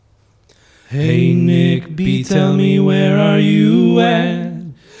Hey Nick B, tell me where are you at?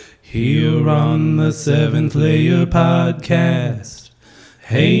 Here on the Seventh Layer Podcast.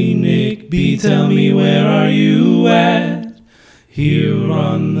 Hey Nick B, tell me where are you at? Here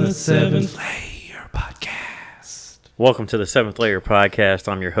on the Seventh Layer Podcast. Welcome to the Seventh Layer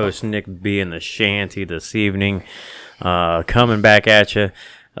Podcast. I'm your host Nick B in the shanty this evening. Coming back at you.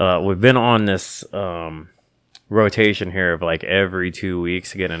 We've been on this rotation here of like every 2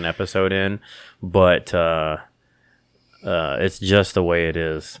 weeks to get an episode in, but it's just the way it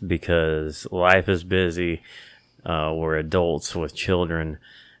is because life is busy. We're adults with children,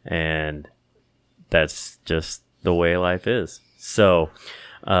 and that's just the way life is. So,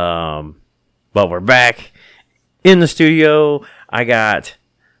 but we're back in the studio. I got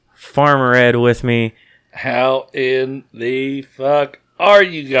Farmer Ed with me. How in the fuck are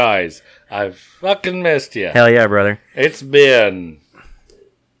you guys? I've fucking missed you. Hell yeah, brother. It's been...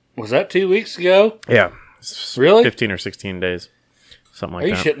 Was that 2 weeks ago? Yeah. Really? 15 or 16 days. Something like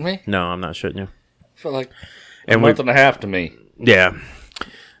that. Are you shitting me? No, I'm not shitting you. I feel like a month and a half to me. Yeah.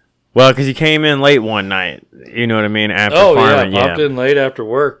 Well, because you came in late one night. You know what I mean? After farming, yeah. Popped in late after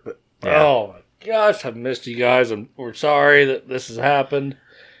work. But yeah. Oh, my gosh, I've missed you guys. And we're sorry that this has happened.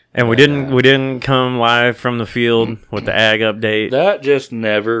 And we didn't come live from the field with the ag update. That just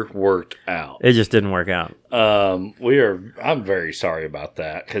never worked out. It just didn't work out. I'm very sorry about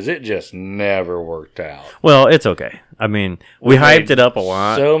that because it just never worked out. Well, it's okay. I mean, we hyped it up a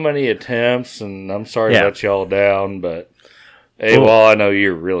lot. So many attempts, and I'm sorry to let y'all down, but I know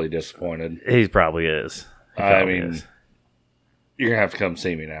you're really disappointed. He probably is. You're gonna have to come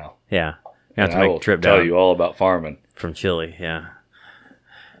see me now. Yeah, you have to make a trip down. Tell you all about farming from Chile. Yeah.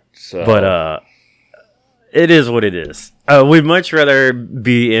 So, but it is what it is. We'd much rather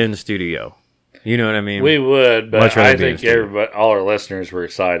be in studio. You know what I mean? We would, but I think all our listeners were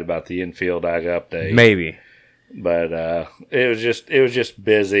excited about the infield ag update. Maybe, but it was just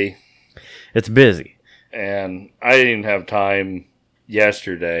busy. It's busy, and I didn't even have time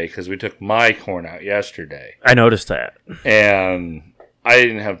yesterday because we took my corn out yesterday. I noticed that, and I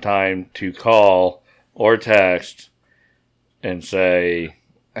didn't have time to call or text and say,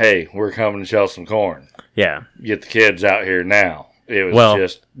 hey, we're coming to shell some corn. Yeah. Get the kids out here now. It was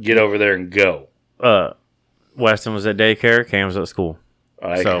just get over there and go. Weston was at daycare, Cam was at school.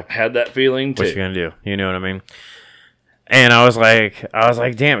 I had that feeling too. What you gonna do? You know what I mean? And I was like,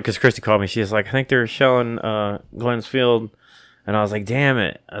 damn it, because Christy called me. She was like, I think they're shelling Glenn's field. And I was like, damn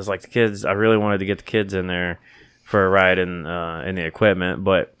it. I was like, the kids, I really wanted to get the kids in there for a ride in the equipment.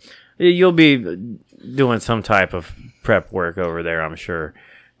 But you'll be doing some type of prep work over there, I'm sure.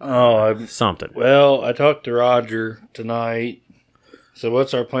 Oh, something. Well, I talked to Roger tonight. So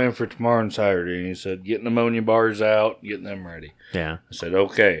what's our plan for tomorrow and Saturday? And he said, getting ammonia bars out, getting them ready. Yeah. I said,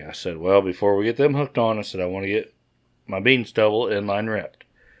 okay. I said, well, before we get them hooked on, I said, I want to get my bean stubble inline ripped.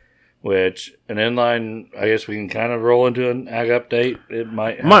 Which, an inline, I guess we can kind of roll into an ag update. It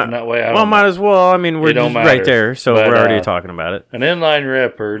might happen that way. Might as well. I mean, we're just right there, so we're already talking about it. An inline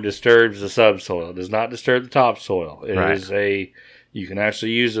ripper disturbs the subsoil. It does not disturb the topsoil. It is you can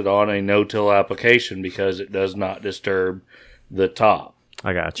actually use it on a no-till application because it does not disturb the top.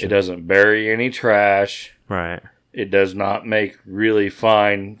 I got you. It doesn't bury any trash. Right. It does not make really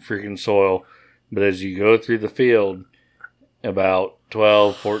fine freaking soil. But as you go through the field, about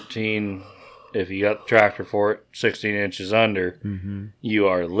 12, 14, if you got the tractor for it, 16 inches under, you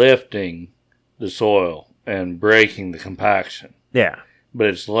are lifting the soil and breaking the compaction. Yeah. But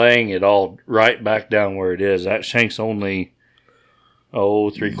it's laying it all right back down where it is. That shank's only...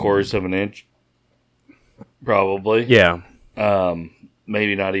 3/4 of an inch, probably. Yeah.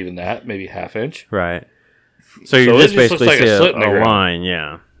 Maybe not even that. Maybe half inch. Right. So you just basically like see a ground. line,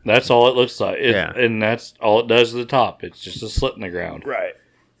 yeah. That's all it looks like. Yeah. And that's all it does to the top. It's just a slit in the ground. Right.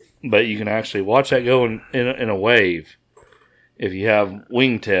 But you can actually watch that go in a wave if you have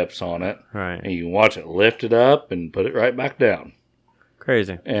wingtips on it. Right. And you can watch it lift it up and put it right back down.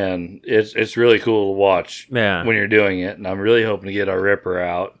 Crazy. And it's really cool to watch when you're doing it. And I'm really hoping to get our ripper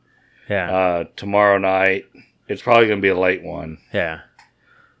out tomorrow night. It's probably going to be a late one. Yeah.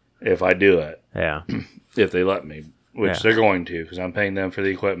 If I do it. Yeah. If they let me. Which they're going to because I'm paying them for the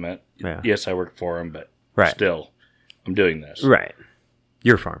equipment. Yeah. Yes, I work for them, but still, I'm doing this. Right.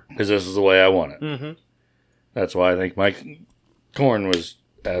 Your farm. Because this is the way I want it. Mm-hmm. That's why I think my corn was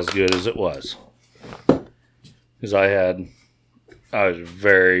as good as it was. Because I was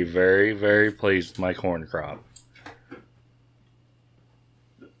very, very, very pleased with my corn crop.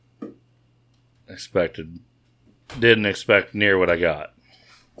 Didn't expect near what I got.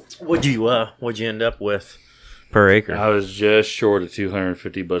 What'd you end up with per acre. I was just short of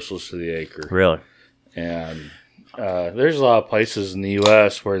 250 bushels to the acre. Really? And there's a lot of places in the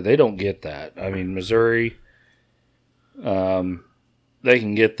U.S. where they don't get that. I mean, Missouri, they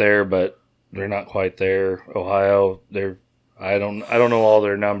can get there, but they're not quite there. Ohio, I don't know all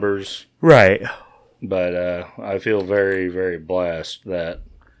their numbers, Right. but I feel very, very blessed that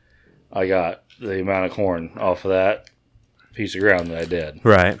I got the amount of corn off of that piece of ground that I did.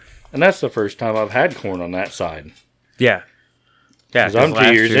 Right. And that's the first time I've had corn on that side. Yeah. Yeah, Because I'm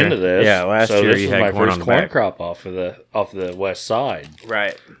 2 years into this. Yeah, last so year this you is had my corn first on the corn back. crop off the west side.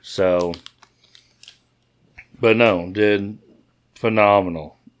 Right. So, but no, did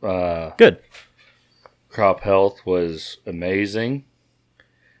phenomenal. Good. Crop health was amazing.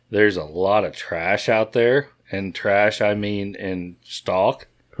 There's a lot of trash out there, and trash I mean in stock.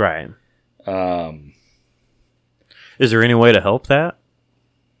 Right. Is there any way to help that?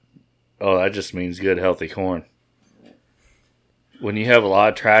 Oh, that just means good, healthy corn. When you have a lot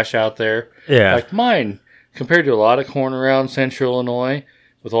of trash out there, Yeah. like mine, compared to a lot of corn around central Illinois,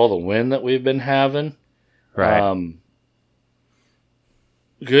 with all the wind that we've been having, Right.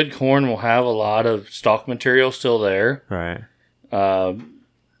 good corn will have a lot of stock material still there. Right.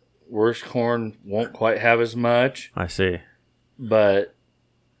 Worse corn won't quite have as much, I see. but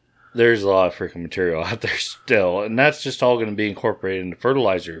there's a lot of freaking material out there still, and that's just all going to be incorporated into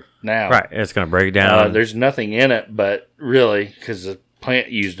fertilizer now. Right. It's going to break down. There's nothing in it, but really, because the plant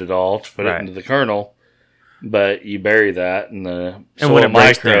used it all to put it into the kernel, but you bury that in the soil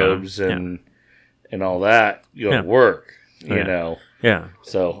microbes and all that, go to work, you know. Yeah.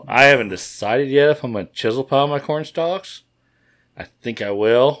 So I haven't decided yet if I'm going to chisel pile my corn stalks. I think I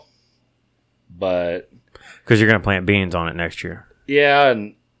will, but Because you're going to plant beans on it next year. yeah,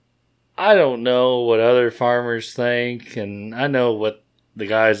 and I don't know what other farmers think, and I know what the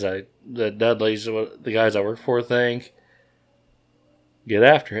guys the guys I work for think. Get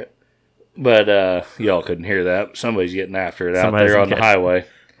after it. But y'all couldn't hear that. Somebody's getting after it out there on the highway.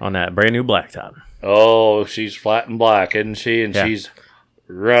 On that brand new blacktop. Oh, she's flat and black, isn't she? And she's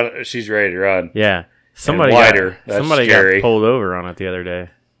ready to run. Yeah. Somebody wider. Somebody scary. got pulled over on it the other day.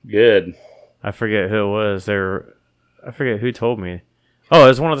 Good. I forget who it was. I forget who told me. Oh, it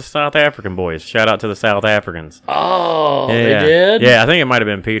was one of the South African boys. Shout out to the South Africans. Oh, Yeah, they did? Yeah, I think it might have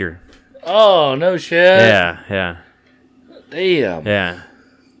been Peter. Oh, no shit. Yeah. Damn. Yeah.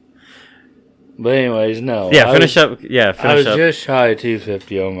 But anyways, no. Yeah, finish up. Yeah, I was finish up. just shy of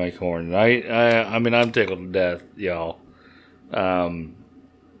 250 on my corn. I mean, I'm tickled to death, y'all.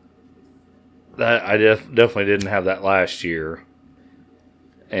 That I definitely didn't have that last year.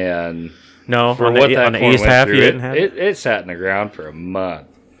 And No, for on what the that corn east went half through, you didn't have it? it sat in the ground for a month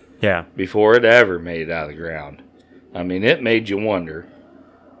Yeah. before it ever made it out of the ground. I mean, it made you wonder.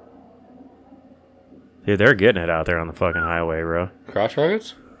 Dude, they're getting it out there on the fucking highway, bro. Crotch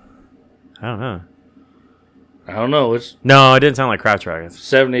rockets? I don't know. I don't know. It's No, it didn't sound like crouch rockets.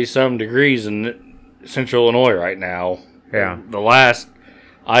 70-some degrees in central Illinois right now. Yeah.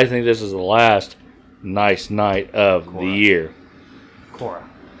 I think this is the last nice night of the year.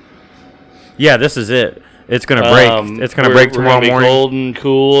 Yeah, this is it. It's gonna break. It's gonna break tomorrow we're gonna morning. be cold and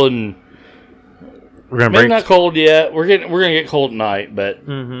cool, and We're gonna maybe break. not cold yet. We're gonna get cold at night, but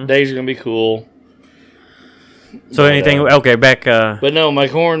Mhm. days are gonna be cool. So But, anything? Okay, back. But no, my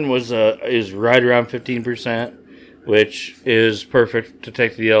corn is right around 15%, which is perfect to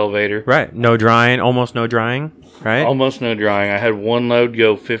take to the elevator. Right. No drying. Almost no drying. Right. Almost no drying. I had one load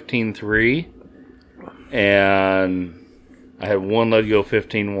go 15.3, and I had one load go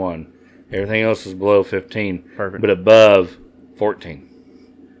 15.1. Everything else is below 15, Perfect. but above 14.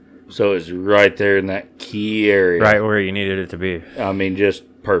 So it's right there in that key area. Right where you needed it to be. I mean, just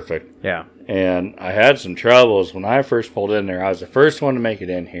perfect. Yeah. And I had some troubles when I first pulled in there. I was the first one to make it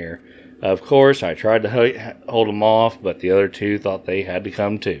in here. Of course, I tried to hold them off, but the other two thought they had to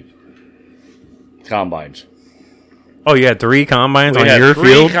come too. Combines. Oh, you had 3 combines We on had your 3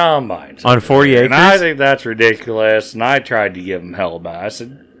 field combines on 40 acres. and I think that's ridiculous. And I tried to give them hell about it.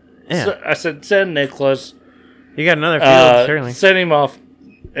 I said, send Nicholas. You got another field, certainly. Send him off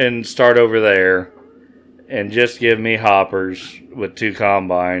and start over there, and just give me hoppers with 2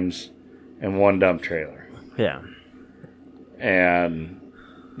 combines and 1 dump trailer. Yeah. And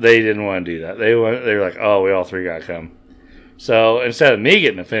they didn't want to do that. They were like, oh, we all 3 got to come. So instead of me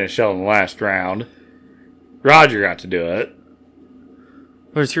getting to finish selling the last round, Roger got to do it.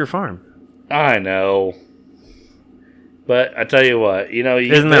 But it's your farm. I know. But I tell you what, you know,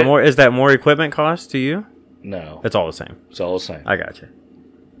 Isn't that more? Is that more equipment cost to you? No, It's all the same. it's all the same. I got you.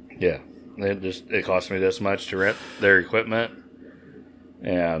 Yeah, it cost me this much to rent their equipment.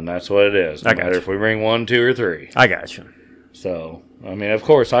 And that's what it is. No matter if we bring 1, 2, or 3. I got you. So, I mean, of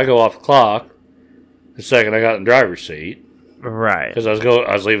course, I go off the clock the second I got in the driver's seat. Right. Because I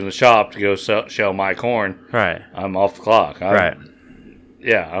was leaving the shop to go shell my corn. Right. I'm off the clock. Right.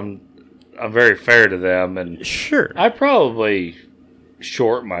 Yeah, I'm very fair to them, and sure, I probably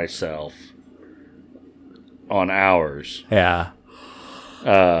short myself on hours. Yeah.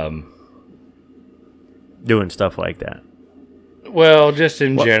 Doing stuff like that. Well, just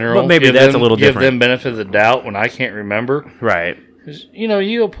in general. But maybe that's a little different. Give them benefit of the doubt when I can't remember. Right. 'Cause, you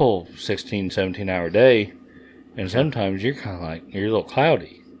go pull 16, 17-hour day, and sometimes you're kind of like, you're a little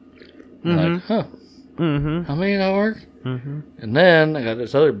cloudy. Like, huh. Mm-hmm. How many did I work? Mm-hmm. And then I got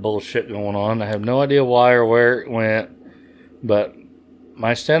this other bullshit going on. I have no idea why or where it went, but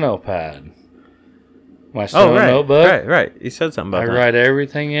my steno pad, my steno notebook. Right. You said something about that. I write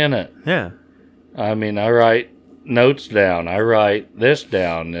everything in it. Yeah. I mean, I write notes down. I write this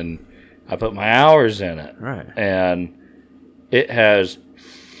down, and I put my hours in it. Right. And it has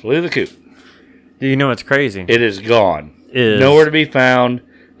flew the coop. Do you know what's crazy? It is gone. Nowhere to be found.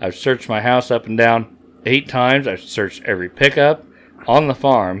 I've searched my house up and down 8 times. I've searched every pickup on the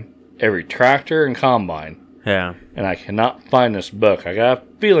farm, every tractor and combine. Yeah. And I cannot find this book. I got a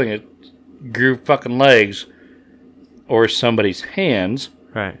feeling it grew fucking legs or somebody's hands.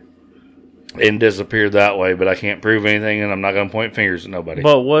 Right. And disappeared that way, but I can't prove anything, and I'm not going to point fingers at nobody.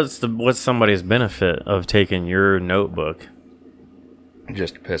 But what's somebody's benefit of taking your notebook?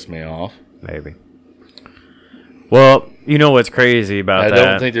 Just to piss me off. Maybe. Well, you know what's crazy about that?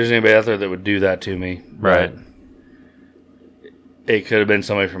 I don't think there's anybody out there that would do that to me. Right. It could have been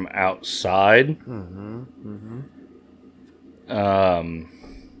somebody from outside. Mm-hmm. Mm-hmm.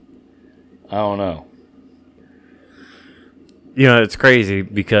 I don't know. It's crazy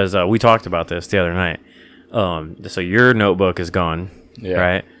because we talked about this the other night. So your notebook is gone,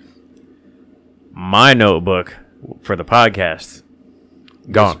 right? My notebook for the podcast,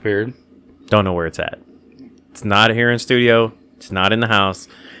 gone. Disappeared. Don't know where it's at. It's not here in studio. It's not in the house.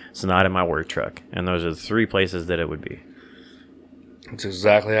 It's not in my work truck. And those are the 3 places that it would be. It's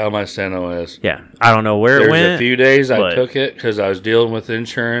exactly how my steno is. Yeah. I don't know where it went. There's a few days I took it because I was dealing with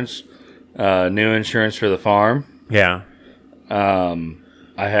insurance, new insurance for the farm. Yeah. I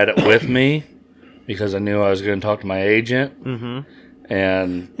had it with me because I knew I was going to talk to my agent. Mm-hmm.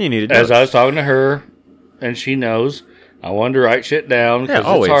 And you needed as I was talking to her, and she knows, I wanted to write shit down because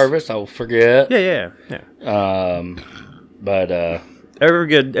it's harvest. I will forget. Yeah. But every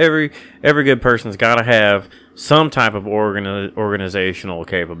good person's got to have some type of organizational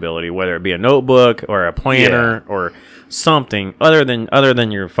capability, whether it be a notebook or a planner or something other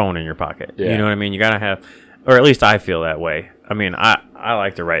than your phone in your pocket. Yeah. You know what I mean? You got to have, or at least I feel that way. I mean, I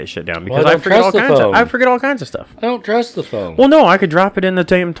like to write shit down because I forget all kinds of stuff. I don't trust the phone. Well, no, I could drop it in the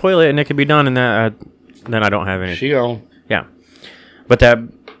damn toilet and it could be done, and then I don't have any. She gone. Yeah, but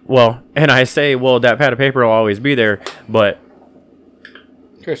and I say, that pad of paper will always be there, but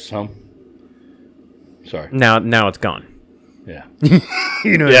Chris, home. Sorry. Now it's gone. Yeah.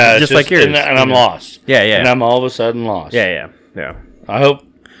 Yeah, just like yours. And I'm lost. Yeah. And I'm all of a sudden lost. Yeah. I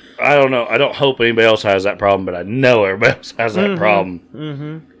don't know. I don't hope anybody else has that problem, but I know everybody else has that problem.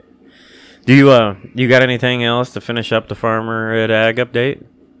 Mm-hmm. Do you got anything else to finish up the Farmer at Ag update?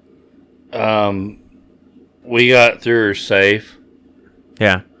 We got through her safe.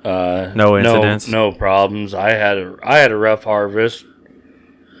 Yeah. No incidents. No problems. I had a rough harvest.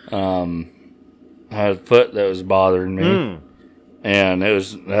 I had a foot that was bothering me, and that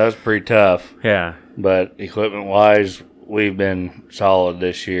was pretty tough. Yeah. But equipment wise, we've been solid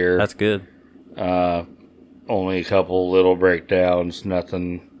this year. That's good. Only a couple little breakdowns,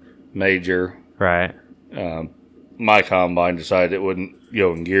 nothing major. Right. My combine decided it wouldn't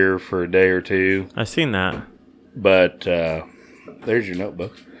go in gear for a day or two. I seen that. But there's your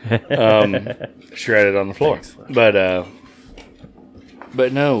notebook. Shredded on the floor.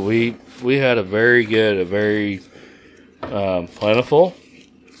 But no, we had a very good, plentiful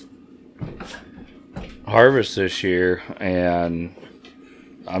harvest this year, and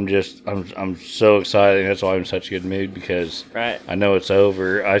I'm so excited. That's why I'm in such a good mood, because I know it's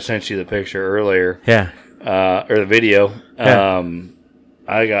over. I sent you the picture earlier. Yeah. Or the video. Yeah.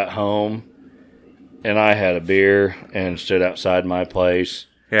 I got home and I had a beer and stood outside my place.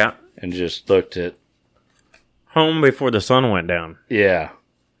 Yeah. And just looked at home before the sun went down. Yeah.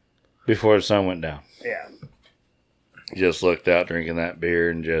 Before the sun went down. Yeah. Just looked out drinking that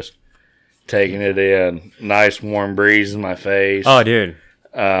beer and just taking it in. Nice warm breeze in my face. Oh, dude.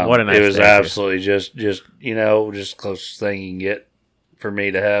 What a nice It was day, absolutely just closest thing you can get for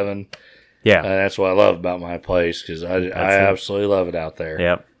me to heaven. Yeah. That's what I love about my place because I absolutely love it out there.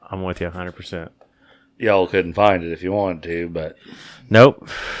 Yep. I'm with you 100%. Y'all couldn't find it if you wanted to, but Nope.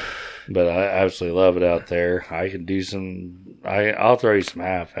 But I absolutely love it out there. I can do some. I'll throw you some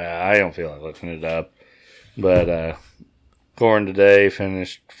half. I don't feel like looking it up, but corn today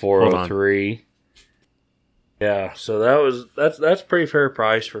finished 403. Yeah, so that's pretty fair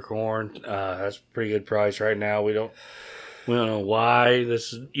price for corn. That's a pretty good price right now. We don't know why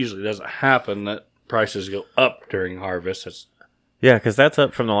this usually doesn't happen. That prices go up during harvest. Yeah, because that's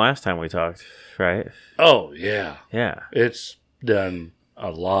up from the last time we talked, right? Oh yeah, Yeah. it's done a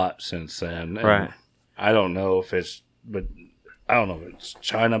lot since then. And right. I don't know if it's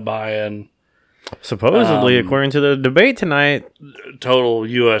China buying. Supposedly, according to the debate tonight, total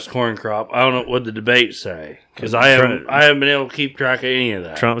U.S. corn crop. I don't know what the debates say because I haven't been able to keep track of any of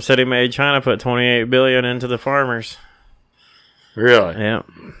that. Trump said he made China put $28 billion into the farmers. Really? Yeah,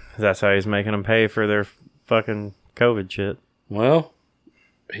 that's how he's making them pay for their fucking COVID shit. Well,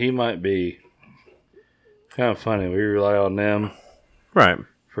 he might be. Kind of funny. We rely on them, right,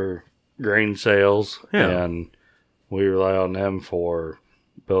 for grain sales, yeah. And we rely on them for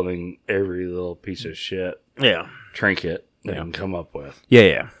building every little piece of shit, trinket they can come up with.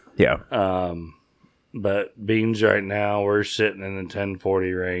 Yeah. But beans right now we're sitting in the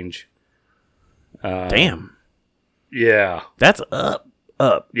 1040 range. Damn. Yeah, that's up.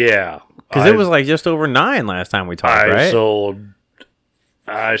 Yeah, because it was like just over 9 last time we talked.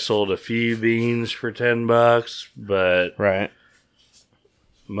 I sold a few beans for $10, but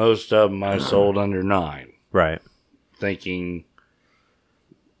most of them I sold under 9. Right, thinking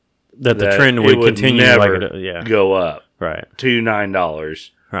that the trend would continue, never go up. Right, to $9.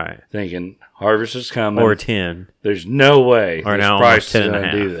 Right, thinking harvest is coming or 10. There's no way or this now price is going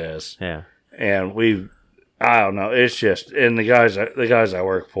to do this. Yeah, and I don't know. It's just and the guys I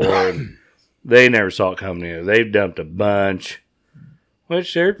work for, and they never saw it coming in. They've dumped a bunch,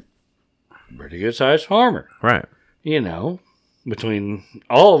 which they're pretty good sized farmer, right? Between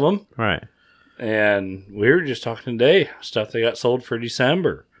all of them, right? And we were just talking today stuff they got sold for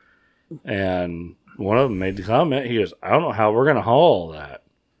December, and one of them made the comment. He goes, "I don't know how we're going to haul all that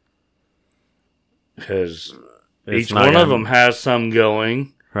because each one of them has some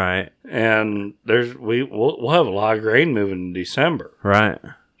going." Right. And we'll have a lot of grain moving in December. Right.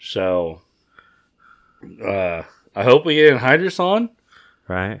 So I hope we get anhydrous on.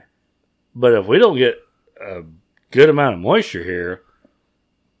 Right. But if we don't get a good amount of moisture here,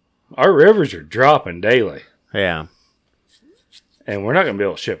 our rivers are dropping daily. Yeah. And we're not going to be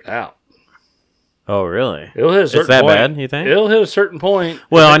able to ship it out. Oh, really? It'll hit a certain it's that point. Bad, you think? It'll hit a certain point.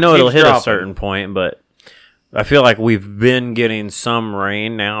 Well, I know it'll hit a certain point, but I feel like we've been getting some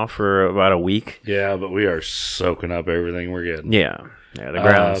rain now for about a week. Yeah, but we are soaking up everything we're getting. Yeah, the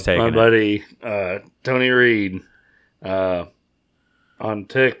ground's taking it. My buddy, Tony Reed, on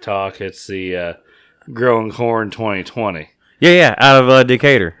TikTok, it's the Growing Corn 2020. Yeah, out of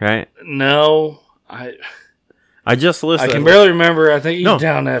Decatur, right? No, I just listened. I can barely remember. I think he's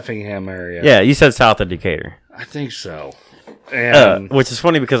down Effingham area. Yeah, you said south of Decatur. I think so. And which is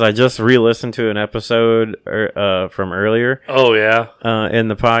funny because I just re-listened to an episode from earlier. Oh yeah, in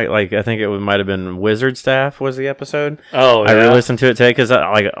the I think it might have been Wizard Staff was the episode. Oh yeah, I re-listened to it today because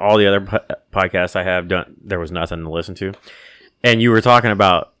like all the other podcasts I have done, there was nothing to listen to, and you were talking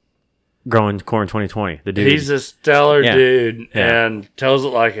about Growing Corn 2020. The dude, he's a stellar dude and tells it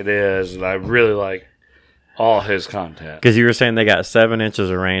like it is, and I really like all his content. Because you were saying they got 7 inches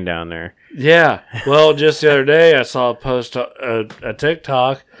of rain down there. Yeah. Well, just the other day I saw a post a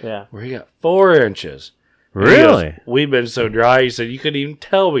TikTok where he got 4 inches. Really? Goes, we've been so dry. He said you couldn't even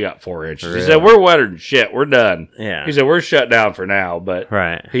tell we got 4 inches. Really? He said we're wetter than shit. We're done. Yeah. He said we're shut down for now. But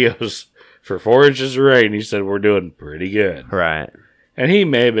he goes, for 4 inches of rain, he said we're doing pretty good. Right. And he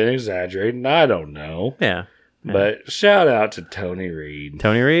may have been exaggerating. I don't know. Yeah. But shout out to Tony Reed.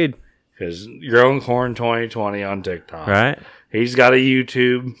 Tony Reed. Because Growing Corn 2020 on TikTok. Right. He's got a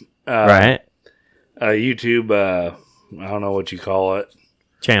YouTube. A YouTube, I don't know what you call it.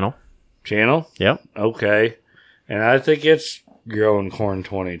 Channel? Yep. Okay. And I think it's Growing Corn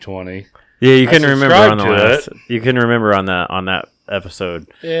 2020. Yeah, you couldn't remember on the last. You couldn't remember on that episode.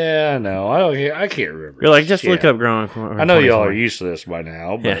 Yeah, no, I can't remember. You're like, just look up Growing Corn. I know y'all are used to this by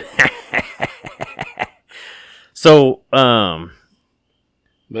now, but so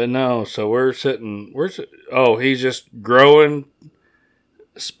but no, so he's just growing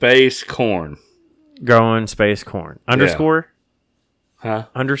space corn. Growing space corn. Underscore? Huh?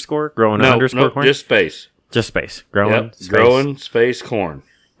 Underscore? Growing underscore corn? Just space. Just space. Growing space. Growing space corn.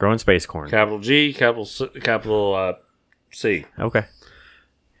 Growing space corn. Capital G, capital C. Okay.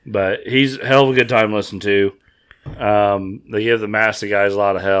 But he's a hell of a good time to listen to. They give the Massey guys a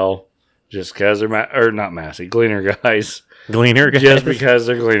lot of hell just because they're not Massey, Gleaner guys. Gleaner guys? Just because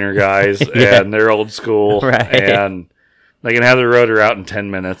they're Gleaner guys Yeah. and they're old school. Right. And they can have the rotor out in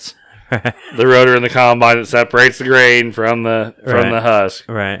 10 minutes. Right. The rotor in the combine that separates the grain from the husk.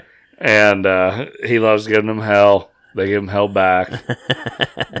 Right. And he loves giving them hell. They give him hell back.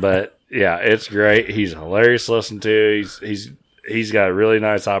 But yeah, it's great. He's hilarious to listen to. He's got a really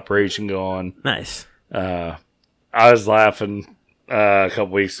nice operation going. Nice. I was laughing a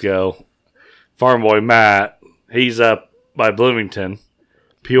couple weeks ago. Farm boy Matt, he's up by Bloomington,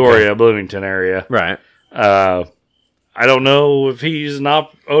 Peoria, Bloomington area. Right. I don't know if he's an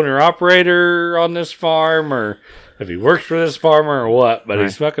owner-operator on this farm or if he works for this farmer or what, but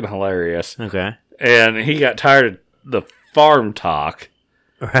he's fucking hilarious. Okay. And he got tired of the farm talk.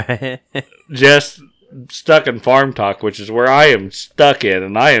 Right. Just stuck in farm talk, which is where I am stuck in,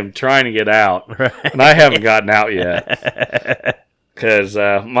 and I am trying to get out. Right. And I haven't gotten out yet. Because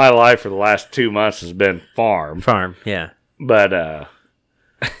my life for the last 2 months has been farm. Farm, yeah. But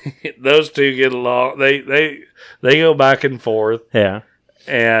those two get along. They go back and forth. Yeah.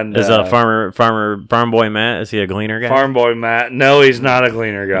 And Is farm boy Matt, is he a Gleaner guy? Farm boy Matt, no, he's not a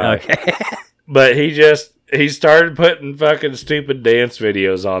Gleaner guy. Okay. But he started putting fucking stupid dance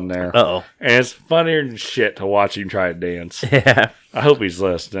videos on there. Uh-oh. And it's funnier than shit to watch him try to dance. Yeah. I hope he's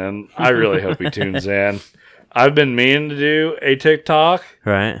listening. I really hope he tunes in. I've been meaning to do a TikTok.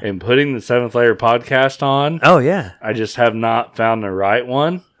 Right. And putting the 7th Layer podcast on. Oh, yeah. I just have not found the right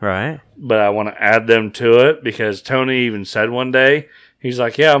one. Right. But I want to add them to it because Tony even said one day, he's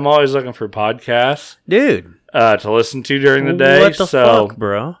like, yeah, I'm always looking for podcasts. Dude. To listen to during the day. What the fuck,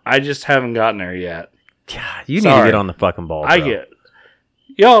 bro? I just haven't gotten there yet. God, you need to get on the fucking ball, bro.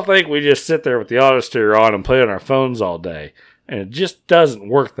 Y'all think we just sit there with the auto steer on and play on our phones all day. And it just doesn't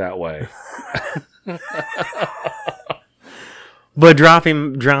work that way. But drop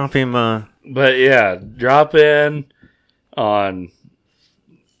him. But yeah, drop in on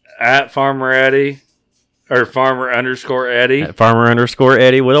at Farmer Eddy or Farmer _Eddy. At Farmer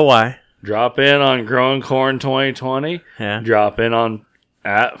 _Eddy with a Y. Drop in on Growing Corn 2020. Yeah. Drop in on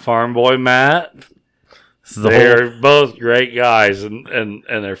at Farm Boy Matt. They're both great guys and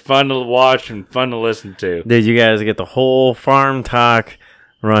they're fun to watch and fun to listen to. Did you guys get the whole farm talk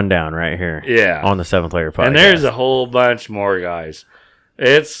rundown right here? Yeah. On the 7th Layer podcast. And there's a whole bunch more guys.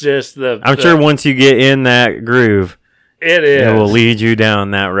 It's just I'm sure once you get in that groove, it will lead you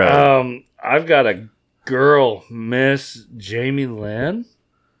down that road. I've got a girl, Miss Jamie Lynn,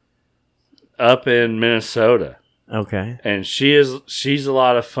 up in Minnesota. Okay. And she's a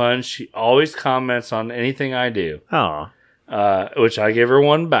lot of fun. She always comments on anything I do. Oh. Which I give her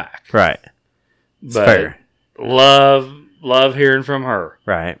one back. Right. But it's fair. Love hearing from her.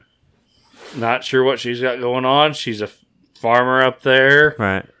 Right. Not sure what she's got going on. She's a farmer up there.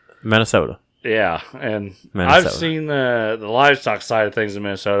 Right. Minnesota. Yeah. And Minnesota. I've seen the livestock side of things in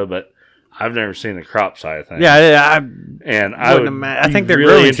Minnesota, but I've never seen the crop side of things. Yeah, I think they're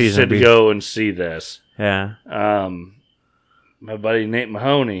really growing interested season to go and see this. Yeah. My buddy Nate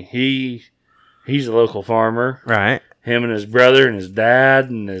Mahoney, he's a local farmer. Right. Him and his brother and his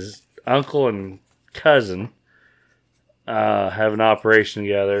dad and his uncle and cousin have an operation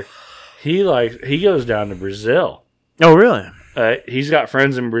together. He goes down to Brazil. Oh, really? He's got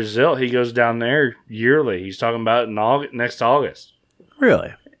friends in Brazil. He goes down there yearly. He's talking about it next August.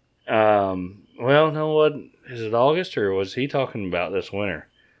 Really? Well, no, what is it? August, or was he talking about this winter?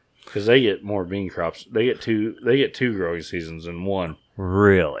 Because they get more bean crops. They get two growing seasons in one.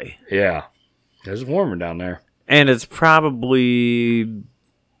 Really? Yeah, it's warmer down there. And it's probably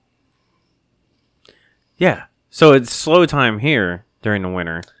So it's slow time here during the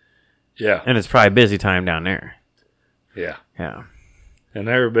winter. Yeah, and it's probably busy time down there. Yeah. Yeah. And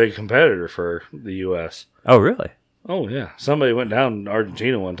they're a big competitor for the U.S. Oh, really? Oh, yeah. Somebody went down to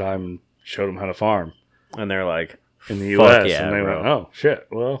Argentina one time and showed them how to farm. And they're like, in the U.S. Yeah, and they bro. went, oh, shit.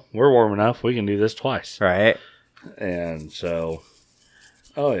 Well, we're warm enough. We can do this twice. Right. And so,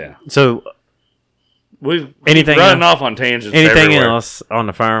 oh, yeah. So, We've anything running off on tangents anything everywhere. else on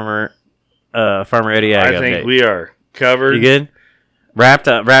the Farmer Eddy Ag I think update? we are covered. You good?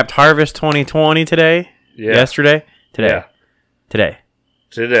 Wrapped Harvest 2020 today? Yeah. Yesterday? Today? Yeah.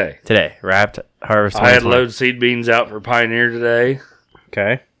 Today. Wrapped Harvest 2020. I had load seed beans out for Pioneer today.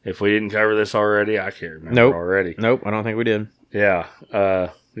 Okay. If we didn't cover this already, I can't remember Nope. already. Nope, I don't think we did. Yeah.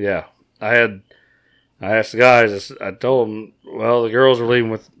 Yeah. I asked the guys, I told them, well, the girls were leaving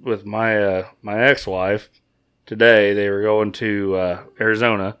with my my ex-wife today. They were going to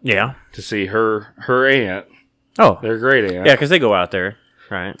Arizona Yeah. to see her aunt. Oh. Their great aunt. Yeah, because they go out there.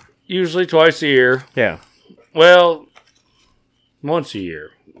 Right. Usually twice a year. Yeah. Well, once a year.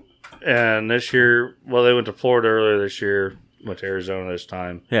 And this year, well, they went to Florida earlier this year. Went to Arizona this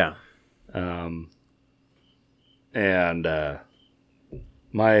time. Yeah. And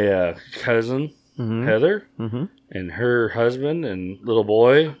my cousin, Heather, and her husband and little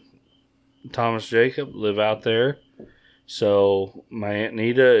boy, Thomas Jacob, live out there. So my Aunt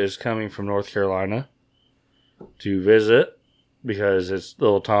Nita is coming from North Carolina to visit because it's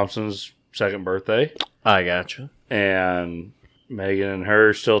little Thompson's second birthday. I gotcha. And Megan and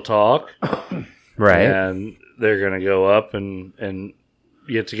her still talk. Right. And they're going to go up and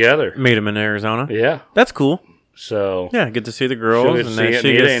get together. Meet him in Arizona. Yeah. That's cool. So yeah, get to see the girls, and then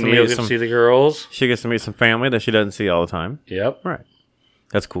she gets to see the girls. She gets to meet some family that she doesn't see all the time. Yep. Right.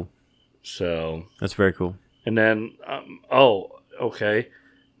 That's cool. So that's very cool. And then, okay,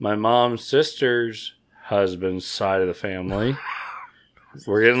 my mom's sister's husband's side of the family.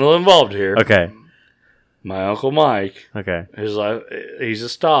 We're getting a little involved here. Okay. My Uncle Mike. Okay. He's a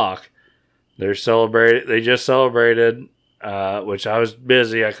stock. They just celebrated, which I was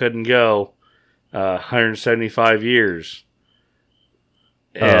busy. I couldn't go. 175 years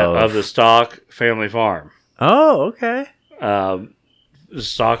of the Stock family farm. Oh, okay. The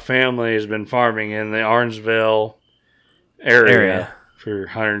Stock family has been farming in the Orangeville area for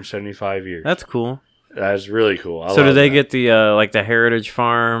 175 years. That's cool. That's really cool. So do they get the the Heritage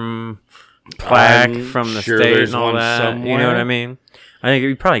Farm plaque from the state and all that? Somewhere. You know what I mean? I think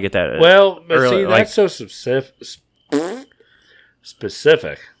you probably get that. Well, but see, that's so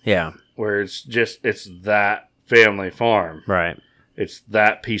specific. Yeah. Where it's that family farm. Right. It's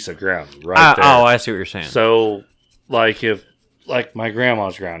that piece of ground right there. Oh, I see what you're saying. So, like my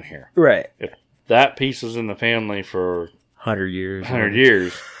grandma's ground here. Right. If that piece is in the family for 100 years. 100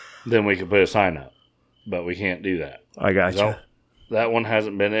 years, then we could put a sign up. But we can't do that. I got you. That one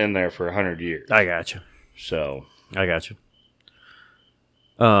hasn't been in there for 100 years. I got you. So. I got you.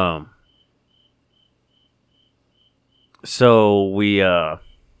 So we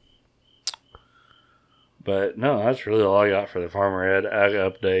But no, that's really all I got for the Farmer Ed Ag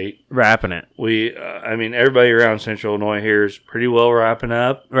update. Wrapping it. Everybody around Central Illinois here is pretty well wrapping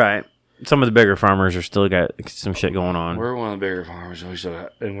up. Right. Some of the bigger farmers are still got some shit going on. We're one of the bigger farmers,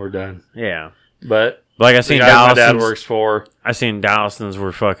 and we're done. Yeah. But like I seen my dad works for. I seen Dowson's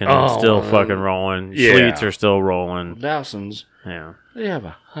were fucking still fucking rolling. Yeah. Sleets are still rolling. Dowson's. Yeah. They have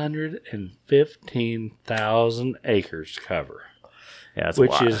 115,000 acres to cover. Yeah, that's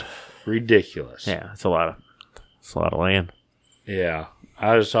which is ridiculous. Yeah, it's a lot of land. Yeah,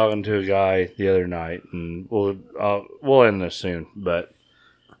 I was talking to a guy the other night, and we'll end this soon. But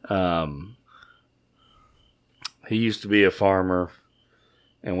he used to be a farmer,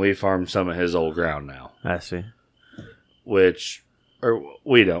 and we farm some of his old ground now. I see. Or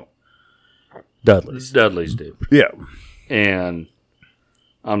we don't. Dudley's do. Yeah. And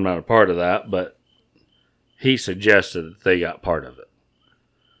I'm not a part of that, but he suggested that they got part of it.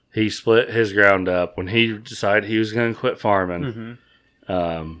 He split his ground up when he decided he was going to quit farming.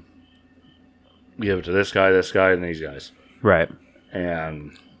 Mm-hmm. Give it to this guy, and these guys. Right.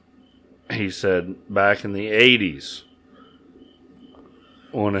 And he said back in the 80s,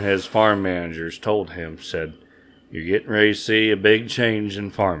 one of his farm managers told him, said, "You're getting ready to see a big change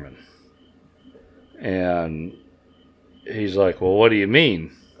in farming." And he's like, "Well, what do you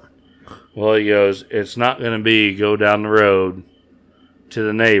mean?" Well, he goes, "It's not going to be go down the road to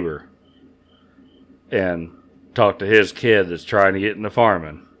the neighbor and talk to his kid that's trying to get into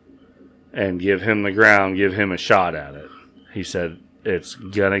farming and give him the ground, give him a shot at it." He said, "It's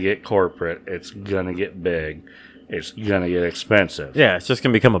going to get corporate. It's going to get big. It's going to get expensive." Yeah, it's just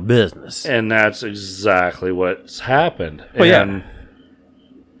going to become a business. And that's exactly what's happened. Well, and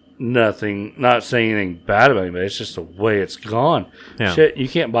not saying anything bad about anybody. It's just the way it's gone. Yeah. Shit, you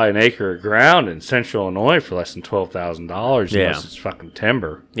can't buy an acre of ground in Central Illinois for less than $12,000 unless it's fucking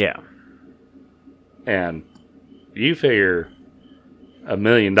timber. Yeah. And you figure $1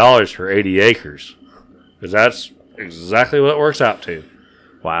 million for 80 acres. Because that's exactly what it works out to.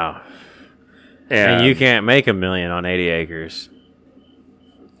 Wow. And you can't make $1 million on 80 acres.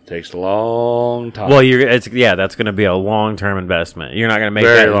 Takes a long time. Well, that's going to be a long-term investment. You're not going to make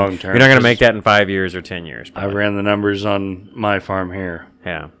very long term. You're not going to make that in 5 years or 10 years. Probably. I ran the numbers on my farm here.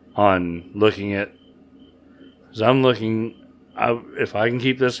 Yeah. On looking at, because I'm looking, if I can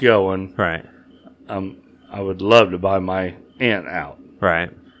keep this going, right. I would love to buy my aunt out.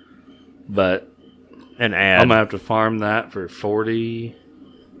 Right. But I'm gonna have to farm that for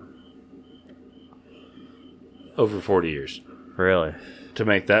over 40 years. Really? To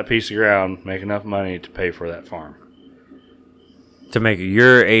make that piece of ground make enough money to pay for that farm. To make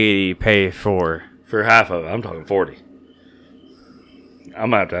your 80 pay for half of it. I'm talking 40.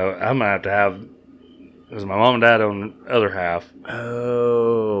 I'm gonna have to have because my mom and dad own the other half.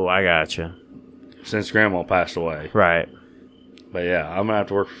 Oh, I gotcha. Since Grandma passed away. Right. But yeah, I'm gonna have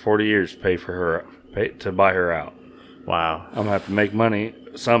to work for 40 years to to buy her out. Wow. I'm gonna have to make money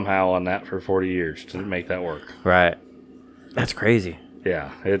somehow on that for 40 years to make that work. Right. That's crazy.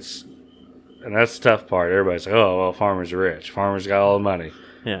 Yeah, and that's the tough part. Everybody's like, "Oh, well, farmers are rich. Farmers got all the money.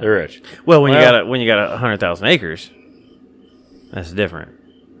 Yeah. They're rich." Well, when you got 100,000 acres, that's different.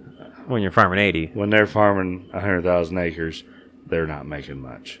 When you're farming 80. When they're farming 100,000 acres, they're not making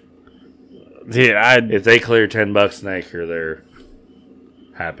much. Dude, if they clear $10 an acre, they're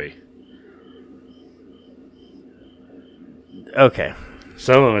happy. Okay.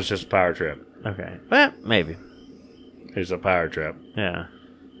 Some of them it's just a power trip. Okay. Well, maybe. It's a power trip. Yeah.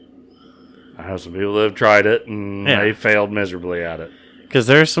 I know some people that have tried it and they failed miserably at it. Because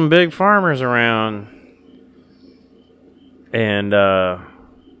there's some big farmers around, and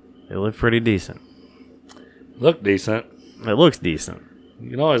they look pretty decent. Look decent. It looks decent.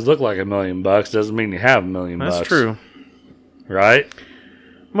 You can always look like $1 million. Doesn't mean you have $1 million. That's true. Right?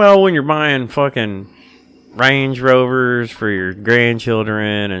 Well, when you're buying fucking Range Rovers for your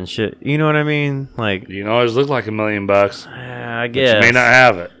grandchildren and shit, you know what I mean? Like, you can always look like $1 million. I guess. But you may not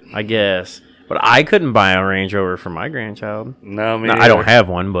have it. I guess. But I couldn't buy a Range Rover for my grandchild. No, I don't have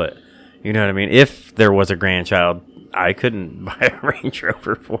one, but you know what I mean? If there was a grandchild, I couldn't buy a Range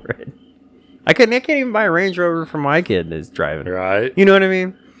Rover for it. I can't even buy a Range Rover for my kid that's driving. Right. You know what I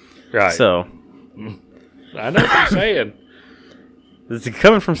mean? Right. So. I know what you're saying. It's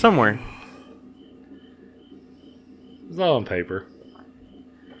coming from somewhere. It's all on paper.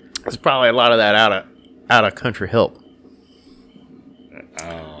 There's probably a lot of that out of country help.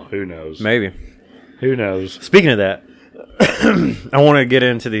 Oh, who knows? Maybe. Who knows? Speaking of that, I want to get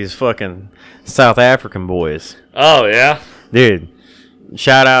into these fucking South African boys. Oh, yeah? Dude,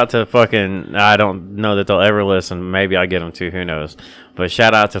 shout out to fucking, I don't know that they'll ever listen. Maybe I'll get them to, who knows. But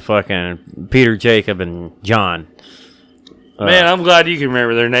shout out to fucking Peter, Jacob, and John. Man, I'm glad you can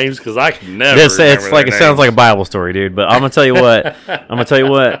remember their names because I can never It's like it sounds like a Bible story, dude. But I'm gonna tell you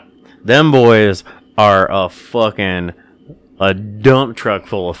what. Them boys are a dump truck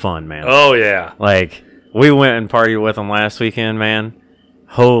full of fun, man. Oh yeah. Like we went and partied with them last weekend, man.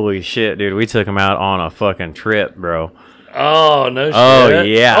 Holy shit, dude. We took them out on a fucking trip, bro. Oh no shit. Oh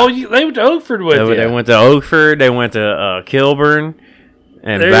yeah. Oh, they went to Oakford with you. They went to Oakford. They went to Kilburn.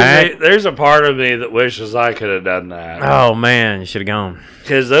 And there's a part of me that wishes I could have done that. Oh, man, you should have gone.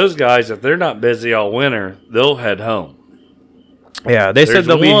 Because those guys, if they're not busy all winter, they'll head home. Yeah, they said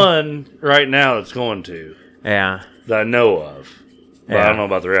there's one right now that's going to. Yeah. That I know of. But I don't know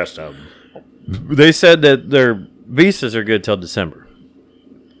about the rest of them. They said that their visas are good till December.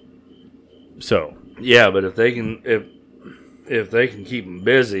 So. Yeah, but if they can keep them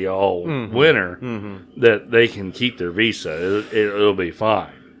busy all winter, that they can keep their visa, it'll be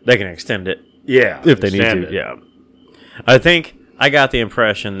fine. They can extend it. Yeah. If they need to, yeah. I think I got the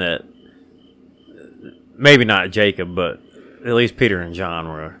impression that maybe not Jacob, but at least Peter and John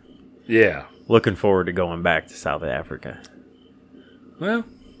were looking forward to going back to South Africa. Well,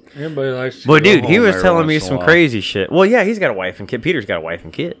 everybody likes to But dude, he was telling me some crazy shit. Well, yeah, he's got a wife and kid. Peter's got a wife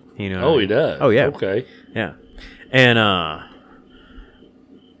and kid. You know. Oh, he does? Oh, yeah. Okay. Yeah. And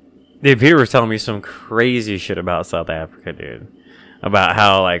dude, Peter was telling me some crazy shit about South Africa, dude. About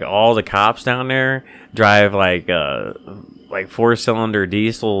how like all the cops down there drive like 4-cylinder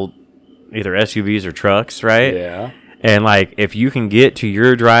diesel, either SUVs or trucks, right? Yeah. And like if you can get to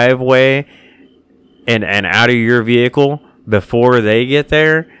your driveway and out of your vehicle before they get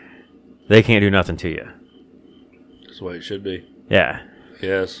there, they can't do nothing to you. That's the way it should be. Yeah.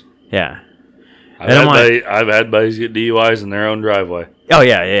 Yes. Yeah. I've had buddies get DUIs in their own driveway. Oh,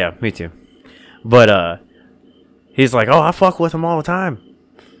 yeah, me too. But he's like, oh, I fuck with them all the time.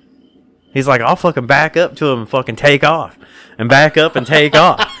 He's like, I'll fucking back up to them and fucking take off. And back up and take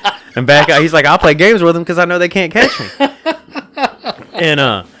off. And back out. He's like, I'll play games with them because I know they can't catch me.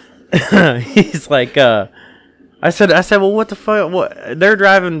 And he's like, I said, well, what the fuck? What? They're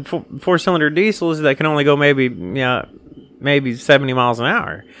driving 4-cylinder diesels that can only go maybe 70 miles an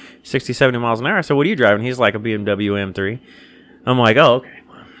hour. 60, 70 miles an hour. I said, what are you driving? He's like a BMW M3. I'm like, oh, okay.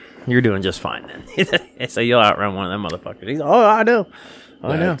 You're doing just fine then. So you'll outrun one of them motherfuckers. He's like, oh, I know.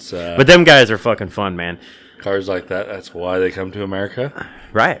 I know. But them guys are fucking fun, man. Cars like that, that's why they come to America.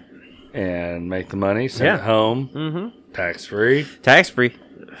 Right. And make the money, send it home. Mm-hmm. Tax-free. Tax-free.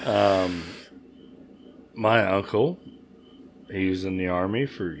 My uncle, he was in the Army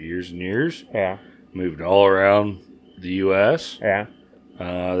for years and years. Yeah. Moved all around the U.S. Yeah.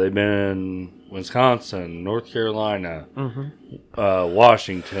 They've been in Wisconsin, North Carolina, Mm-hmm.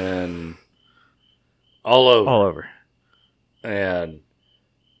 Washington, all over. All over. And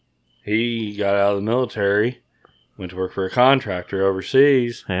he got out of the military, went to work for a contractor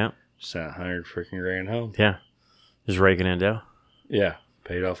overseas, Yeah. sent 100 freaking grand home. Yeah. Just raking in dough. Yeah.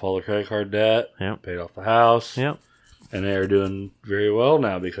 Paid off all the credit card debt. Yeah. Paid off the house. Yeah. And they're doing very well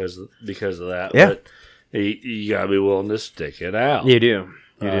now because of that. Yeah. But you got to be willing to stick it out. You do.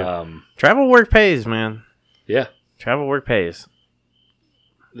 You do. Travel work pays, man. Yeah. Travel work pays.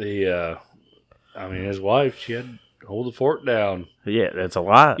 His wife, she had to hold the fort down. Yeah, that's a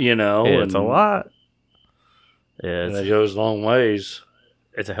lot. It's a lot. And it goes long ways.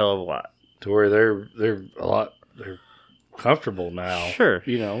 It's a hell of a lot. To where they're comfortable now. Sure.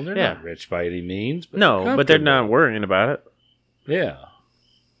 They're not rich by any means. But they're not worrying about it. Yeah.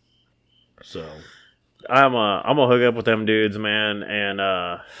 So I'm gonna hook up with them dudes, man, and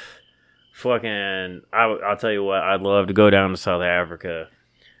I'll tell you what, I'd love to go down to South Africa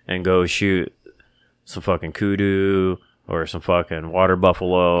and go shoot some fucking kudu or some fucking water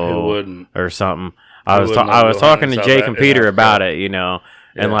buffalo. Who wouldn't? Or something. I was talking to Jake and Peter about it,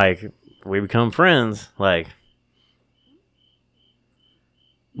 and like we become friends, like,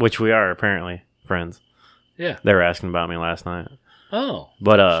 which we are apparently friends. Yeah. They were asking about me last night. Oh.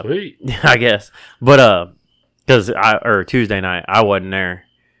 But sweet. I guess. But because Tuesday night I wasn't there.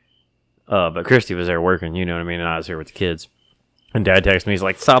 But Christy was there working, you know what I mean, and I was here with the kids. And Dad texted me, he's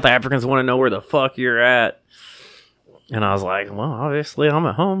like, South Africans want to know where the fuck you're at. And I was like, well, obviously I'm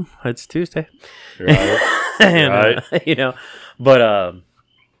at home. It's Tuesday. Right. And,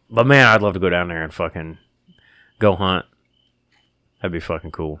 but man, I'd love to go down there and fucking go hunt. That'd be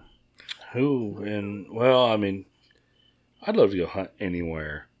fucking cool. I'd love to go hunt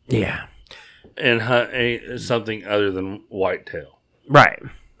anywhere. Yeah. And hunt something other than whitetail. Right.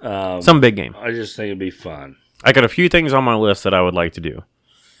 Some big game. I just think it'd be fun. I got a few things on my list that I would like to do.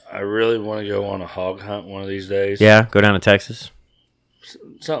 I really want to go on a hog hunt one of these days. Yeah, go down to Texas.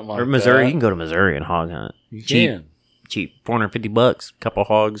 Something like that. Or Missouri. You can go to Missouri and hog hunt. You cheap. can. Cheap. $450, couple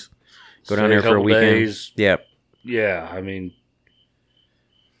hogs. Go down Stay there for a weekend. Days. Yep. Yeah,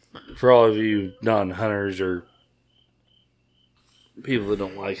 for all of you non-hunters or people that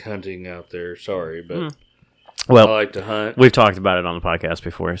don't like hunting out there, sorry, but well, I like to hunt. We've talked about it on the podcast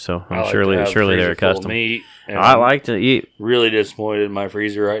before, so I'm surely they're accustomed. Meat, I like to eat. Really disappointed in my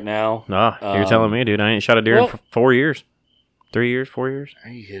freezer right now. You're telling me, dude. I ain't shot a deer in 4 years. 3 years, 4 years.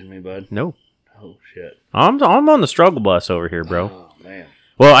 Are you kidding me, bud? No. Oh, shit. I'm on the struggle bus over here, bro. Oh, man.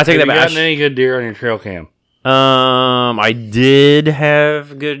 Well, I take that back. Have you gotten any good deer on your trail cam? I did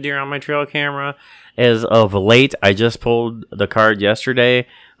have good deer on my trail camera. As of late, I just pulled the card yesterday.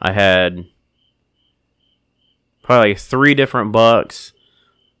 I had probably 3 different bucks.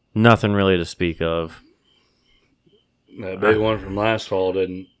 Nothing really to speak of. That big one from last fall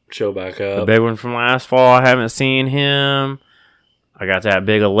didn't show back up. The big one from last fall, I haven't seen him. I got that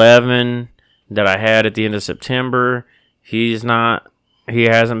big 11 that I had at the end of September. He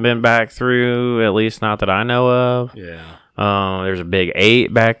hasn't been back through, at least not that I know of. Yeah. There's a big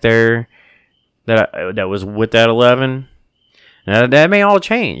 8 back there that was with that 11. Now, that may all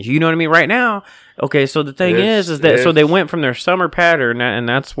change. You know what I mean? Right now, okay, so the thing is that so they went from their summer pattern, and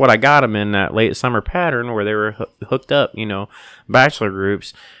that's what I got them in, that late summer pattern where they were hooked up, bachelor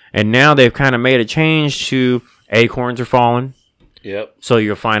groups. And now they've kind of made a change to acorns are falling. Yep. So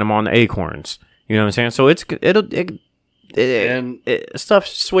you'll find them on the acorns. You know what I'm saying? So stuff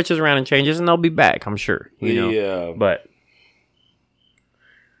switches around and changes, and they'll be back, I'm sure. But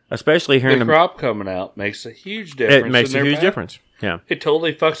especially here the crop coming out makes a huge difference. It makes a huge difference. Yeah. It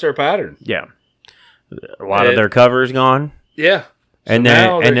totally fucks their pattern. Yeah. A lot of their cover is gone. Yeah. And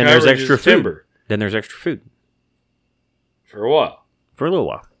then there's extra food. Timber. Then there's extra food. For a while. For a little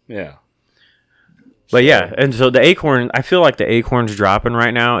while. Yeah. But yeah, and so the acorn, I feel like the acorns dropping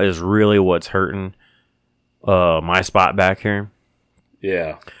right now is really what's hurting my spot back here.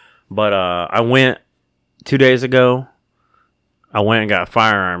 Yeah. But I went 2 days ago. I went and got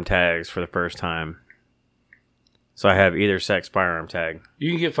firearm tags for the first time. So I have either sex firearm tag.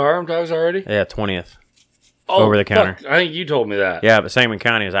 You can get firearm tags already? Yeah, 20th. Over the counter. Fuck. I think you told me that. Yeah, but Sangamon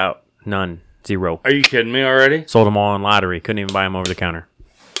County is out. None. 0. Are you kidding me already? Sold them all in lottery. Couldn't even buy them over the counter.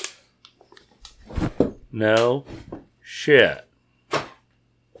 No shit.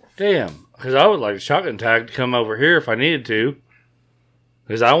 Damn. Because I would like a shotgun tag to come over here if I needed to.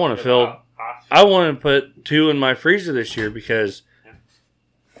 Because I want to put 2 in my freezer this year because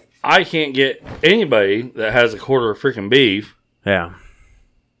I can't get anybody that has a quarter of freaking beef. Yeah.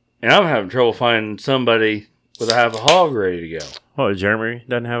 And I'm having trouble finding somebody with a half a hog ready to go. Oh, Jeremy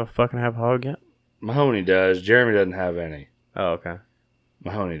doesn't have a fucking half hog yet? Mahoney does. Jeremy doesn't have any. Oh, okay.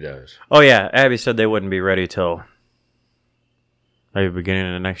 Mahoney does. Oh, yeah. Abby said they wouldn't be ready till maybe beginning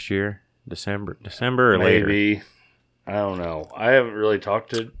of the next year. December or later. Maybe. I don't know. I haven't really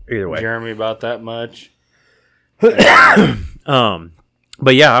talked to Either way. Jeremy about that much. But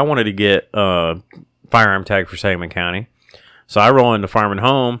yeah, I wanted to get firearm tag for Sangamon County. So I roll into Farm and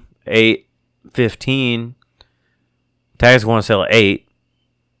Home, 8:15. Tag's going to sell at 8.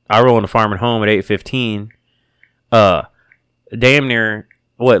 I roll into Farm and Home at 8:15. Damn near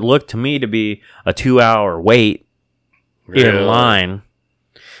what looked to me to be a 2-hour wait in line.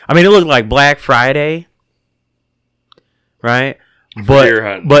 I mean, it looked like Black Friday, right?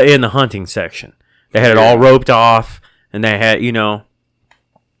 But in the hunting section. They had it all roped off, and they had,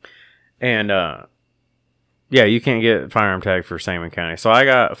 and yeah, you can't get firearm tag for Sangamon County. So I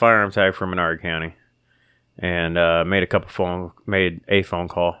got firearm tag for Menard County, and made a phone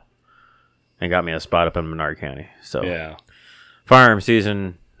call, and got me a spot up in Menard County. So yeah, firearm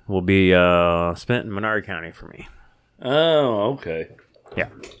season will be spent in Menard County for me. Oh, okay. Yeah,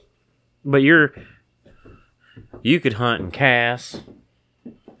 but you could hunt in Cass,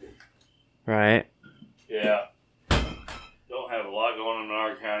 right? Yeah. Don't have a lot going on in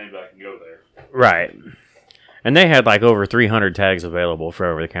our county, but I can go there. Right. And they had like over 300 tags available for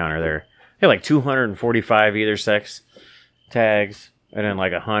over the counter there. They had like 245 either sex tags, and then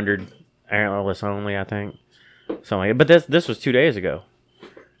like 100 antlerless only, I think. Something like that. But this was 2 days ago.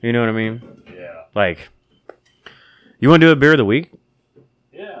 You know what I mean? Yeah. Like, you want to do a beer of the week?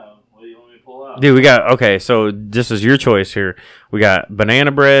 Yeah. What do you want me to pull out? Dude, okay, so this is your choice here. We got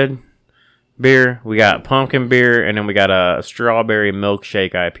banana bread beer, we got pumpkin beer, and then we got a strawberry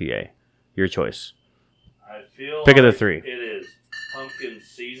milkshake IPA. Your choice. I feel Pick of the three. It is pumpkin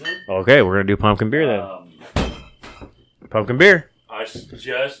season. Okay, we're going to do pumpkin beer then. Pumpkin beer. I just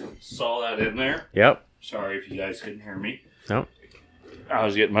saw that in there. Yep. Sorry if you guys couldn't hear me. Nope. I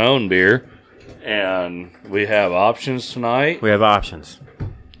was getting my own beer, and we have options tonight. We have options.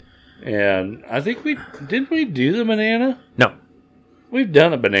 And I think we do the banana? No. We've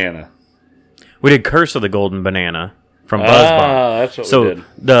done a banana. We did Curse of the Golden Banana from BuzzBomb. That's what so we did.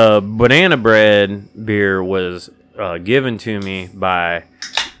 The banana bread beer was given to me by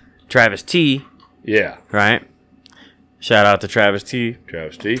Travis T. Yeah. Right? Shout out to Travis T.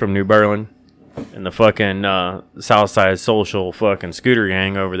 Travis T. From New Berlin. And the fucking Southside Social fucking scooter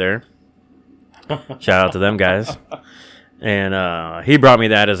gang over there. Shout out to them guys. And he brought me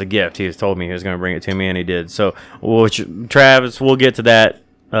that as a gift. He told me he was going to bring it to me, and he did. So, Travis, we'll get to that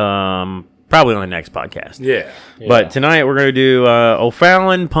probably on the next podcast. Yeah. But tonight we're going to do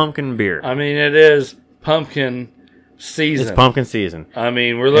O'Fallon pumpkin beer. I mean, it is pumpkin season. It's pumpkin season. I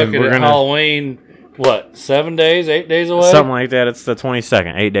mean, we're looking at Halloween, 7 days, 8 days away? Something like that. It's the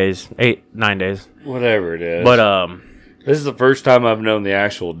 22nd. 9 days. Whatever it is. But this is the first time I've known the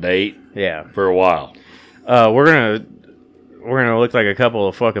actual date. Yeah. For a while. We're gonna look like a couple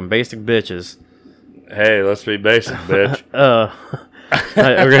of fucking basic bitches. Hey, let's be basic, bitch.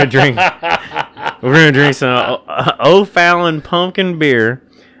 We're gonna drink some O'Fallon pumpkin beer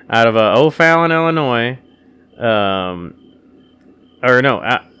out of O'Fallon, Illinois.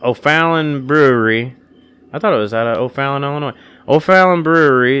 O'Fallon Brewery. I thought it was out of O'Fallon, Illinois. O'Fallon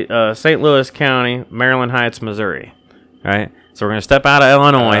Brewery, St. Louis County, Maryland Heights, Missouri. Right? So we're going to step out of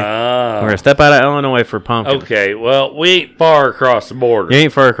Illinois. We're going to step out of Illinois for pumpkin. Okay, well, we ain't far across the border. You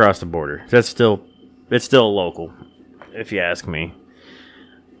ain't far across the border. It's still local, if you ask me.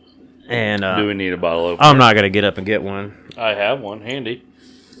 And do we need a bottle opener? I'm not going to get up and get one. I have one handy.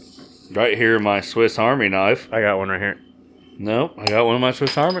 Right here in my Swiss Army knife. I got one right here. Nope, I got one in my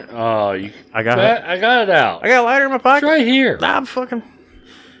Swiss Army. Oh, I got it. I got it out. I got a lighter in my pocket. It's right here. It's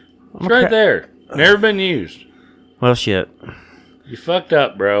right there. Never been used. Well, shit. You fucked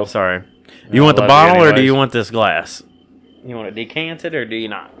up, bro. Sorry. You want the bottle or do you want this glass? You want it decanted or do you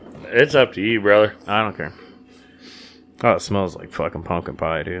not? It's up to you, brother. I don't care. Oh, it smells like fucking pumpkin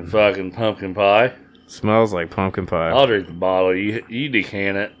pie, dude. Fucking pumpkin pie. Smells like pumpkin pie. I'll drink the bottle. You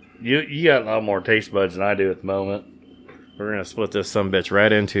decant it. You got a lot more taste buds than I do at the moment. We're going to split this sumbitch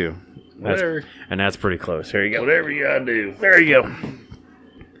right in two. Whatever. And that's pretty close. Here you go. Whatever you gotta do. There you go.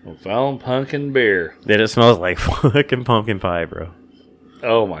 O'Fallon pumpkin beer. Dude, it smells like fucking pumpkin pie, bro.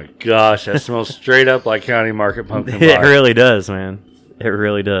 Oh my gosh, that smells straight up like County Market pumpkin pie. It really does, man. It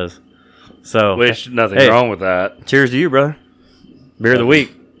really does. So, Nothing wrong with that. Cheers to you, brother. Beer of the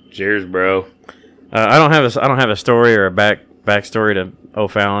week. Cheers, bro. I don't have a story or a backstory to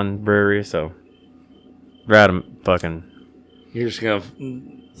O'Fallon Brewery, so fucking. You're just gonna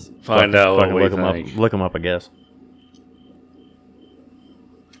Find out what we look them think. up. Look them up, I guess.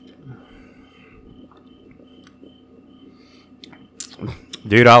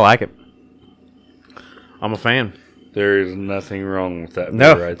 Dude, I like it. I'm a fan. There is nothing wrong with that.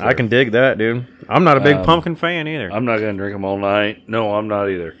 No, beer right there. I can dig that, dude. I'm not a big pumpkin fan either. I'm not gonna drink them all night. No, I'm not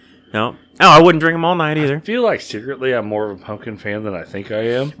either. No, I wouldn't drink them all night I either. feel like secretly I'm more of a pumpkin fan than I think I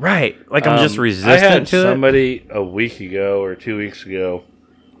am. Right, like I'm just resistant I had to it. somebody a week ago or 2 weeks ago.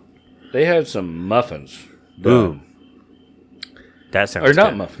 They had some muffins. Ooh, that sounds or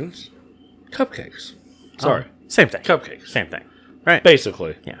not good. muffins, cupcakes. Sorry, Same thing. cupcakes. Same thing. Right.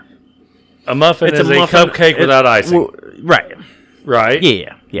 Basically, Yeah. a muffin It's is a a muffin- cupcake without icing, Right. right?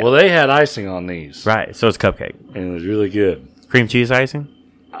 Yeah. Yeah. Well, they had icing on these, Right. So it's cupcake. and it was really good. Cream cheese icing.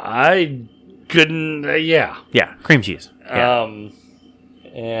 I couldn't. Yeah. Yeah. Cream cheese. Yeah.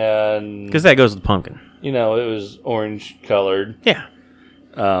 And Because that goes with pumpkin. you know, it was orange colored. Yeah.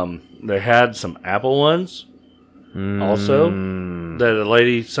 They had some apple ones also that a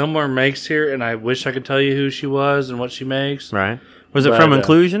lady somewhere makes here, and I wish I could tell you who she was and what she makes. Right. Was it But, from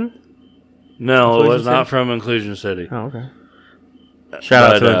Inclusion? No, Inclusion it was not City? from Inclusion City. Oh, okay.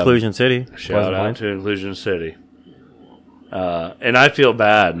 Shout out But, to Inclusion City. Shout Wasn't out mine. to Inclusion City. And I feel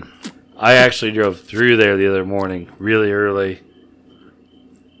bad. I actually drove through there the other morning really early.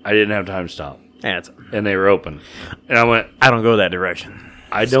 I didn't have time to stop. Yeah, And they were open. And I went, I don't go that direction.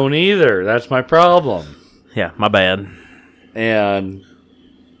 I don't either. That's my problem. Yeah, my bad. And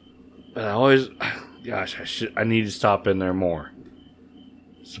but I always, gosh, I need to stop in there more.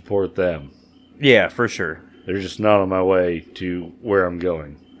 Support them. Yeah, for sure. They're just not on my way to where I'm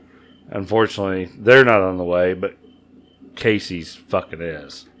going. Unfortunately, they're not on the way, but Casey's fucking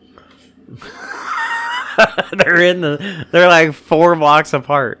is. They're like 4 blocks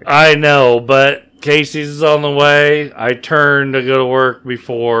apart. I know, but Casey's is on the way. I turned to go to work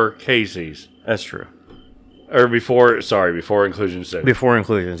before Casey's. That's true. Or before Inclusion City. Before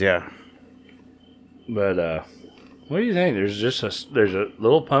Inclusions, yeah. But what do you think? There's a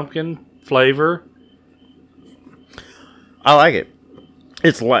little pumpkin flavor. I like it.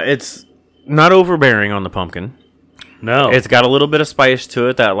 It's not overbearing on the pumpkin. No, It's got a little bit of spice to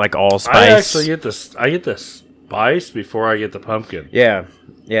it, that like allspice. I actually get this. I get the spice before I get the pumpkin. Yeah,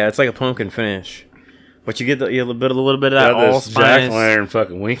 it's like a pumpkin finish, but you get a little bit of that Got this allspice. jack-o'-lantern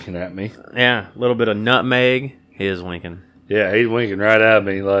fucking winking at me. Yeah, a little bit of nutmeg. He is winking. Yeah, he's winking right at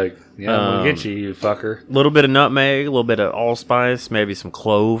me like, yeah, I'm gonna get you, you fucker. A little bit of nutmeg, a little bit of allspice, maybe some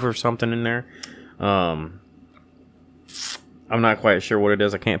clove or something in there. I'm not quite sure what it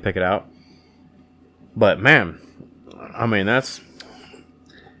is. I can't pick it out. But man, I mean that's.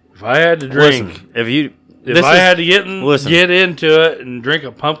 If I had to drink, Listen, if I had to get into it and drink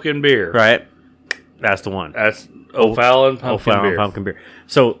a pumpkin beer, right, that's the one. that's O'Fallon pumpkin Pumpkin beer.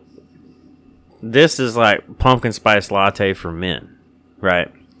 So this is like pumpkin spice latte for men, right?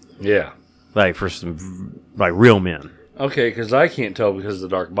 Yeah. Like for some like real men. Okay, because I can't tell because of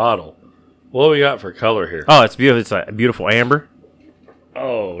the dark bottle. What do we got for color here? Oh, it's beautiful. It's like a beautiful amber.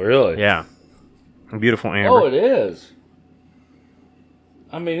 Oh, really? Yeah, a beautiful amber. Oh, it is.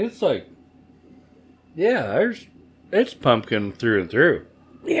 I mean, it's like, yeah, it's pumpkin through and through.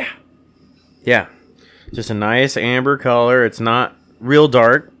 Yeah, just a nice amber color. It's not real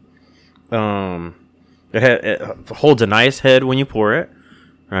dark. It holds a nice head when you pour it,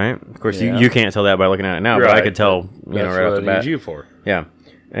 right? Of course, Yeah. you can't tell that by looking at it now, but I Right, could tell, That's right what off I the need bat. you for. Yeah,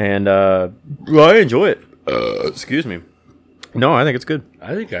 and well, I enjoy it. Excuse me. No, I think it's good.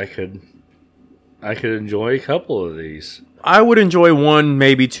 I think I could enjoy a couple of these. I would enjoy one,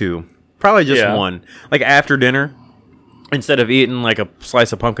 maybe two, probably just Yeah. one. Like after dinner, instead of eating like a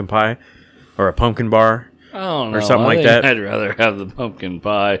slice of pumpkin pie or a pumpkin bar. I don't know. Or something I like think that. I'd rather have the pumpkin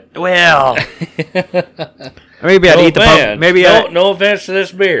pie. Well, maybe I'd eat the pumpkin. Maybe no offense to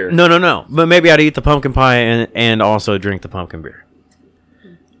this beer. No. But maybe I'd eat the pumpkin pie and also drink the pumpkin beer.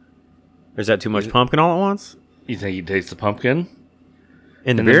 Is that too much pumpkin all at once? You think you taste the pumpkin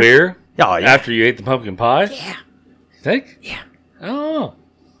In the in beer? the beer? Oh, yeah. After you ate the pumpkin pie? Yeah. You think? Yeah. I don't know.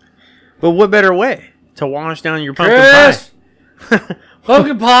 But what better way to wash down your pumpkin Chris! pie?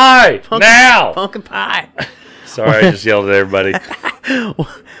 Pumpkin pie! Now! Pumpkin pie. Sorry, I just yelled at everybody.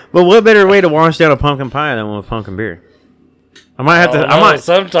 But what better way to wash down a pumpkin pie than with pumpkin beer? I might have to. I might.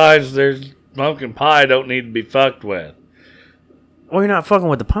 Sometimes there's pumpkin pie don't need to be fucked with. Well, you're not fucking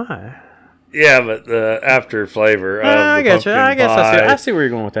with the pie. Yeah, but the after flavor of I the get you. pumpkin I guess pie, I see where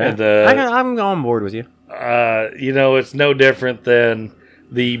you're going with that. And I'm on board with you. it's no different than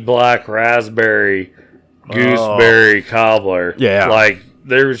the black raspberry gooseberry cobbler. Yeah. Like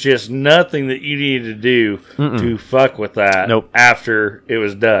there was just nothing that you needed to do to fuck with that after it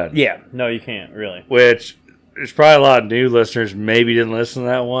was done. Yeah. No, you can't, really. Which, there's probably a lot of new listeners maybe didn't listen to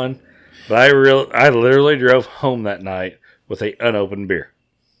that one. But I literally drove home that night with a unopened beer.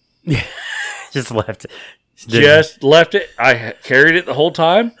 Yeah. Just left it. Just left it. I carried it the whole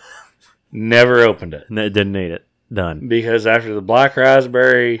time. Never opened it. Didn't need it. Done. Because after the black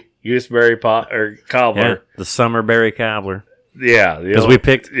raspberry, gooseberry pot or cobbler, the summer berry cobbler. Yeah, because we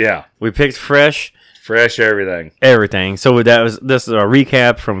picked fresh everything. So this is a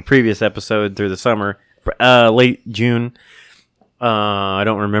recap from a previous episode through the summer, late June. I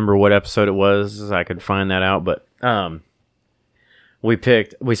don't remember what episode it was. I could find that out, but we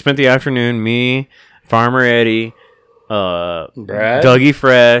spent the afternoon, me, Farmer Eddy, Brad, Dougie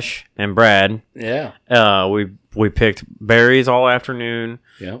Fresh, and Brad. Yeah. We picked berries all afternoon.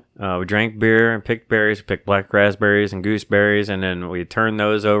 Yep. We drank beer and picked berries. We picked black raspberries and gooseberries, and then we turned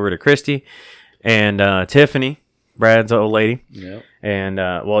those over to Christy and Tiffany, Brad's old lady. Yep.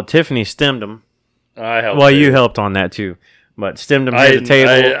 And Tiffany stemmed them. I helped. You helped on that too, but stemmed them at the table.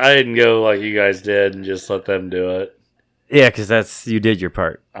 I didn't go like you guys did and just let them do it. Yeah, because you did your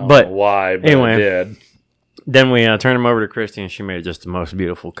part. I don't know why, but anyway, I did. Then we turned them over to Christy, and she made just the most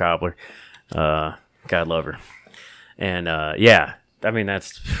beautiful cobbler. God love her. And I mean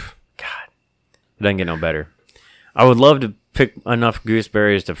that's God. It doesn't get no better. I would love to pick enough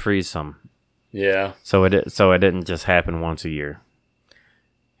gooseberries to freeze some. Yeah. So it didn't just happen once a year.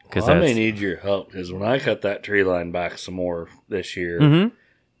 I may need your help because when I cut that tree line back some more this year,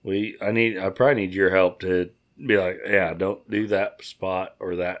 I probably need your help to be like, yeah, don't do that spot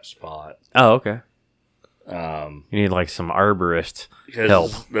or that spot. Oh, okay. You need like some arborist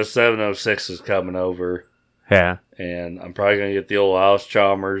help. The 706 is coming over. Yeah. And I'm probably going to get the old Alice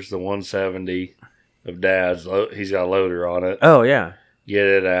Chalmers, the 170 of Dad's. He's got a loader on it. Oh, yeah. Get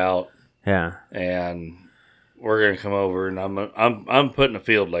it out. Yeah. And we're going to come over, and I'm putting a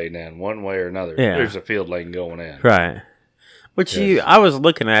field lane in one way or another. Yeah. There's a field lane going in. Right. I was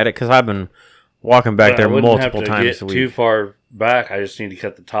looking at it because I've been walking back there multiple times a week. Too far back. I just need to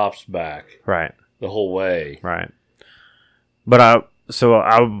cut the tops back. Right. The whole way. Right. But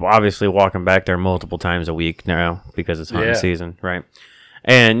I'm obviously walking back there multiple times a week now because it's hunting season, right?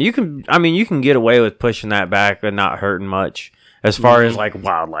 And you can get away with pushing that back and not hurting much as far as like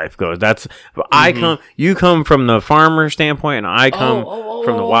wildlife goes. You come from the farmer standpoint, and I come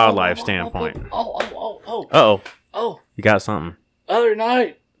from the wildlife standpoint. You got something. Other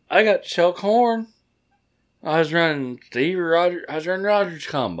night, I got to shell corn. I was running Rogers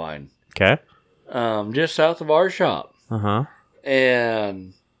Combine. Okay. Just south of our shop. Uh-huh.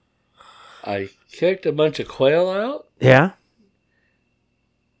 And I kicked a bunch of quail out. Yeah.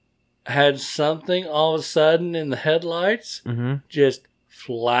 Had something all of a sudden in the headlights just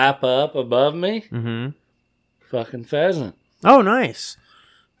flap up above me. Mm-hmm. Fucking pheasant. Oh, nice.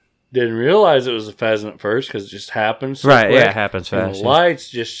 Didn't realize it was a pheasant at first because it just happens so right, quick. Yeah, it happens fast. And the lights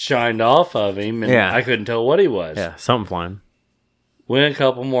just shined off of him, and I couldn't tell what he was. Yeah, something flying. Went a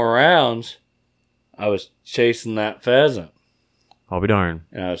couple more rounds, I was chasing that pheasant. I'll be darned.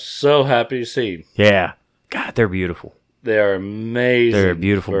 And I was so happy to see him. Yeah. God, they're beautiful. They are amazing. They're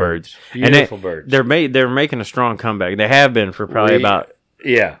beautiful birds. Beautiful birds. They're making a strong comeback. They have been for probably about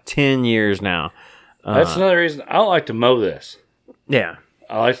 10 years now. That's another reason I don't like to mow this. Yeah.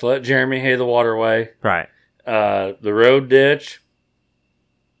 I like to let Jeremy hay the waterway. Right. The road ditch,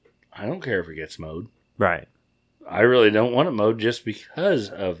 I don't care if it gets mowed. Right. I really don't want it mowed just because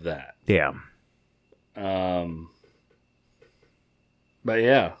of that. Yeah. But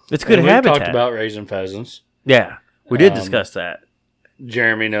yeah. It's good habitat. We talked about raising pheasants. Yeah. We did discuss that.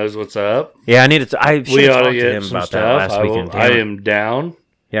 Jeremy knows what's up. Yeah, I should have talked to him about stuff. that last weekend. I am down.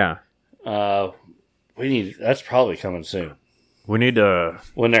 Yeah. That's probably coming soon. We need to...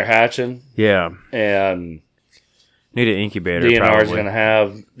 When they're hatching. Yeah. And... Need an incubator, DNR is going to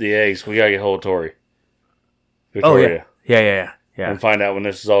have the eggs. We got to get hold of Tori. Victoria. Oh, yeah. And find out when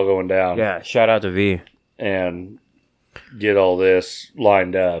this is all going down. Yeah, shout out to V. And get all this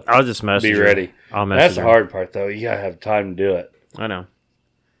lined up. I'll just message Be ready. I'll message That's the hard part, though. You got to have time to do it. I know.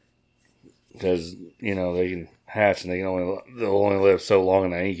 Because, they can hatch and they'll only live so long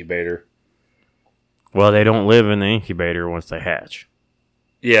in the incubator. Well, they don't live in the incubator once they hatch.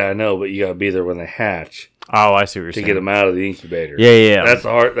 Yeah, I know, but you got to be there when they hatch. Oh, I see what you're saying. To get them out of the incubator. Yeah. That's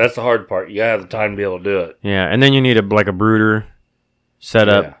the hard part. You got to have the time to be able to do it. Yeah, and then you need a brooder set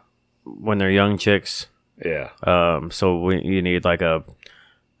up when they're young chicks. Yeah. So you need like a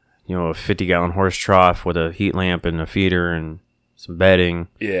 50-gallon horse trough with a heat lamp and a feeder and some bedding.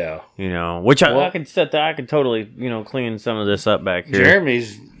 Yeah. Which I could set that. I could totally, clean some of this up back here.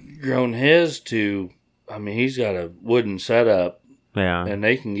 Jeremy's grown his to, he's got a wooden setup. Yeah. And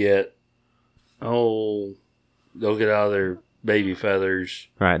they can get, they'll get out of their baby feathers.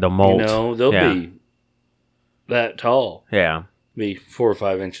 Right, they'll molt. They'll be that tall. Yeah. Be 4 or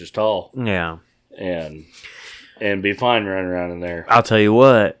 5 inches tall. Yeah. And be fine running around in there. I'll tell you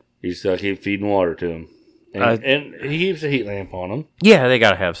what. You still keep feeding water to them. And he keeps a heat lamp on them. Yeah, they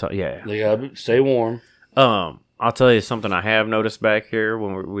gotta have some. Yeah. They gotta stay warm. I'll tell you something I have noticed back here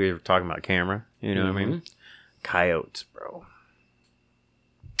when we were talking about camera. You know what I mean? Coyotes, bro.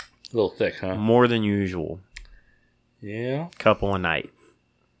 A little thick, huh? More than usual. Yeah. Couple a night.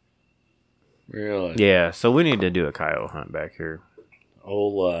 Really? Yeah, so we need to do a coyote hunt back here.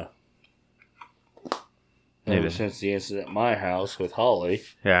 Ever since the incident at my house with Holly.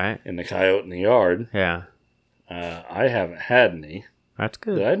 Yeah. And the coyote in the yard. Yeah. I haven't had any. That's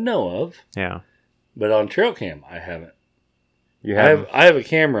good. That I know of. Yeah. But on trail cam, I haven't. You have? I have a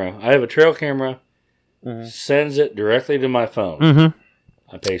camera. I have a trail camera. Sends it directly to my phone.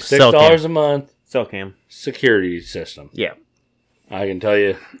 Mm-hmm. I pay $6 a month. Cell cam. Security system. Yeah. I can tell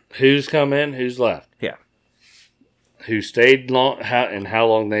you who's come in, who's left. Yeah. Who stayed long, and how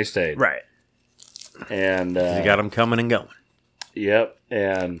long they stayed. Right. And you got them coming and going. Yep.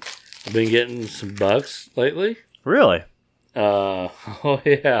 And I've been getting some bucks lately. Really? Oh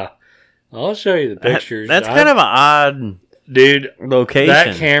yeah. I'll show you the pictures. That's kind of an odd, dude, location.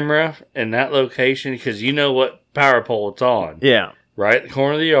 That camera and that location, because you know what power pole it's on. Yeah. Right at the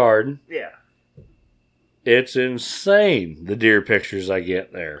corner of the yard. Yeah. It's insane, the deer pictures I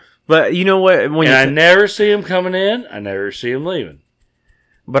get there. But you know what? I never see them coming in. I never see them leaving.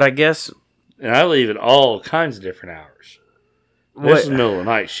 But I guess... And I leave at all kinds of different hours. This is middle of the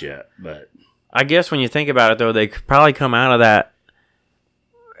night shit, but... I guess when you think about it, though, they could probably come out of that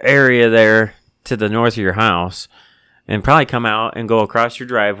area there to the north of your house and probably come out and go across your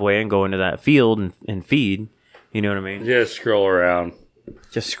driveway and go into that field and feed. You know what I mean? Just scroll around.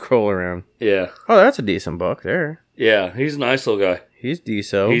 Just scroll around. Yeah. Oh, that's a decent buck there. Yeah, he's a nice little guy. He's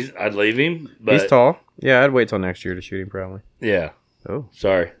decent. I'd leave him, but... He's tall. Yeah, I'd wait till next year to shoot him, probably. Yeah. Oh.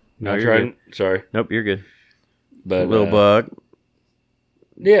 Sorry. No, you're good. Sorry. Nope, you're good. But little buck.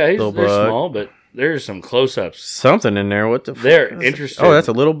 Yeah, they're small, but there's some close-ups. Something in there. What the fuck? They're interesting. Oh, that's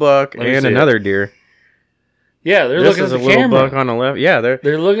a little buck and another deer. Yeah, they're looking at the camera. This is a little buck on the left. Yeah,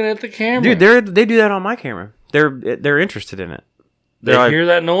 they're looking at the camera. Dude, they do that on my camera. They're interested in it. They hear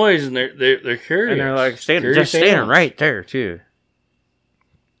that noise and they're curious. And they're like standing right there too.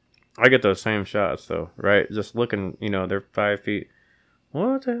 I get those same shots though, right? Just looking, they're 5 feet.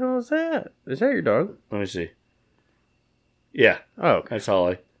 What the hell is that? Is that your dog? Let me see. Yeah. Oh, okay. That's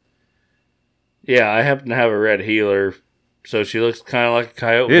Holly. Yeah, I happen to have a red heeler, so she looks kind of like a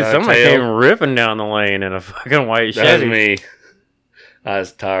coyote. Dude, somebody came ripping down the lane in a fucking white Chevy. That was me. I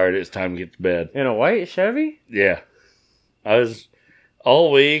was tired. It was time to get to bed. In a white Chevy? Yeah. I was all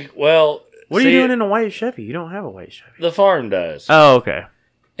week. Well, what are you doing in a white Chevy? You don't have a white Chevy. The farm does. Oh, okay.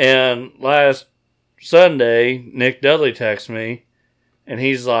 And last Sunday, Nick Dudley texted me, and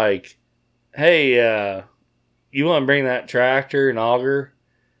he's like, hey, you want to bring that tractor and auger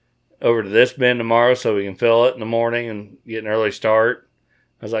over to this bin tomorrow so we can fill it in the morning and get an early start?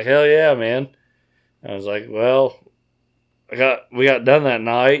 I was like, hell yeah, man. I was like, well, we got done that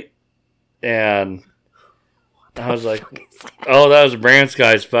night, and I was like, oh, that was the Brants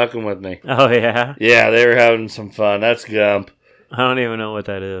guys fucking with me. Oh, yeah? Yeah, they were having some fun. That's Gump. I don't even know what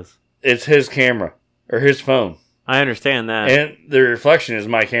that is. It's his camera, or his phone. I understand that. And the reflection is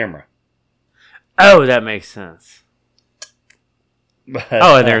my camera. Oh, that makes sense. But,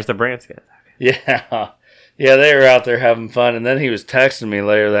 and there's the Brants guys. Yeah. Yeah, they were out there having fun, and then he was texting me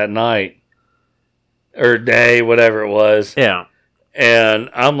later that night. Or day, whatever it was. Yeah. And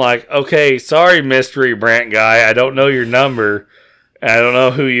I'm like, okay, sorry, mystery Brant guy. I don't know your number. I don't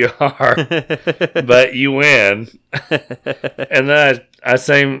know who you are. But you win. And then I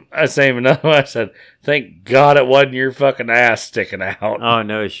say him another one. I said, thank God it wasn't your fucking ass sticking out. Oh,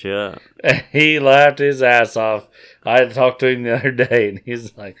 no shit. And he laughed his ass off. I had to talk to him the other day, and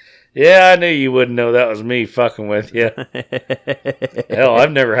he's like, yeah, I knew you wouldn't know that was me fucking with you. Hell,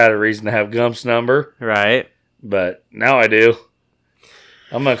 I've never had a reason to have Gump's number. Right. But now I do.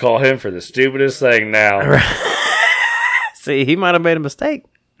 I'm going to call him for the stupidest thing now. See, he might have made a mistake.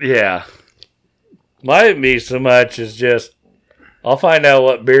 Yeah. Might be so much as just, I'll find out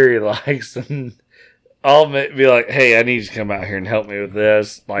what beer he likes, and I'll be like, hey, I need you to come out here and help me with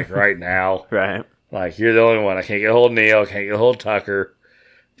this, like right now. Right. Like, you're the only one. I can't get a hold of Neil. I can't get a hold of Tucker.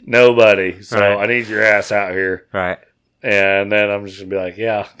 Nobody. So right. I need your ass out here. Right. And then I'm just going to be like,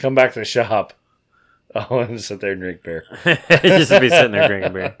 yeah, come back to the shop. I want to sit there and drink beer. Just to be sitting there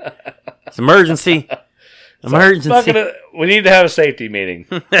drinking beer. It's emergency. Emergency. We need to have a safety meeting.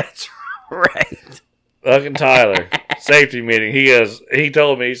 That's right. Fucking Tyler, safety meeting. He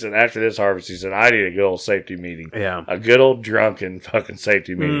told me, he said, after this harvest, he said, I need a good old safety meeting. Yeah. A good old drunken fucking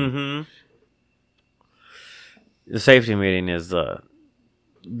safety meeting. Mm-hmm. The safety meeting is,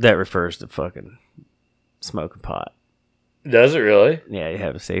 that refers to fucking smoking pot. Does it really? Yeah, you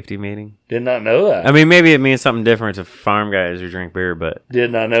have a safety meeting. Did not know that. I mean, maybe it means something different to farm guys who drink beer, but...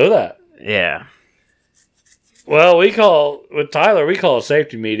 Did not know that. Yeah. Well, with Tyler, we call a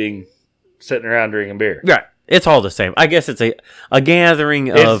safety meeting sitting around drinking beer. Right. It's all the same. I guess it's a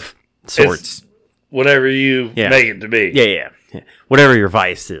gathering of sorts. It's whatever you make it to be. Yeah. Whatever your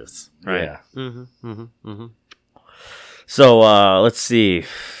vice is. Right. Yeah. So, let's see.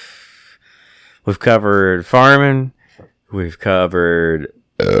 We've covered farming. We've covered,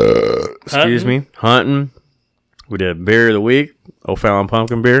 hunting. We did beer of the week, O'Fallon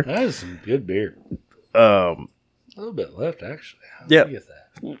pumpkin beer. That is some good beer. A little bit left, actually. Yeah. Get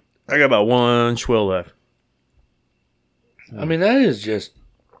that. I got about one swill left. I mean, that is just,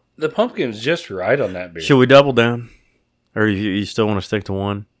 the pumpkin's just right on that beer. Should we double down? Or you still want to stick to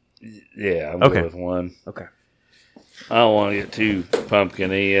one? Yeah, I'm okay. good with one. Okay. I don't want to get too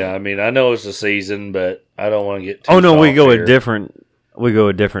pumpkin-y. I mean, I know it's the season, but I don't want to get too Oh, no, soft we go here. a different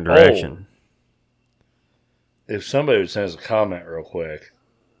direction. If somebody would send us a comment real quick.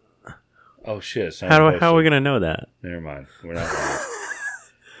 Oh, shit. How are we going to know that? Never mind. We're not going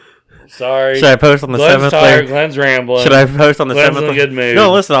Sorry. Should I post on the Glenn's 7th tired. layer? Glenn's rambling. Should I post on the Glenn's 7th in a good mood.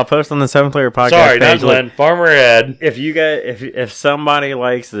 No, listen, I'll post on the 7th layer podcast Sorry, page. not Glenn. Farmer Ed. If you guys, if somebody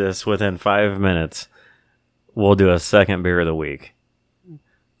likes this within 5 minutes, we'll do a second beer of the week.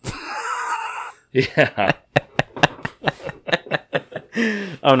 Yeah.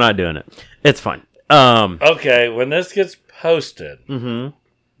 I'm not doing it. It's fine. Okay, when this gets posted, the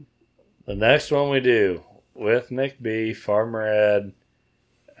next one we do with Nick B, Farmer Ed,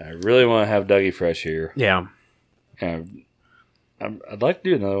 I really want to have Dougie Fresh here. Yeah. I'd like to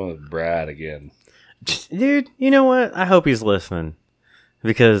do another one with Brad again. Dude, you know what? I hope he's listening.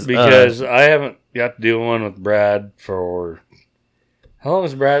 Because I haven't got to do one with Brad for... How long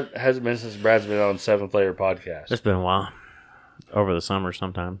has it been since Brad's been on 7th Layer Podcast? It's been a while. Over the summer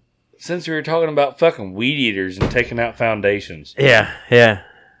sometime. Since we were talking about fucking weed eaters and taking out foundations. Yeah.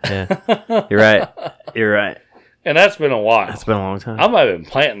 You're right. And that's been a while. That's been a long time. I might have been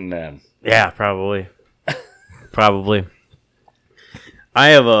planting then. Yeah, probably. I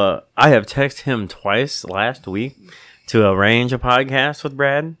have texted him twice last week to arrange a podcast with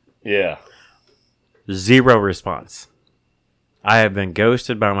Brad. Yeah. 0 response. I have been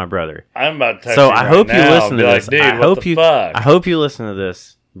ghosted by my brother. I'm about to text so you I right hope you now listen to like, this. Dude, I hope you listen to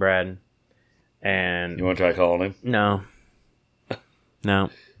this, Brad. And you want to try calling him?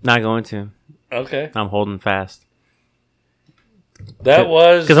 No, not going to. Okay. I'm holding fast. That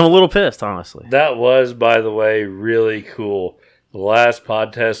was because I'm a little pissed, honestly. That was, by the way, really cool. The last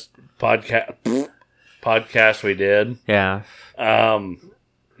podcast we did. Yeah.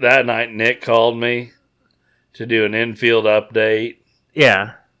 That night Nick called me to do an infield update.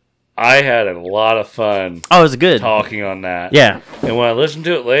 Yeah. I had a lot of fun. Oh, it was good talking on that. Yeah. And when I listened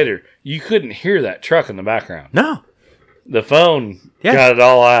to it later, you couldn't hear that truck in the background. No. The phone got it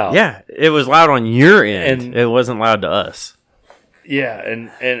all out. Yeah. It was loud on your end. And it wasn't loud to us. Yeah,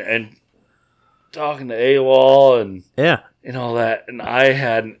 and talking to AWOL and all that, and I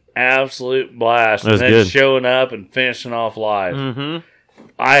had an absolute blast. It was and then good. Showing up and finishing off live. Mm-hmm.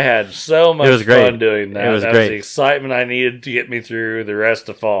 I had so much fun doing that. It was that great. was the excitement I needed to get me through the rest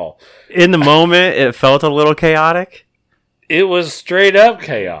of fall. In the moment, it felt a little chaotic. It was straight up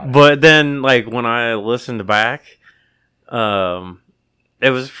chaotic. But then, like, when I listened back, it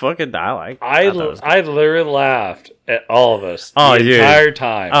was fucking. I literally laughed at all of us the entire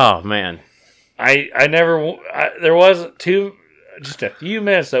time. Oh man, there wasn't just a few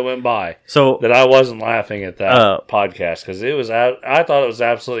minutes that went by that I wasn't laughing at that podcast because it was. I thought it was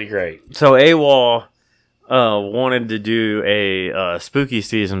absolutely great. So AWOL wanted to do a spooky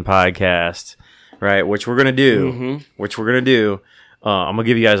season podcast, right? Which we're gonna do. I'm gonna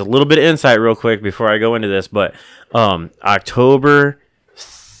give you guys a little bit of insight real quick before I go into this, but October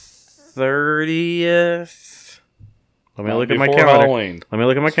 30th. Let me look at my calendar. Halloween. Let me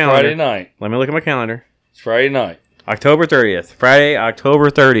look at my calendar. Friday night. Let me look at my calendar. It's Friday night. October 30th. Friday, October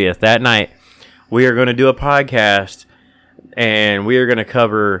 30th. That night, we are going to do a podcast, and we are going to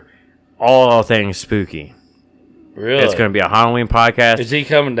cover all things spooky. Really? It's going to be a Halloween podcast. Is he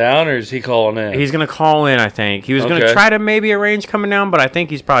coming down or is he calling in? He's going to call in, I think. He was going to try to maybe arrange coming down, but I think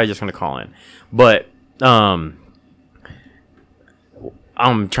he's probably just going to call in. But I'm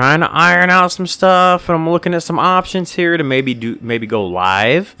trying to iron out some stuff, and I'm looking at some options here to maybe go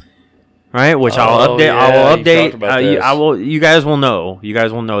live, right? Which I'll update. Yeah, I will update. I will. You guys will know. You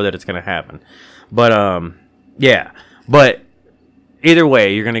guys will know that it's going to happen. But yeah. But either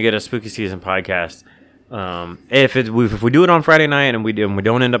way, you're going to get a Spooky Season podcast. If we do it on Friday night and we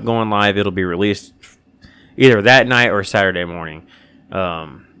don't end up going live, it'll be released either that night or Saturday morning,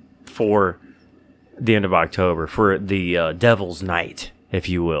 for the end of October, for the Devil's Night, if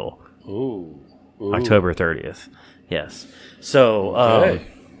you will. Ooh. October 30th. Yes. So, Okay.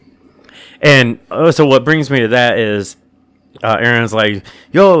 So what brings me to that is, Aaron's like,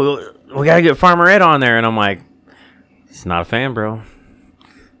 yo, we gotta get Farmer Ed on there, and I'm like, he's not a fan, bro.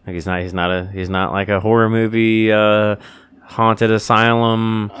 Like he's not like a horror movie, haunted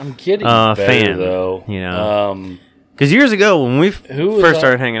asylum. I'm getting better, fan, though. You know, because years ago when we first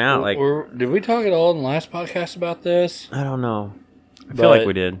started hanging out, like, did we talk at all in the last podcast about this? I don't know. I feel like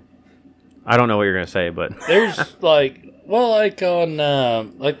we did. I don't know what you're gonna say, but there's like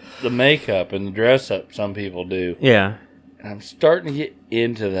on like the makeup and the dress up some people do. Yeah. And I'm starting to get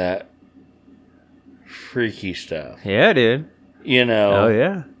into that freaky stuff. Yeah, dude. You know. Oh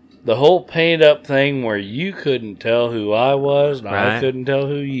yeah. The whole paint up thing where you couldn't tell who I was and right. I couldn't tell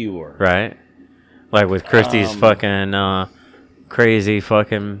who you were. Right. Like with Christy's fucking crazy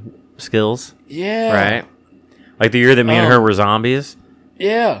fucking skills. Yeah. Right. Like the year that me and her were zombies.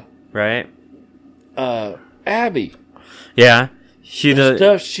 Yeah. Right. Abby. Yeah. She does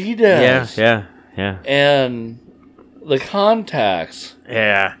stuff she does. Yeah. And the contacts.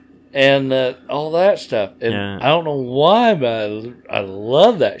 Yeah. And all that stuff. And I don't know why, but I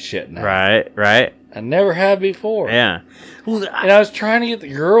love that shit now. Right. I never have before. Yeah. Well, and I was trying to get the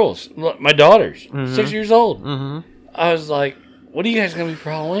girls, my daughters, 6 years old. Mm-hmm. I was like, what are you guys going to be for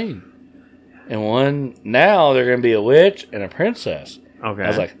Halloween? And now they're going to be a witch and a princess. Okay. I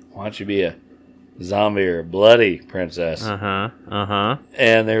was like, why don't you be a zombie or a bloody princess? And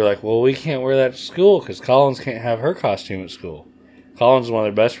they were like, well, we can't wear that to school because Collins can't have her costume at school. Collins is one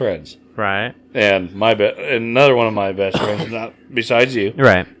of their best friends. Right. And another one of my best friends, not besides you.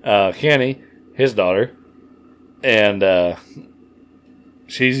 Right. Kenny, his daughter. And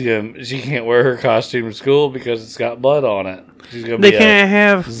she can't wear her costume to school because it's got blood on it. She's gonna be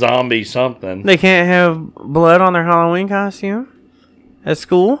a zombie something. They can't have blood on their Halloween costume at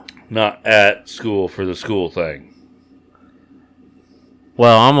school? Not at school for the school thing.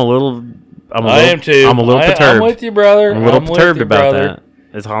 Well, I am too. I'm a little perturbed. I'm with you, brother. I'm a little perturbed about that.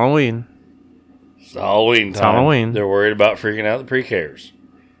 It's Halloween. It's Halloween time. It's Halloween. They're worried about freaking out the pre-Kers.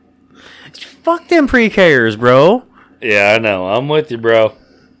 Fuck them pre-Kers, bro. Yeah, I know. I'm with you, bro.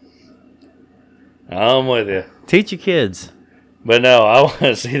 I'm with you. Teach your kids. But no, I want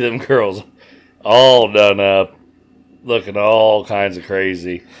to see them girls all done up, looking all kinds of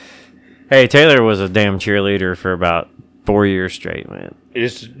crazy. Hey, Taylor was a damn cheerleader for about 4 years straight, man.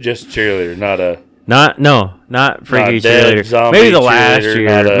 It's just cheerleader, not freaky cheerleader.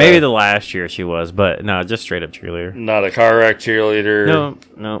 Maybe the last year she was, but no, just straight up cheerleader. Not a car wreck cheerleader.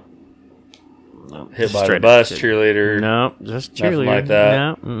 No. Hit by the bus cheerleader. No, just cheerleader. Nothing like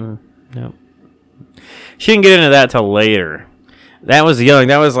that. No. She didn't get into that till later. That was young.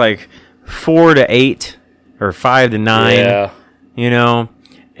 That was like 4 to 8 or 5 to 9. Yeah. You know,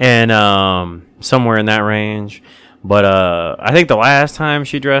 and somewhere in that range. But I think the last time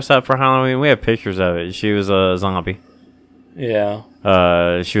she dressed up for Halloween, we have pictures of it. She was a zombie. Yeah.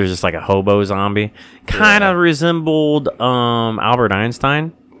 She was just like a hobo zombie. Kind of resembled Albert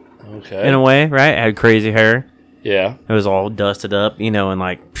Einstein. Okay. In a way, right? Had crazy hair. Yeah. It was all dusted up, and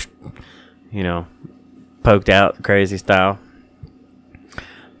like, poked out, crazy style.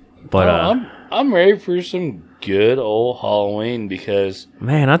 But I'm ready for some good old Halloween because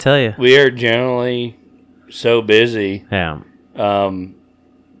man, I tell you, we are generally so busy. Yeah.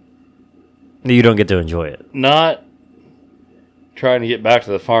 You don't get to enjoy it. Not trying to get back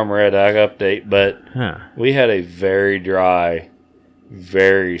to the Farmer Ed Ag update, but we had a very dry,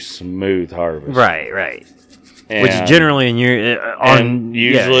 very smooth harvest. Right. And which generally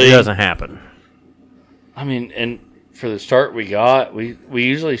usually it doesn't happen. I mean, and for the start we got, we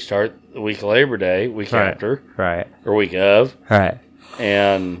usually start the week of Labor Day, week after. Right. Or week of. Right.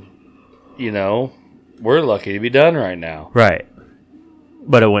 And, we're lucky to be done right now. Right.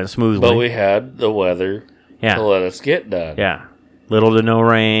 But it went smoothly. But we had the weather to let us get done. Yeah. Little to no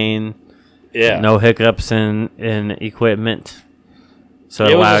rain. Yeah. No hiccups in equipment. So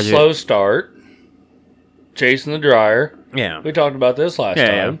it was a slow start. chasing the dryer. Yeah. We talked about this last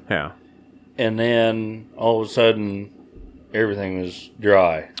time. Yeah. And then all of a sudden, everything was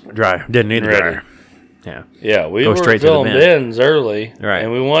dry. Dry. Didn't need a Ready. dryer. Yeah. Yeah, we Go were straight to the filling bin. bins early. Right.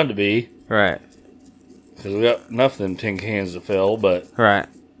 And we wanted to be. Right. Because we got enough of them tin cans to fill. But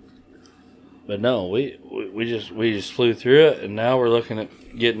no, we just flew through it. And now we're looking at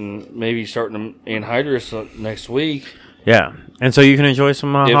maybe starting to anhydrous next week. Yeah. And so you can enjoy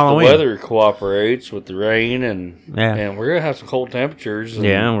some if Halloween. the weather cooperates with the rain and we're gonna have some cold temperatures.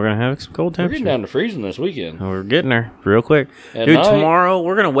 And we're gonna have some cold we're temperatures. getting down to freezing this weekend. We're getting there real quick, At dude. night- Tomorrow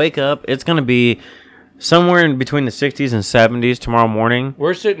we're gonna wake up. It's gonna be somewhere in between the 60s and 70s tomorrow morning.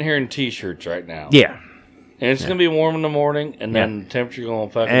 We're sitting here in t-shirts right now. Yeah. And it's gonna be warm in the morning, and then the temperature gonna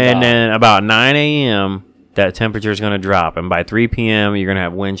fucking And die. then about 9 a.m. that temperature is gonna drop, and by 3 p.m. you're gonna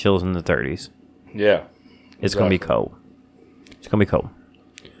have wind chills in the 30s. Yeah, It's gonna be cold. It's gonna be cold.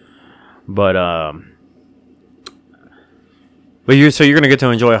 But you're gonna get to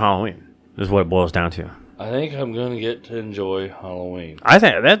enjoy Halloween. Is what it boils down to. I think I'm gonna get to enjoy Halloween. I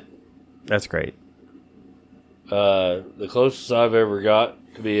think that's great. The closest I've ever got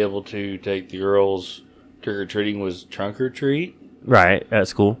to be able to take the girls trick or treating was trunk or treat Right at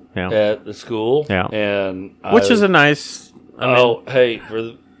school. Yeah. at the school. Yeah. and Which is a nice. Hey,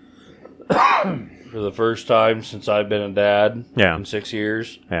 for the first time since I've been a dad in 6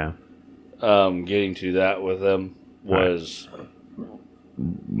 years, Yeah. getting to that with them was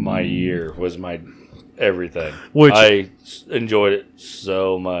my year, was my everything. Which I enjoyed it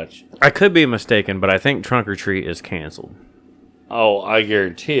so much. I could be mistaken, but I think trunk or treat is canceled. Oh, I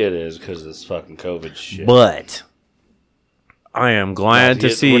guarantee it is because of this fucking COVID shit. But I am glad to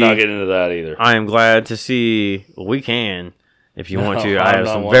see. We're not getting into that either. I am glad to see. Well, we can, if you want to. No, I I'm have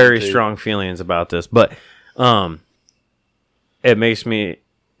not some wanting very to. strong feelings about this, but it makes my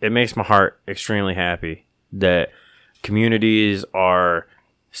heart extremely happy that communities are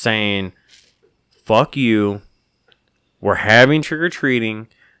saying, "Fuck you." We're having trick or treating.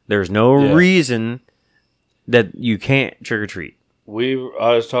 There's no reason that you can't trick or treat.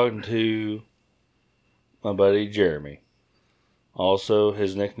 I was talking to my buddy Jeremy. Also,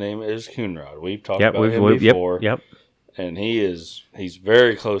 his nickname is Coonrod. We've talked about him before. Yep. And he's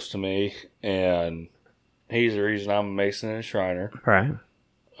very close to me, and he's the reason I'm a Mason and a Shriner. Right.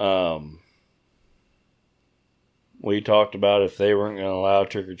 We talked about if they weren't going to allow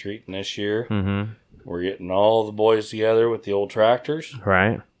trick or treating this year, Mm-hmm. we're getting all the boys together with the old tractors.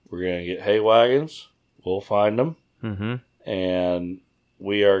 Right. We're going to get hay wagons. We'll find them. Mm-hmm. And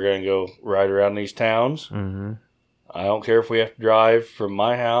we are going to go ride around these towns. Mm-hmm. I don't care if we have to drive from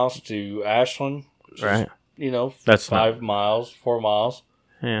my house to Ashland. Right. That's 4 miles.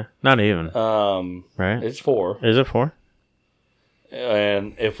 Yeah. Not even. Right. It's 4. Is it 4?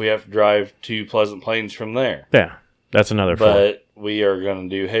 And if we have to drive to Pleasant Plains from there. Yeah. That's another 4. But we are going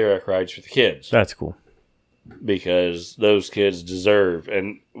to do hayrack rides for the kids. That's cool. Because those kids deserve,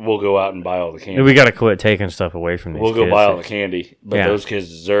 and we'll go out and buy all the candy. We got to quit taking stuff away from these We'll kids. go buy all the candy, but those kids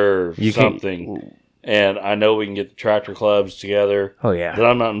deserve something. And I know we can get the tractor clubs together. Oh, yeah. That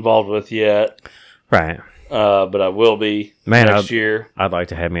I'm not involved with yet. Right. But I will be next year. I'd like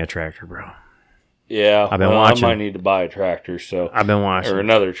to have me a tractor, bro. Yeah. I've been watching. I might need to buy a tractor, so I've been watching. or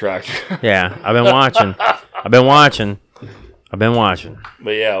another tractor. Yeah, I've been watching. I've been watching.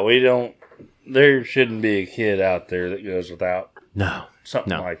 But yeah, we don't. There shouldn't be a kid out there that goes without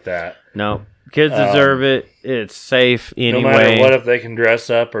something like that. No, kids deserve it. It's safe anyway. No matter what, if they can dress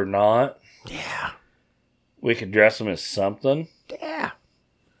up or not. Yeah, we could dress them as something. Yeah,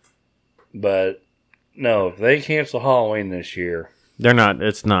 but no, if they cancel Halloween this year, they're not.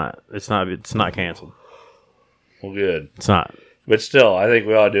 It's not canceled. Well, good. It's not. But still, I think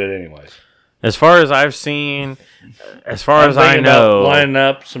we ought to do it anyways. As far as I've seen, as far as I know, lining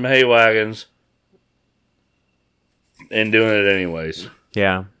up some hay wagons and doing it anyways.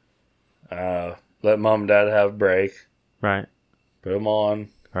 Yeah. Let mom and dad have a break. Right. Put them on.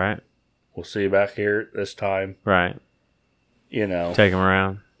 Right. We'll see you back here this time. Right. You know. Take them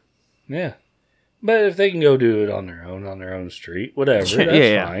around. Yeah. But if they can go do it on their own street, whatever, that's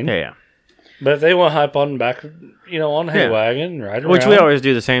fine. Yeah. But if they want to hype on the back, on the hay wagon, ride around. Which we always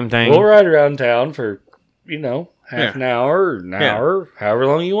do the same thing. We'll ride around town for, half an hour or an hour, however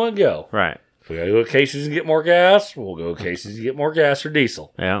long you want to go. Right. If we got to go to Casey's and get more gas, we'll go to Casey's and get more gas or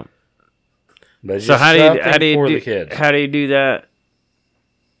diesel. Yeah. But so how do you the kids. How do you do that?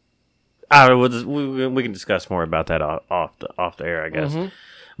 We can discuss more about that off the air, I guess. Mm-hmm.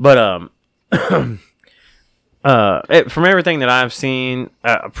 But from everything that I've seen,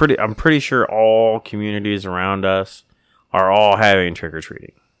 I'm pretty sure all communities around us are all having trick or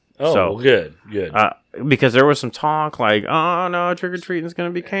treating. Oh, so, well, good. because there was some talk like, oh no, trick or treating is going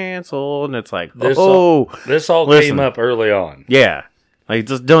to be canceled, and it's like, This oh, all listen. came up early on. Yeah, like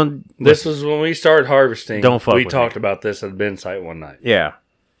just don't. This was when we started harvesting. Don't fuck We with talked me. about this at the bin site one night, Yeah,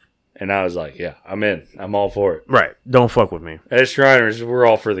 and I was like, "Yeah, I'm in. I'm all for it." right. Don't fuck with me. As Shriners, we're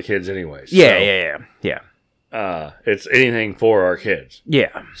all for the kids anyways. Yeah. It's anything for our kids.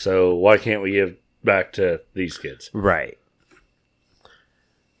 Yeah. So why can't we give back to these kids? Right.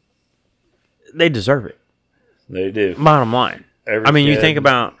 They deserve it. They do. Bottom line. I mean, you think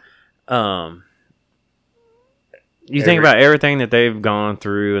about, everything that they've gone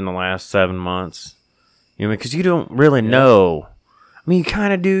through in the last 7 months. You know, because you don't really know. I mean, you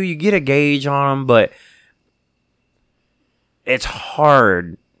kind of do. You get a gauge on them, but it's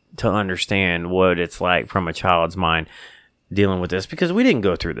hard to understand what it's like from a child's mind dealing with this, because we didn't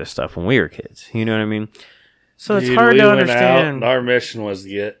go through this stuff when we were kids. You know what I mean? So it's hard to understand. Our mission was to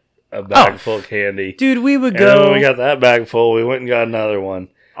get a bag full of candy. Dude, we would And go. then when we got that bag full, we went and got another one.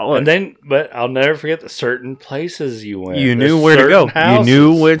 But I'll never forget the certain places you went. You knew where to go. You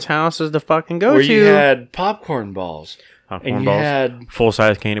knew which houses to fucking go where to. you had popcorn balls. Popcorn and balls. You had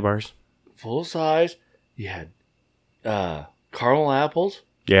full-size candy bars. Full size. You had caramel apples.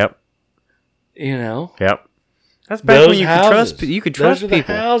 Yep. You know. Yep. That's back when you houses. could trust Those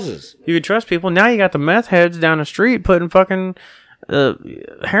people. The houses. You could trust people. Now you got the meth heads down the street putting fucking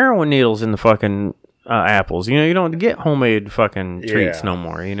heroin needles in the fucking apples. You know, you don't get homemade fucking treats no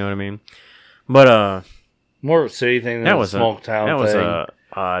more. You know what I mean? But more of a city thing than a small town thing. That was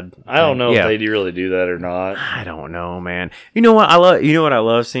odd. I don't know if they really do that or not. I don't know, man. You know what I love? You know what I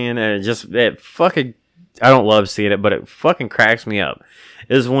love seeing? And it fucking. I don't love seeing it, but it fucking cracks me up.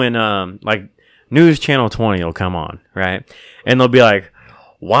 Is when like News Channel 20 will come on, right? And they'll be like,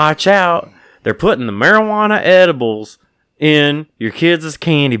 "Watch out! They're putting the marijuana edibles in your kids'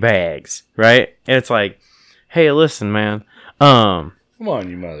 candy bags," right? And it's like, "Hey, listen, man. Come on,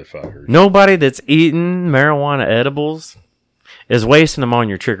 you motherfuckers. Nobody that's eating marijuana edibles is wasting them on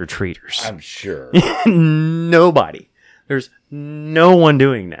your trick-or-treaters. I'm sure. Nobody. There's no one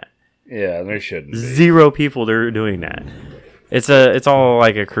doing that. Yeah, there shouldn't be. 0 people that are doing that. It's all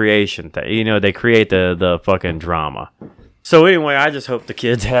like a creation thing. You know, they create the fucking drama. So anyway, I just hope the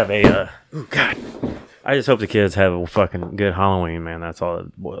kids have I just hope the kids have a fucking good Halloween, man. That's all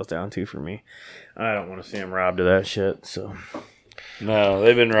it boils down to for me. I don't want to see them robbed of that shit, so. No,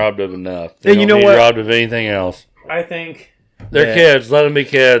 they've been robbed of enough. They and you know don't need what? robbed of anything else. I think they're kids. Let them be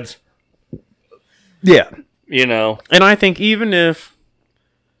kids. Yeah. You know. And I think even if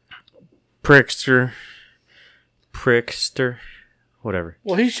Prickster, whatever.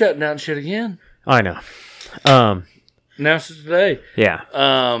 Well, he's shutting down shit again. I know. Announced it today. Yeah.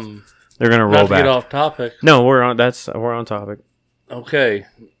 They're gonna roll not to back. Get off topic. No, we're on topic. Okay,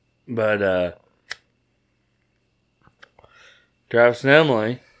 but Travis and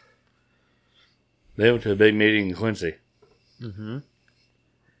Emily, they went to a big meeting in Quincy. Mm-hmm.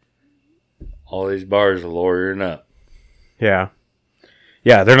 All these bars are lawyering up. Yeah.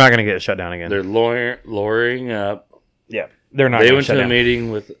 Yeah, they're not going to get shut down again. They're lawyering up. Yeah, they're not. They went to a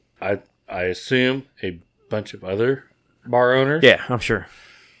meeting with, I assume, a bunch of other bar owners. Yeah, I'm sure.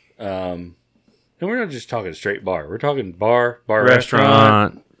 And we're not just talking straight bar. We're talking bar,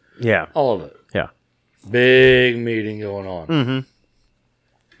 restaurant. Yeah, all of it. Yeah, big meeting going on mm-hmm.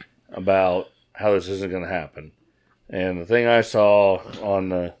 about how this isn't going to happen. And the thing I saw on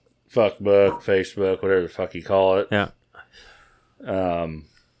the fuckbook, Facebook, whatever the fuck you call it. Yeah.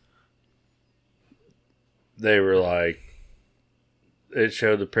 They were like, it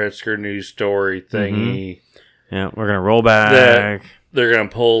showed the Pritzker news story thingy. Mm-hmm. Yeah, we're gonna roll back. They're gonna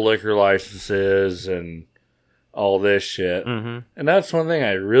pull liquor licenses and all this shit. Mm-hmm. And that's one thing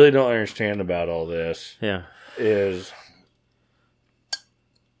I really don't understand about all this. Yeah, is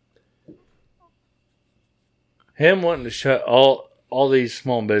him wanting to shut all these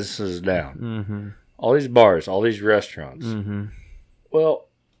small businesses down. Mm-hmm. All these bars, all these restaurants. Mm-hmm. Well,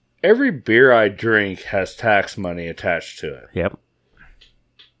 every beer I drink has tax money attached to it. Yep.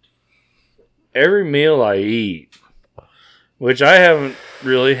 Every meal I eat, which I haven't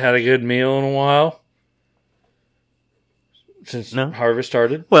really had a good meal in a while since harvest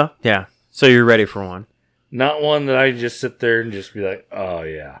started. Well, yeah. So you're ready for one. Not one that I just sit there and just be like, oh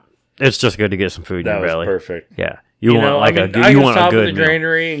yeah. It's just good to get some food in your belly. That was perfect. Yeah. You want like a good. I You can want stop a good at the meal.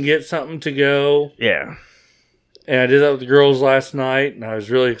 granary and get something to go. Yeah. And I did that with the girls last night, and I was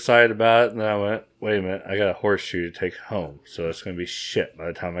really excited about it. And then I went, wait a minute, I got a horseshoe to take home, so it's going to be shit by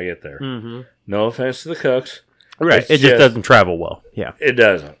the time I get there. Mm-hmm. No offense to the cooks. Right. It just doesn't travel well. Yeah. It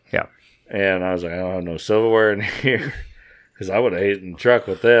doesn't. Yeah. And I was like, I don't have no silverware in here, because I would have ate in the truck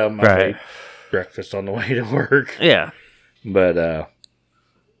with them. Right. breakfast on the way to work. Yeah. But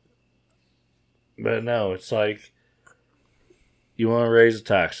no, it's like you want to raise the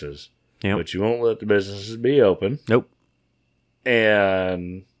taxes, but you won't let the businesses be open. Nope.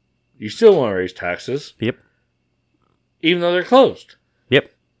 And you still want to raise taxes. Yep. Even though they're closed.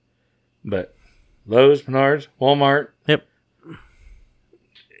 Yep. But Lowe's, Menards, Walmart. Yep.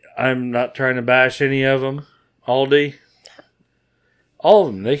 I'm not trying to bash any of them. Aldi. All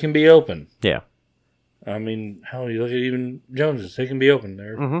of them, they can be open. Yeah. I mean, hell, you look at even Jones's. They can be open.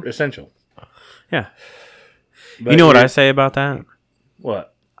 They're essential. Yeah. But you know what I say about that?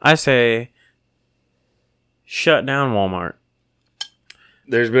 What? I say, shut down Walmart.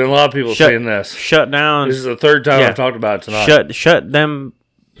 There's been a lot of people saying this. Shut down. This is the third time I've talked about it tonight.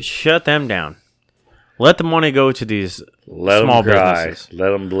 Shut them down. Let the money go to these small businesses. Let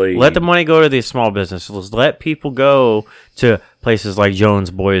them bleed. Let the money go to these small businesses. Let people go to places like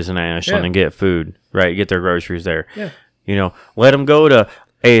Jones Boys and Ashland and get food, right? Get their groceries there. Yeah. You know, let them go to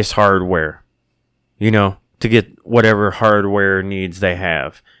Ace Hardware, you know, to get whatever hardware needs they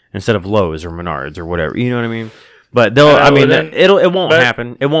have instead of Lowe's or Menards or whatever. You know what I mean? But they'll. It won't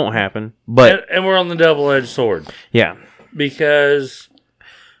happen. It won't happen. But and we're on the double-edged sword. Yeah. Because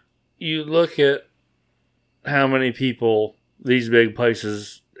you look at how many people these big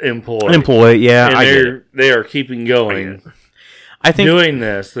places employ. Yeah, and they are keeping going. I think doing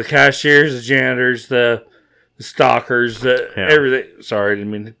this. The cashiers, the janitors, the stockers, everything. Sorry, I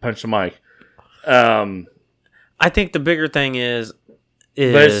didn't mean to punch the mic. I think the bigger thing is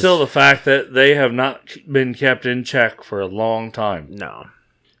but it's still the fact that they have not been kept in check for a long time. No.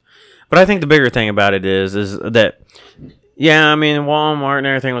 But I think the bigger thing about it is that, yeah, I mean, Walmart and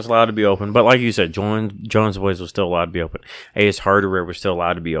everything was allowed to be open. But like you said, Jones Boys was still allowed to be open. Ace Hardware was still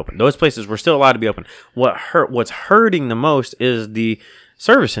allowed to be open. Those places were still allowed to be open. What's hurting the most is the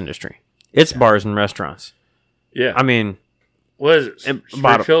service industry. It's bars and restaurants. Yeah. I mean... What is it?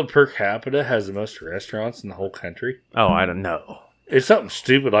 Springfield per capita has the most restaurants in the whole country? Oh, I don't know. It's something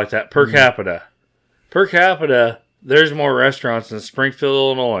stupid like that. Per capita. Per capita, there's more restaurants in Springfield,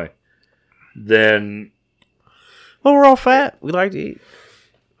 Illinois than... Well, we're all fat. We like to eat.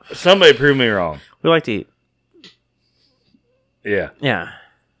 Somebody prove me wrong. We like to eat. Yeah. Yeah.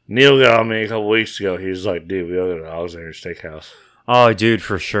 Neil got on me a couple weeks ago. He was like, dude, we all go to Alexander Steakhouse. Oh, dude,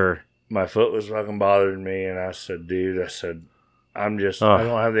 for sure. My foot was fucking bothering me, and I said, dude, I don't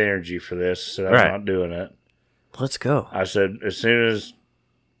have the energy for this, so I'm not doing it. Let's go. I said, as soon as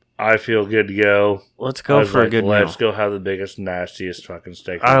I feel good to go, let's go for a good meal. Let's go have the biggest, nastiest fucking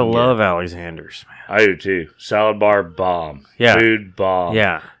steak. I love Alexander's, man. I do too. Salad bar bomb. Yeah. Food bomb.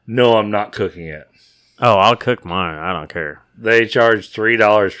 Yeah. No, I'm not cooking it. Oh, I'll cook mine. I don't care. They charge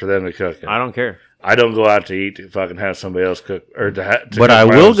 $3 for them to cook it. I don't care. I don't go out to eat to fucking have somebody else cook or to but cook I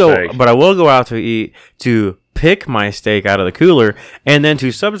my will own go. steak. But I will go out to eat to pick my steak out of the cooler and then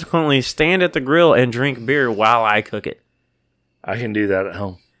to subsequently stand at the grill and drink beer while I cook it. I can do that at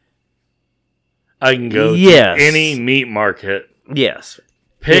home. I can go to any meat market. Yes.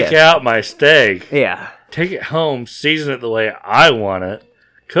 Pick out my steak. Yeah. Take it home, season it the way I want it,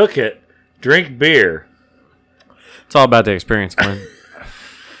 cook it, drink beer. It's all about the experience, Glenn.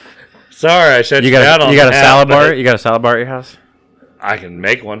 Sorry, I shut you down on that. You got a salad bar? You got a salad bar at your house? I can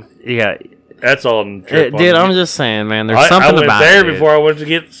make one. You got... That's all. Dude, I'm just saying, man. There's something about it. I went there before I went to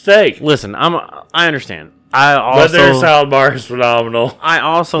get the steak. Listen, I understand. But their salad bar is phenomenal.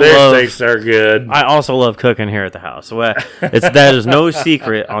 Their steaks are good. I also love cooking here at the house. So that is no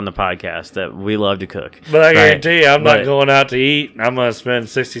secret on the podcast that we love to cook. But I guarantee you, I'm not going out to eat. I'm going to spend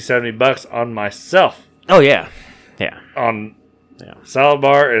 $60-$70 on myself. Oh yeah, yeah. On salad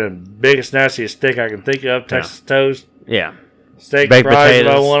bar and the biggest nastiest steak I can think of. Texas toast. Yeah. Steak baked fries potatoes.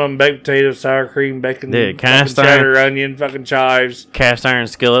 if I want them. Baked potatoes, sour cream, bacon, cheddar, onion, fucking chives. Cast iron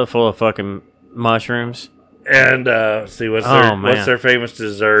skillet full of fucking mushrooms. And see what's their famous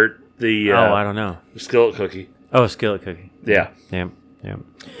dessert? The I don't know. The skillet cookie. Oh, skillet cookie. Yeah. Yeah.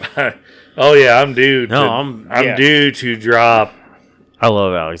 Oh yeah, I'm due. I'm due to drop. I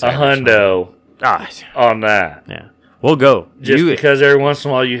love Alexander. A hundo on that. Yeah. We'll go. Just because every once in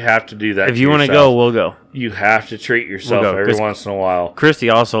a while you have to do that. If you want to go, we'll go. You have to treat yourself every once in a while.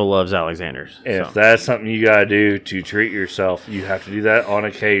 Christy also loves Alexander's. And if that's something you got to do to treat yourself, you have to do that on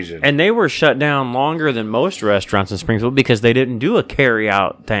occasion. And they were shut down longer than most restaurants in Springfield because they didn't do a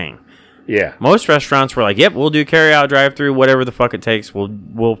carry-out thing. Yeah. Most restaurants were like, yep, we'll do carry-out, drive-through, whatever the fuck it takes.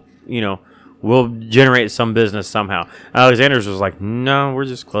 We'll generate some business somehow. Alexander's was like, no, we're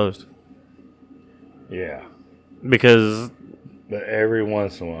just closed. Yeah. But every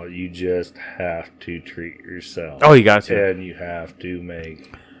once in a while, you just have to treat yourself. Oh, you got to. And you have to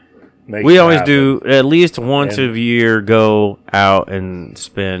make We always do at least once a year go out and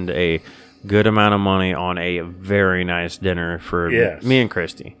spend a good amount of money on a very nice dinner for me and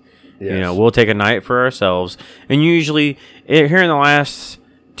Christy. Yes. You know, we'll take a night for ourselves. And usually, here in the last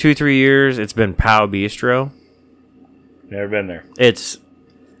 2-3 years, it's been Pow Bistro. Never been there. It's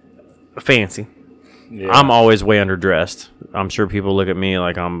fancy. Yeah. I'm always way underdressed. I'm sure people look at me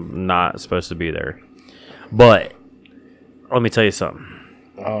like I'm not supposed to be there. But let me tell you something.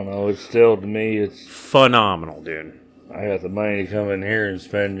 I don't know. It's still, to me, it's phenomenal, dude. I got the money to come in here and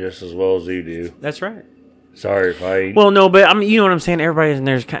spend just as well as you do. That's right. Sorry if I... Well, no, but you know what I'm saying? Everybody in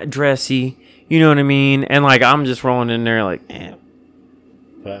there is kind of dressy. You know what I mean? And, like, I'm just rolling in there like, I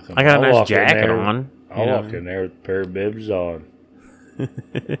got a nice jacket on. I'll walk in there with a pair of bibs on.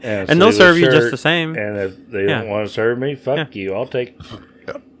 And they'll serve you just the same. And if they don't want to serve me, fuck you. I'll take...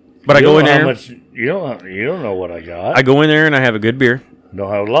 But I go in there... You don't know what I got. I go in there and I have a good beer. Don't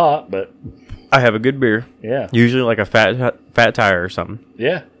have a lot, but... I have a good beer. Yeah. Usually like a fat tire or something.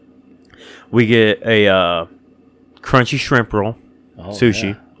 Yeah. We get a crunchy shrimp roll,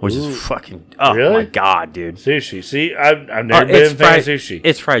 sushi, which is fucking... Oh, really? My God, dude. Sushi. See, I've never been a fan of sushi.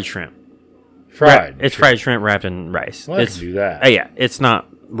 It's fried shrimp. It's fried shrimp wrapped in rice. Well, I can do that. Yeah, it's not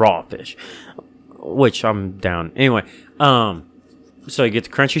raw fish, which I'm down. Anyway, so you get the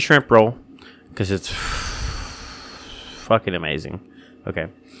crunchy shrimp roll because it's fucking amazing. Okay.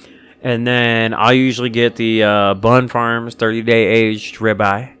 And then I'll usually get the Bun Farms 30-day aged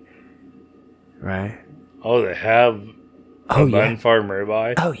ribeye. Right? Oh, they have a Bun Farm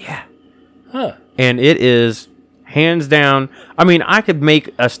ribeye? Oh, yeah. Huh. And it is hands down. I mean, I could make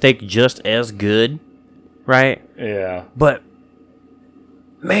a steak just as good, right? Yeah. But,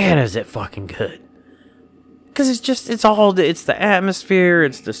 man, is it fucking good. Because it's the atmosphere,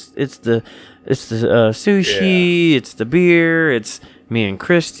 it's the sushi, it's the beer, it's me and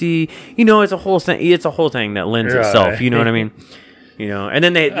Christy. You know, it's a whole thing. It's a whole thing that lends itself. You know what I mean? You know, and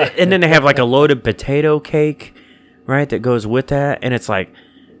then they have like a loaded potato cake, right? That goes with that, and it's like,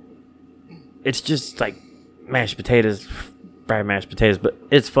 it's just like mashed potatoes, fried mashed potatoes, but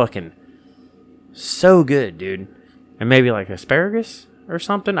it's fucking so good, dude. And maybe like asparagus or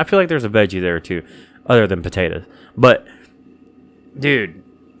something. I feel like there's a veggie there too, other than potatoes. But, dude,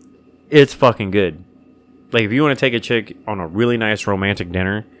 it's fucking good. Like, if you want to take a chick on a really nice romantic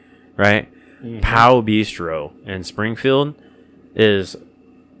dinner, right? Mm-hmm. Pow Bistro in Springfield is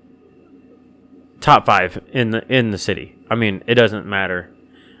top 5 in the city. I mean, it doesn't matter.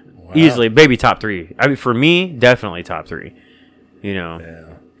 Wow. Easily, maybe top 3. I mean, for me, definitely top 3. You know.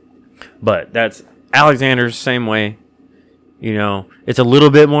 Yeah. But that's Alexander's same way. You know, it's a little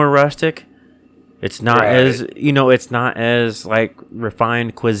bit more rustic. It's not as, you know, it's not as like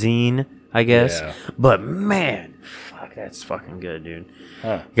refined cuisine, I guess. Yeah. But man, fuck, that's fucking good, dude.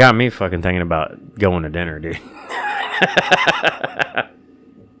 Huh. Got me fucking thinking about going to dinner, dude.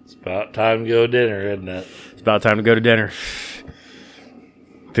 It's about time to go to dinner, isn't it? It's about time to go to dinner.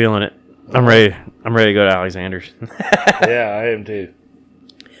 Feeling it. I'm ready to go to Alexander's. Yeah, I am too.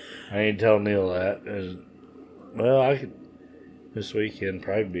 I ain't tell Neil that. Well, I could. This weekend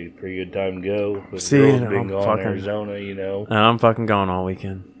probably be a pretty good time to go. With girls being gone in Arizona, you know. I'm fucking gone all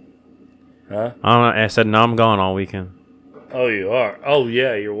weekend. Huh? I said no, I'm gone all weekend. Oh, you are? Oh,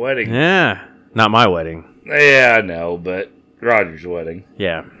 yeah, your wedding. Yeah. Not my wedding. Yeah, I know, but Roger's wedding.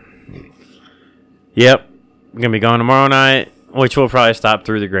 Yeah. Yep. I'm going to be gone tomorrow night, which we'll probably stop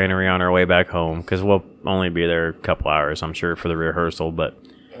through the granary on our way back home, because we'll only be there a couple hours, I'm sure, for the rehearsal. But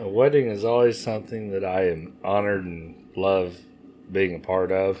a wedding is always something that I am honored and love being a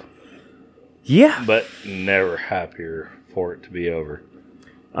part of. Yeah. But never happier for it to be over.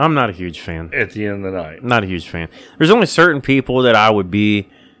 I'm not a huge fan. At the end of the night. Not a huge fan. There's only certain people that I would be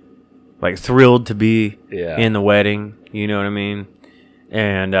like thrilled to be in the wedding. You know what I mean?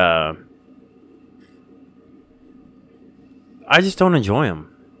 And I just don't enjoy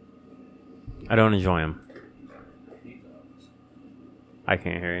them. I don't enjoy them. I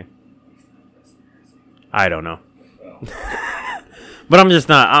can't hear you. I don't know. But I'm just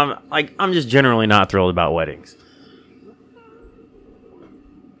not. I'm just generally not thrilled about weddings.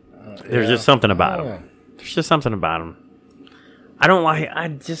 There's just something about them. There's just something about them. I don't like. I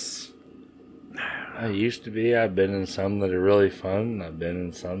used to be. I've been in some that are really fun. I've been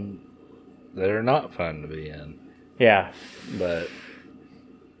in some that are not fun to be in. Yeah, but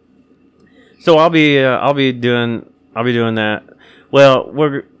so I'll be doing that. Well,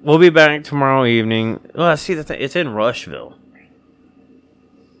 we'll be back tomorrow evening. Well, see it's in Rushville.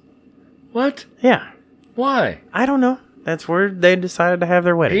 What? Yeah. Why? I don't know. That's where they decided to have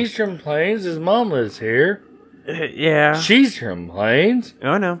their wedding. He's from Plains. His mom lives here. Yeah. She's from Plains.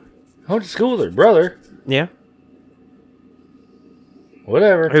 Oh, no. I went to school with her brother. Yeah.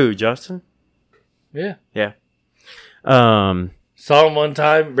 Whatever. Who, Justin? Yeah. Yeah. Saw him one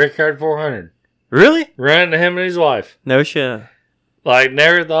time, Brickyard 400. Really? Ran into him and his wife. No shit. Like,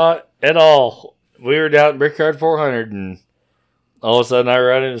 never thought at all. We were down at Brickyard 400, and all of a sudden I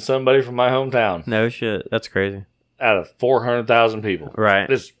run into somebody from my hometown. No shit. That's crazy. Out of 400,000 people. Right.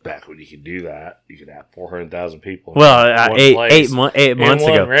 This is back when you could do that. You could have 400,000 people. Well, 8 months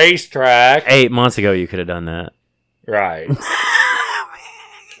ago. One racetrack. 8 months ago, you could have done that. Right.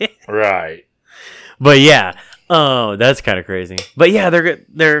 Right. But yeah. Oh, that's kind of crazy. But yeah,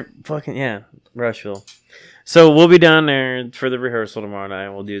 they're fucking, yeah, Rushville. So we'll be down there for the rehearsal tomorrow night.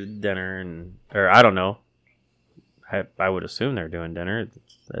 We'll do dinner or I don't know. I would assume they're doing dinner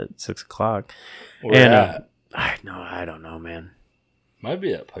at 6 o'clock. Where at? I don't know, man. Might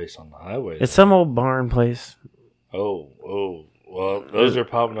be that place on the highway. It's some old barn place. Oh. Well, those are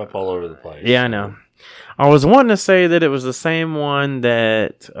popping up all over the place. Yeah, I know. I was wanting to say that it was the same one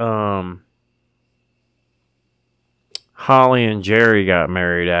that Holly and Jerry got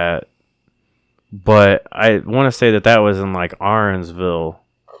married at, but I want to say that was in like Arensville,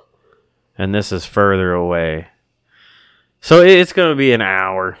 and this is further away. So it's going to be an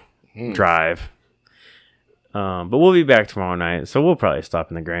hour drive. But we'll be back tomorrow night, so we'll probably stop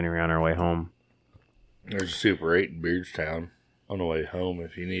in the granary on our way home. There's a Super 8 in Beardstown on the way home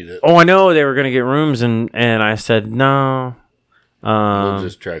if you need it. Oh, I know they were going to get rooms, and I said no. We'll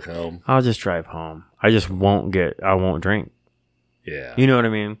just trek home. I'll just drive home. I won't drink. Yeah. You know what I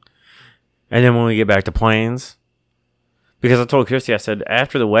mean? And then when we get back to Plains, because I told Christy, I said,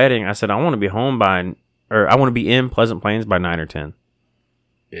 after the wedding, I said, I want to be I want to be in Pleasant Plains by 9 or 10.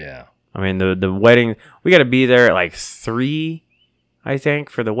 Yeah. I mean, the wedding, we got to be there at like 3, I think,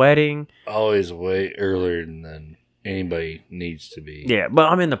 for the wedding. Always way earlier than anybody needs to be. Yeah,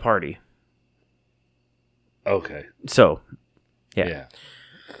 but I'm in the party. Okay. So, yeah.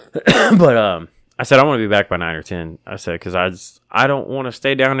 But I said I want to be back by 9 or 10. I said because I don't want to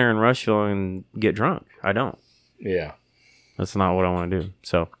stay down there in Rushville and get drunk. I don't. Yeah. That's not what I want to do.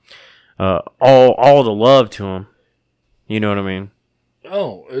 So, all the love to him. You know what I mean?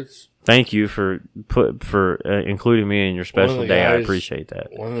 Oh, Thank you for including me in your special day. I appreciate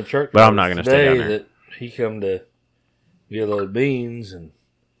that. One of the truck but I'm not going to stay down there. That he come to get a load of beans, and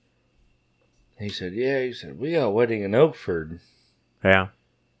he said, we got a wedding in Oakford. Yeah.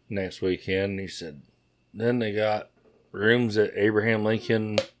 Next weekend. He said, then they got rooms at Abraham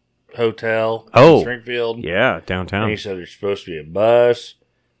Lincoln Hotel in Springfield. Yeah, downtown. And he said there's supposed to be a bus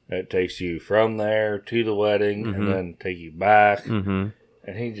that takes you from there to the wedding and then take you back. Mm-hmm.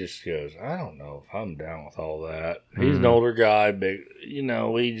 And he just goes, I don't know if I'm down with all that. He's an older guy, but,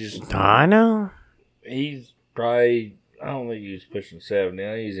 I know. He's probably, I don't think he's pushing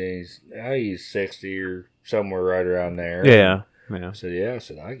 70. He's 60 or somewhere right around there. Yeah. I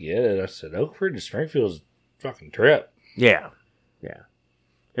said, I get it. I said, Oakford to Springfield's a fucking trip. Yeah. Yeah.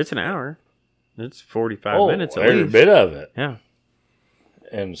 It's an hour. It's 45 minutes at every least. bit of it. Yeah.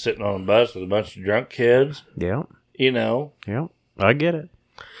 And sitting on a bus with a bunch of drunk kids. Yeah. Yeah. I get it.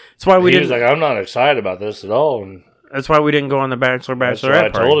 That's why he was like, I'm not excited about this at all. And that's why we didn't go on the Bachelorette so I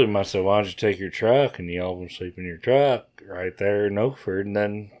told him, I said, why don't you take your truck and you all can sleep in your truck right there in Oakford and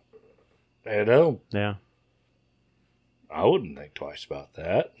then head home. Yeah. I wouldn't think twice about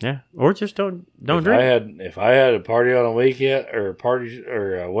that. Yeah. Or just don't drink. If I had a party on a weekend or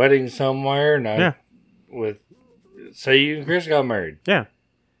a wedding somewhere and say you and Chris got married. Yeah.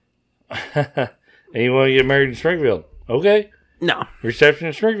 And you want to get married in Springfield. Okay. No. Reception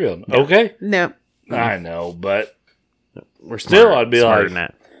in Springfield. No. Okay. No. I know, but we're I'd be smarter like, than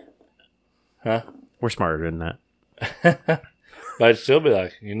that. Huh? We're smarter than that. But I'd still be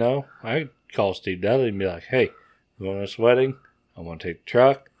like, I'd call Steve Dudley and be like, hey, you want this wedding? I want to take the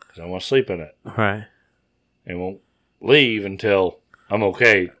truck because I want to sleep in it. Right. And won't leave until I'm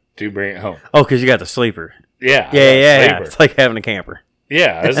okay to bring it home. Oh, because you got the sleeper. Yeah. Yeah. It's like having a camper.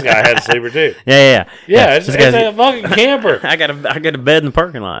 Yeah, this guy had a sleeper too. Yeah. It's a fucking camper. I got a bed in the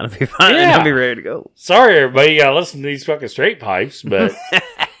parking lot. I'll be fine. Yeah. I'll be ready to go. Sorry, everybody, you gotta listen to these fucking straight pipes, but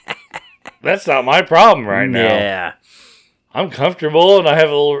that's not my problem right now. Yeah. I'm comfortable and I have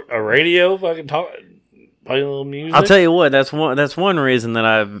a radio, fucking play a little music. I'll tell you what, that's one reason that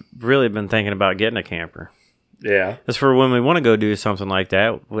I've really been thinking about getting a camper. Yeah. That's for when we want to go do something like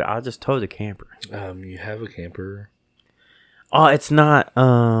that. I'll just tow the camper. You have a camper. Oh, it's not.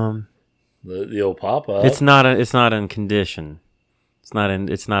 The old pop-up. It's not in condition. It's not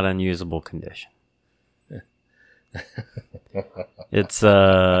unusable condition. It's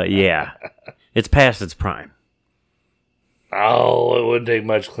yeah. It's past its prime. Oh, it wouldn't take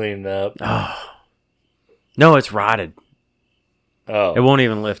much cleaning up. Oh. No, it's rotted. Oh. It won't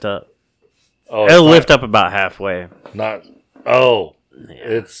even lift up. Oh, It'll lift up about halfway. Not. Oh.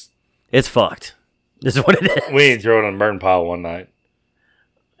 Yeah. It's fucked. This is what it is. We ain't throwing it in a burn pile one night.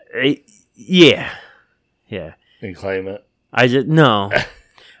 Yeah. And claim it. I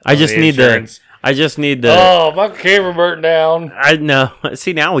just need the. Oh, my camera burnt down. I know.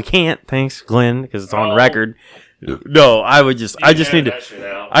 See, now we can't. Thanks, Glenn, because it's on record. No, I just need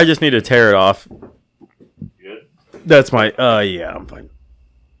to tear it off. Good. That's my. Yeah, I'm fine.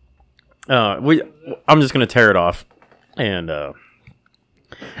 I'm just gonna tear it off, and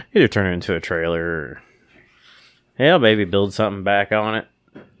either turn it into a trailer, or maybe build something back on it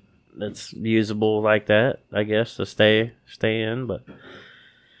that's usable like that. I guess to stay in, but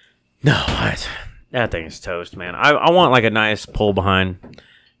no, that thing is toast, man. I want like a nice pull behind.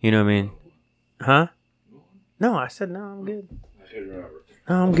 You know what I mean? Huh? No, I said no. I'm good. I should remember.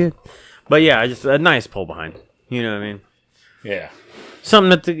 No, I'm good. But yeah, just a nice pull behind. You know what I mean? Yeah. Something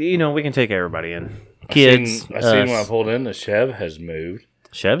that we can take everybody in. Kids. I seen when I pulled in, the Chev has moved.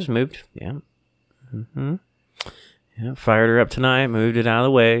 Chev's moved. Yeah. Mm-hmm. Yeah. Fired her up tonight. Moved it out of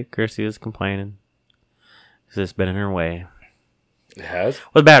the way. Chrissy was complaining because it's been in her way. It has.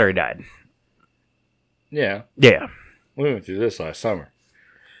 Well, the battery died. Yeah. Yeah. We went through this last summer.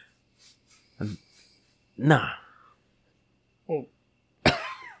 Nah. Well.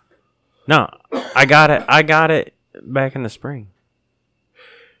 No, I got it back in the spring.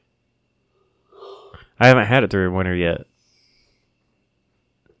 I haven't had it through winter yet.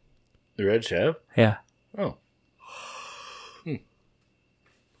 The red Chev? Yeah. Oh.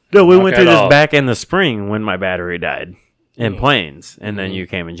 No, we went through this back in the spring when my battery died in Plains, and then you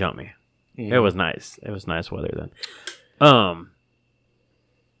came and jumped me. It was nice. It was nice weather then.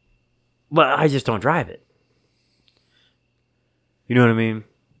 But I just don't drive it. You know what I mean?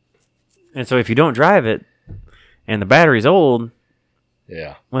 And so if you don't drive it, and the battery's old,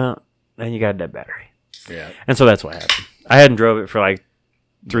 yeah, well, then you got a dead battery. Yeah. And so that's what happened. I hadn't drove it for like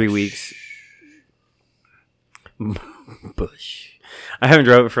 3 weeks. Bush. I haven't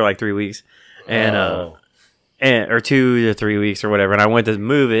drove it for like 3 weeks, and or 2 to 3 weeks or whatever. And I went to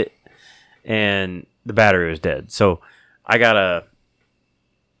move it, and the battery was dead. So I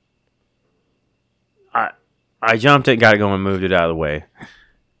jumped it, got it going, moved it out of the way.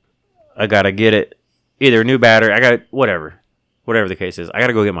 I gotta get it either a new battery. I got whatever the case is. I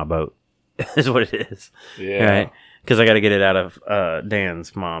gotta go get my boat. Is what it is. Yeah. Right? Because I gotta get it out of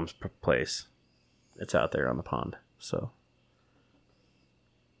Dan's mom's place. It's out there on the pond. So,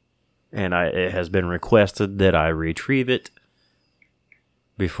 and it has been requested that I retrieve it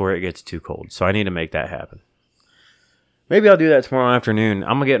before it gets too cold. So I need to make that happen. Maybe I'll do that tomorrow afternoon.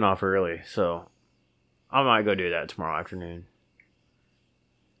 I'm getting off early, so I might go do that tomorrow afternoon.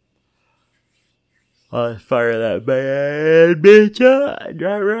 I'll fire that bad bitch up.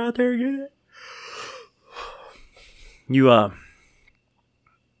 Drive her out there and get it. You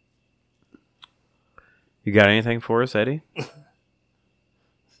got anything for us, Eddie?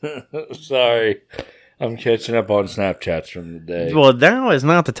 Sorry. I'm catching up on Snapchats from the day. Well, now is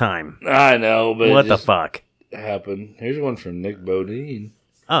not the time. I know, but what the fuck happened? Here's one from Nick Bodine.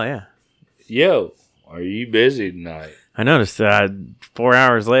 Oh, yeah. Yo, are you busy tonight? I noticed 4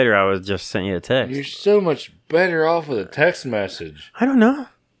 hours later, I was just sending you a text. You're so much better off with a text message. I don't know.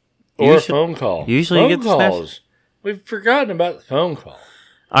 Or a phone call. Usually phone you get the calls. We've forgotten about the phone call.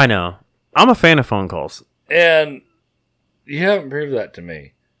 I know. I'm a fan of phone calls. And you haven't proved that to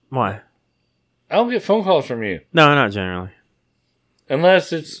me. Why? I don't get phone calls from you. No, not generally.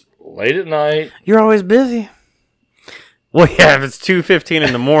 Unless it's late at night. You're always busy. Well, yeah, if it's 2:15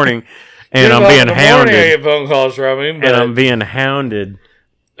 in the morning and I'm being hounded. I get phone calls from him. And I'm being hounded.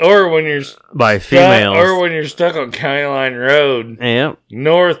 Or when you're by females. Or when you're stuck on County Line Road. Yep.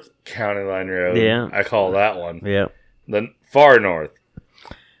 North County Line Road. Yeah. I call that one. Yep. The far north.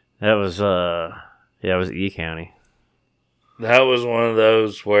 That was it was E County. That was one of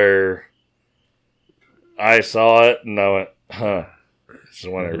those where I saw it and I went, huh. This is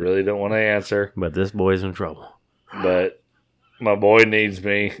one I really don't want to answer. But this boy's in trouble. But my boy needs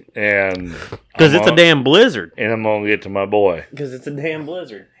me, and because it's a damn blizzard. And I'm gonna get to my boy. Because it's a damn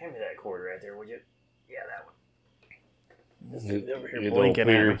blizzard. Hand me that cord right there, would you? Yeah, that one. Over here Get blinking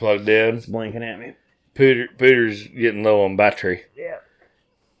Pooter at me. Plugged in. It's blinking at me. Pooter's getting low on battery. Yeah.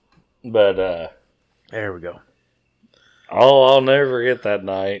 But there we go. I'll never forget that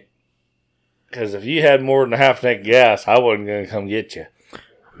night. Because if you had more than a half tank of gas, I wasn't gonna come get you.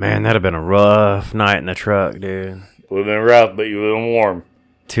 Man, that'd have been a rough night in the truck, dude. Would have been rough, but you would have been warm.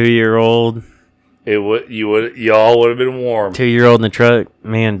 2-year-old, y'all would have been warm. 2-year-old in the truck,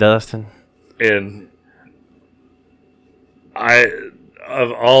 me and Dustin. And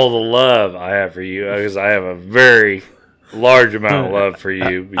of all the love I have for you, because I have a very large amount of love for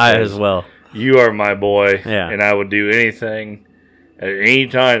you. I as well. You are my boy, Yeah. and I would do anything at any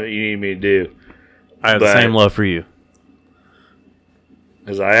time that you need me to do. I have the same love for you.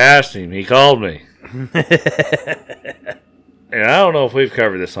 Because I asked him, he called me. And I don't know if we've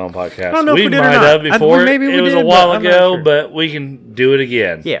covered this on podcast. I don't know if we did or might not. have before. Maybe we it was did, a while but I'm not ago, sure. but we can do it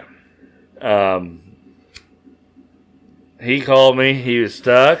again. Yeah. He called me. He was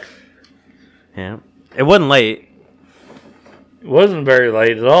stuck. Yeah. It wasn't late. It wasn't very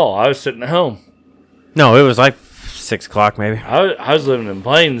late at all. I was sitting at home. No, it was like 6 o'clock maybe. I was living in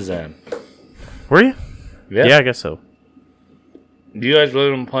Plains then. Were you? Yeah. Yeah, I guess so. Do you guys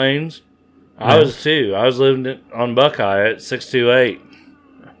live in Plains? Yeah. I was too. I was living on Buckeye at 628.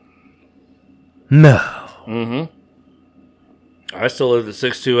 No. Mm-hmm. I still lived at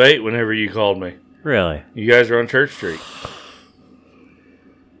 628 whenever you called me. Really? You guys were on Church Street.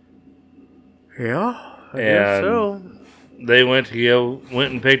 Yeah. I And guess so. they went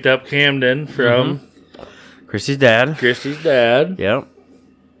and picked up Camden from Christy's dad. Christy's dad. Yep.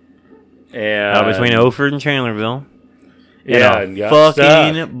 And Out between Ophir and Chandlerville. yeah, In and a got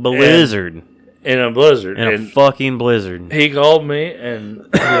fucking stuck. blizzard. In a blizzard. In a And fucking blizzard. he called me and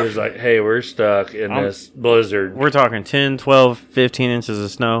he was like, hey, we're stuck in this blizzard. We're talking 10, 12, 15 inches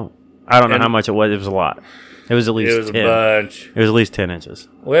of snow. I don't know how much it was. It was a lot. It was at least It was 10. a bunch. It was at least 10 inches.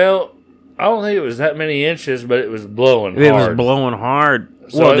 Well, I don't think it was that many inches, but it was blowing hard. It was blowing hard.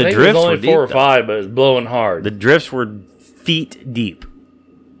 So well, I the think drifts it was only were deep. 4 or though. 5, but it was blowing hard. The drifts were feet deep.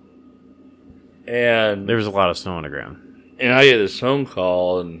 And There was a lot of snow on the ground. I get this phone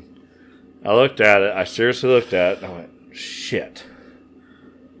call, and I looked at it. I seriously looked at it, and I went, shit.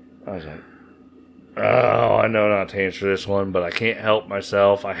 I was like, oh, I know not to answer this one, but I can't help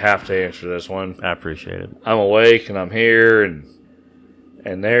myself. I have to answer this one. I appreciate it. I'm awake, and I'm here, and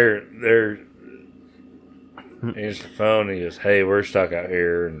they're he answers the phone, and he goes, hey, we're stuck out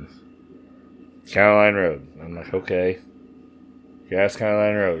here, and County Line Road. I'm like, okay. Gas County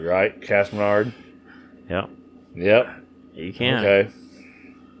Line Road, right? Casmenard? Yep. Yep. You can. Okay.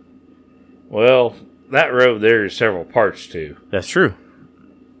 Well, that road there is several parts to. That's true.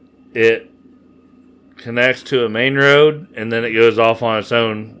 It connects to a main road, and then it goes off on its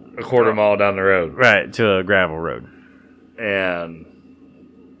own a quarter mile down the road. Right, to a gravel road. And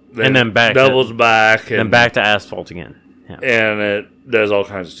then back doubles back. And then back to asphalt again. Yeah. And it does all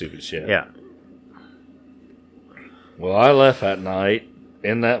kinds of stupid shit. Yeah. Well, I left that night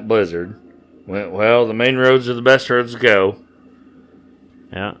in that blizzard. Went, well, the main roads are the best roads to go.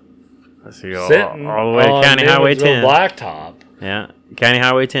 Yeah. Let's see. Sitting All the way to County Highway 10. Blacktop. Yeah. County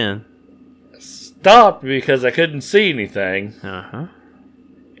Highway 10. Stopped because I couldn't see anything. Uh-huh.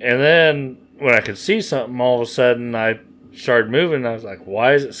 And then when I could see something, all of a sudden I started moving. And I was like,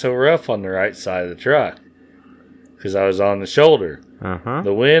 why is it so rough on the right side of the truck? Because I was on the shoulder. Uh-huh.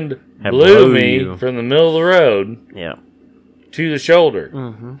 The wind Had blew blew me you. from the middle of the road Yeah. to the shoulder.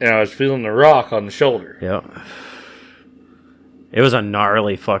 Mm-hmm. And I was feeling the rock on the shoulder. Yep. It was a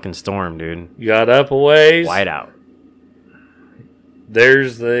gnarly fucking storm, dude. Got up a ways. White out.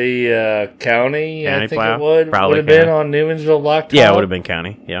 There's the county, I think plow? it would Probably have been county. on Newmansville Blacktop. Yeah, it would have been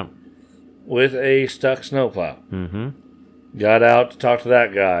county. Yep. With a stuck snowplow. Mm-hmm. Got out to talk to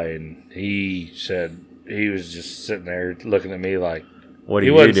that guy, and he said he was just sitting there looking at me like What are he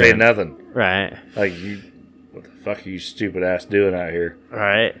you wasn't doing? saying nothing. Right. Like, what the fuck are you stupid ass doing out here?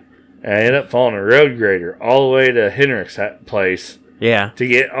 Right. And I ended up following a road grader all the way to Hendrick's place Yeah. to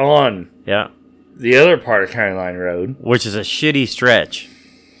get on Yeah. the other part of County Line Road. Which is a shitty stretch.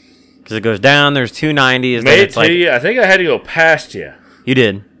 Because it goes down, there's 290s. Made Then it it's to like, you. I think I had to go past you you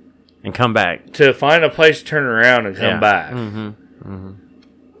did. And come back. to find a place to turn around and come back. Mm-hmm. Mm-hmm.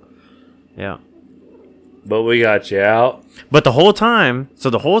 Yeah. But we got you out. But the whole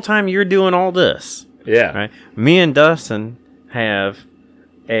time you're doing all this, Yeah. right? Me and Dustin have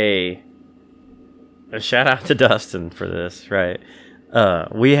a shout out to Dustin for this, right?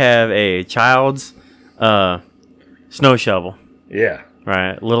 We have a child's snow shovel, Yeah.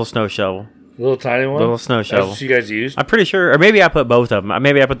 right? Little snow shovel. Little tiny one? Little snow shovel. That's what you guys used? I'm pretty sure, or maybe I put both of them.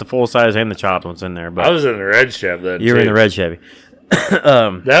 Maybe I put the full size and the child ones in there. But I was in the red Chev then, you were in too. the red Chevy.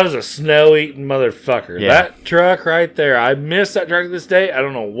 That was a snow-eating motherfucker. Yeah. That truck right there, I miss that truck to this day. I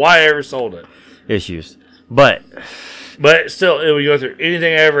don't know why I ever sold it. Issues, but But still, it would go through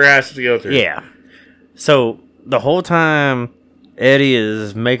anything I ever asked it to go through. yeah. So the whole time, Eddie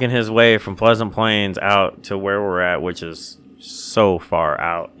is making his way from Pleasant Plains out to where we're at, which is so far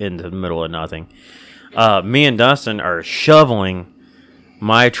out into the middle of nothing. Me and Dustin are shoveling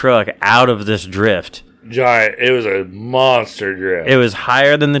my truck out of this drift. Giant. It was a monster drift. It was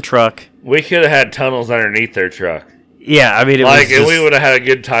higher than the truck. We could have had tunnels underneath their truck. Yeah, I mean, it like, was just, and we would have had a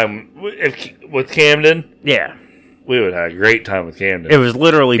good time with Camden. Yeah. We would have had a great time with Camden. It was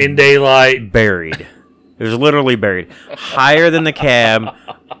literally in daylight. Buried. It was literally buried. Higher than the cab,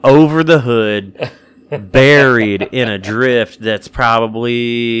 over the hood, buried in a drift that's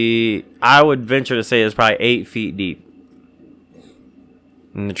probably, I would venture to say it's probably 8 feet deep.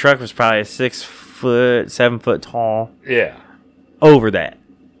 And the truck was probably 6 foot, 7 foot tall. Yeah. Over that.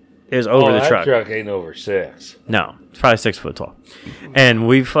 It was over the truck. That truck ain't over 6. No, it's probably 6 foot tall. And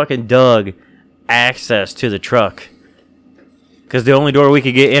we fucking dug access to the truck. Because the only door we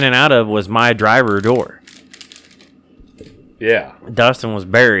could get in and out of was my driver door. Yeah. Dustin was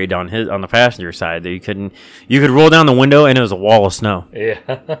buried on the passenger side. That you could roll down the window and it was a wall of snow. Yeah.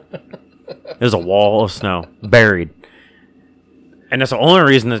 It was a wall of snow, buried. And that's the only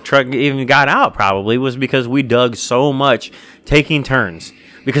reason the truck even got out, probably, was because we dug so much, taking turns,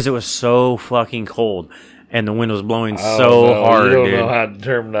 because it was so fucking cold, and the wind was blowing so hard. You don't dude. know how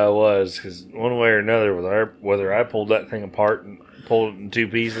determined I was, because one way or another, whether I pulled that thing apart and pulled it in 2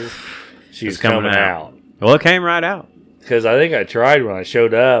 pieces, she was coming out. Well, it came right out. Because I think I tried when I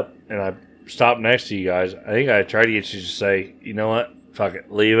showed up and I stopped next to you guys. I think I tried to get you to say, you know what, fuck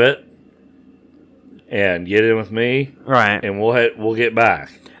it, leave it, and get in with me, right? And we'll get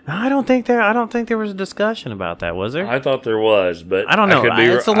back. I don't think there was a discussion about that, was there? I thought there was, but I don't know.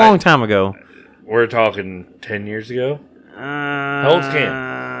 It's a long time ago. We're talking 10 years ago. How old's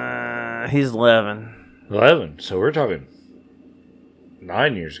Cam? He's 11. 11. So we're talking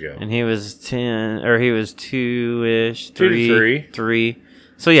 9 years ago. And he was 10, or he was 2-ish, 2 to 3.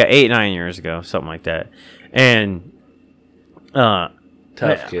 So yeah, 8-9 years ago, something like that. And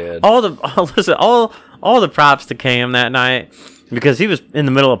tough kid. All the props to Cam that night, because he was in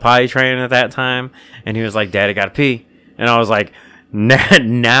the middle of potty training at that time, and he was like, "Daddy, gotta pee," and I was like,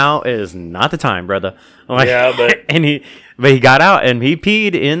 "Now is not the time, brother." I'm like, yeah, but he got out and he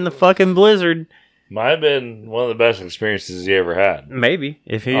peed in the fucking blizzard. Might have been one of the best experiences he ever had. Maybe,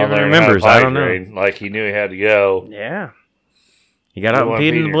 if he even remembers. I don't know. Like, he knew he had to go. Yeah. He got out and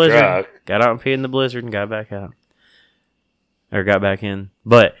peed in the blizzard. Got out and peed in the blizzard and got back out. Or got back in.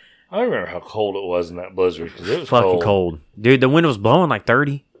 But I remember how cold it was in that blizzard, because it was fucking cold. Dude, the wind was blowing like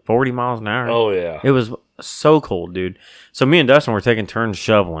 30, 40 miles an hour. Oh, yeah. It was so cold, dude. So me and Dustin were taking turns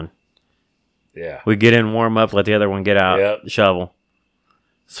shoveling. Yeah. We get in, warm up, let the other one get out, Yep. shovel,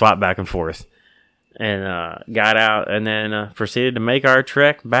 swap back and forth. And got out and then proceeded to make our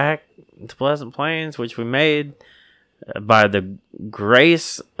trek back to Pleasant Plains, which we made by the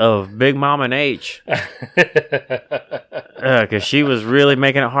grace of Big Mama and H. Because she was really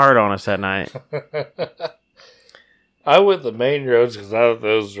making it hard on us that night. I went the main roads because I thought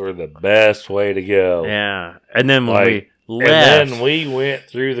those were the best way to go. Yeah. And then when we left. And then we went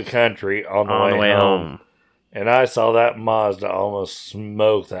through the country on the way home. And I saw that Mazda almost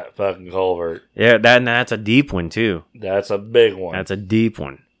smoke that fucking culvert. Yeah, that's a deep one, too. That's a big one. That's a deep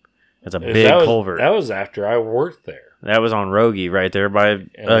one. That's a big culvert. That was after I worked there. That was on Rogie right there by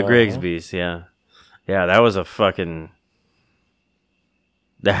Grigsby's, yeah. Yeah, that was a fucking...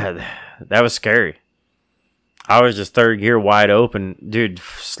 That was scary. I was just third gear wide open, dude,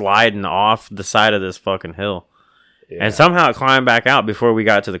 sliding off the side of this fucking hill. Yeah. And somehow it climbed back out before we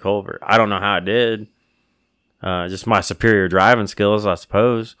got to the culvert. I don't know how it did. Just my superior driving skills, I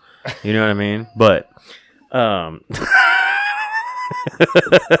suppose. You know what I mean? But...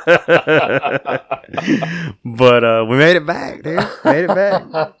 but we made it back, dude. Made it back.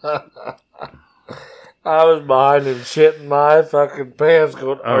 I was behind him shitting my fucking pants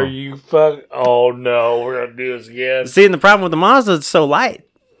going, are you fucking... Oh, no, we're going to do this again. See, and the problem with the Mazda, it's so light.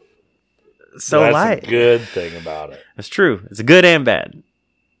 That's light. That's a good thing about it. That's true. It's good and bad.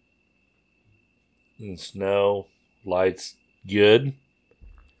 And snow, light's good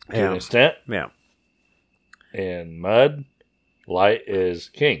to an extent. Yeah. And mud, light is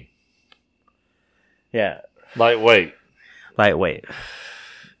king. Yeah. Lightweight.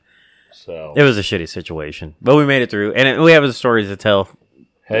 So it was a shitty situation, but we made it through, and we have the stories to tell.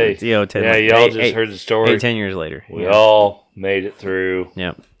 Hey, y'all just heard the story. 10 years later, we all made it through.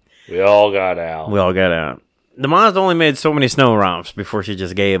 Yep. We all got out. The Mazda only made so many snow romps before she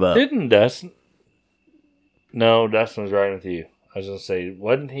just gave up. Didn't Dustin? No, Dustin was riding with you. I was gonna say,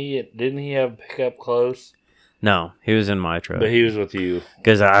 wasn't he? Didn't he have pickup close? No, he was in my truck. But he was with you.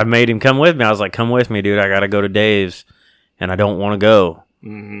 Because I made him come with me. I was like, come with me, dude. I got to go to Dave's, and I don't want to go.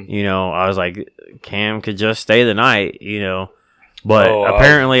 You know, I was like, Cam could just stay the night, you know. But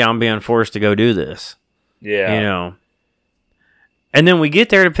apparently I'm being forced to go do this. Yeah. You know. And then we get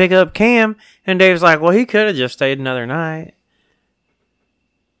there to pick up Cam, and Dave's like, well, he could have just stayed another night.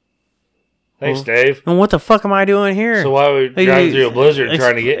 Thanks, Dave. And what the fuck am I doing here? So why are we driving through a blizzard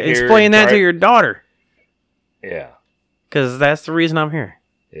trying to get here? Explain that to your daughter. Yeah. Because that's the reason I'm here.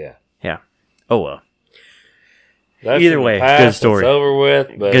 Yeah. Yeah. Oh, well. That's Either way, good story. It's over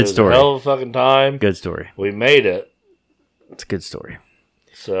with, but good story. A hell of a fucking time. Good story. We made it. It's a good story.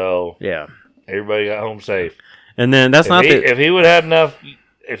 So yeah, everybody got home safe. And then that's if he would have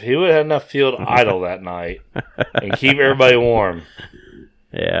had enough fuel to idle that night and keep everybody warm.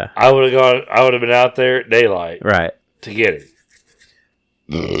 Yeah, I would have been out there at daylight, right, to get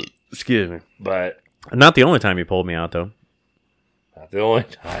it. Excuse me, but not the only time you pulled me out though. Not the only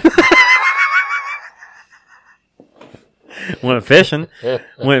time. Went fishing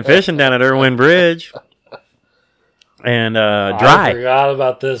down at Irwin Bridge, and dry. I forgot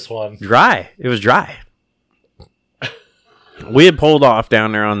about this one. Dry. It was dry. We had pulled off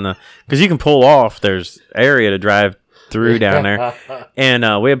down there because you can pull off. There's area to drive through down there,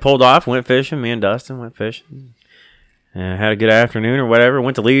 and we had pulled off. Went fishing. Me and Dustin went fishing, and had a good afternoon or whatever.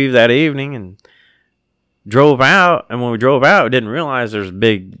 Went to leave that evening and drove out. And when we drove out, we didn't realize there's a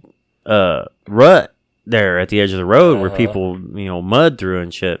big rut there at the edge of the road where people, mud through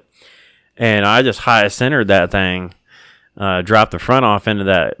and shit. And I just high centered that thing, dropped the front off into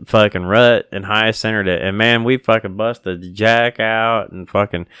that fucking rut and high centered it. And man, we fucking busted the jack out and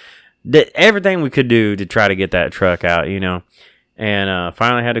fucking did everything we could do to try to get that truck out, And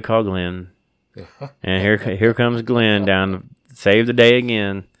finally had to call Glenn. And here comes Glenn down to save the day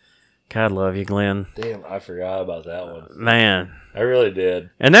again. God love you, Glenn. Damn, I forgot about that one. Man. I really did.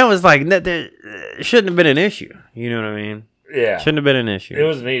 And that was like, that shouldn't have been an issue. You know what I mean? Yeah. Shouldn't have been an issue. It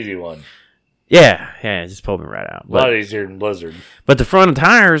was an easy one. Yeah, it just pulled me right out. A lot easier than Blizzard. But the front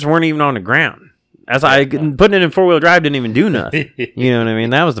tires weren't even on the ground. As putting it in 4-wheel drive didn't even do nothing. You know what I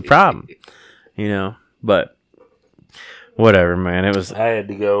mean? That was the problem. But whatever, man. It was. I had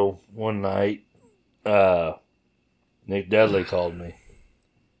to go one night. Nick Dudley called me.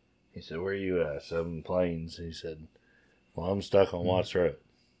 He said, "Where are you at?" I said, "I'm in Plains." He said, "Well, I'm stuck on Watts Road."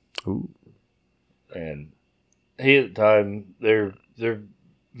 Ooh. And he at the time, they're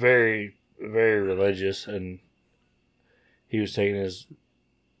very, very religious, and he was taking his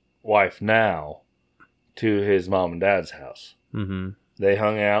wife now to his mom and dad's house. Mm-hmm. They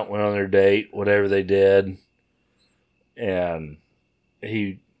hung out, went on their date, whatever they did, and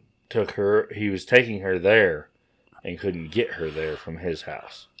he was taking her there and couldn't get her there from his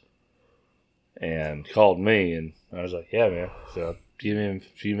house. And called me, and I was like, "Yeah, man. So give me a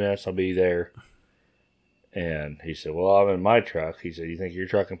few minutes, I'll be there." And he said, "Well, I'm in my truck." He said, "You think your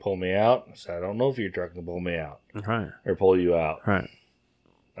truck can pull me out?" I said, "I don't know if your truck can pull me out, right, or pull you out. Right.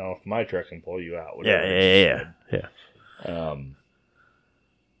 I don't know if my truck can pull you out." Yeah.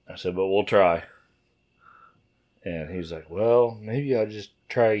 I said, "But we'll try." And he was like, "Well, maybe I'll just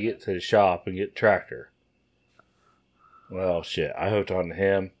try to get to the shop and get the tractor." Well, shit. I hooked on to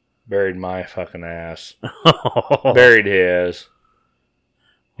him. Buried my fucking ass. Buried his.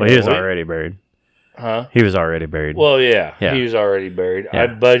 Well, he was already buried. Huh? He was already buried. Well, yeah. He was already buried. Yeah. I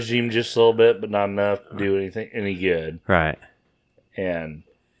budged him just a little bit, but not enough to do any good. Right. And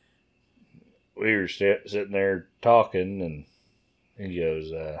we were sitting there talking, and he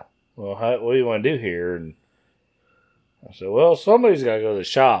goes, "Well, what do you want to do here?" And I said, "Well, somebody's got to go to the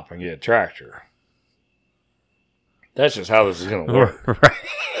shop and get a tractor. That's just how this is going to work." Right.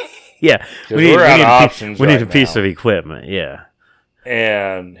 Yeah. We need a piece of equipment. Yeah.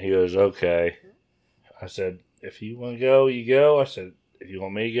 And he goes, "Okay." I said, "If you want to go, you go." I said, "If you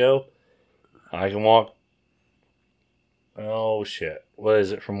want me to go, I can walk." Oh, shit. What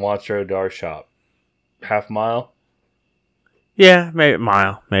is it from Watts Road to our shop? Half a mile? Yeah, maybe a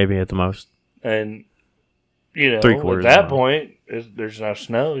mile, maybe at the most. And, at 3/4 that point, there's enough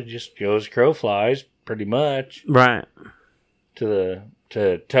snow. It just goes crow flies, pretty much. Right. To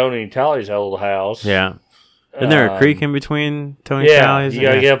Tony and Tally's old house. Yeah. Isn't there a creek in between Tony and Tally's? You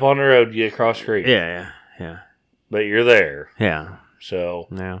got to get up on the road to get across the creek. Yeah. But you're there. Yeah. So,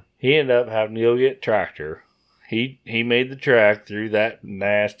 yeah. He ended up having to go get a tractor. He made the trek through that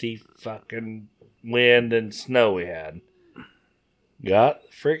nasty fucking wind and snow we had. Got the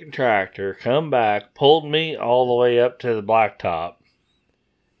freaking tractor, come back, pulled me all the way up to the blacktop.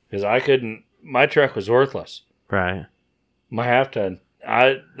 Because I couldn't, my truck was worthless. Right. My half ton,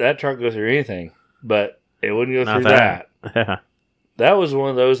 that truck go through anything, but it wouldn't go through that. Yeah. That was one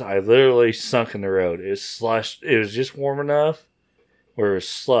of those I literally sunk in the road. It was slushed. It was just warm enough where it was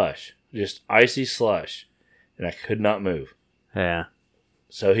slush, just icy slush, and I could not move. Yeah.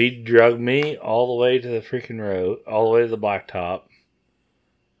 So he drugged me all the way to the freaking road, all the way to the blacktop.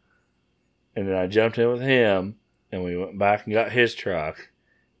 And then I jumped in with him, and we went back and got his truck,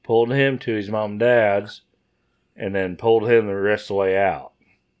 pulled him to his mom and dad's, and then pulled him the rest of the way out.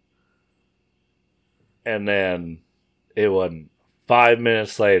 And then it wasn't 5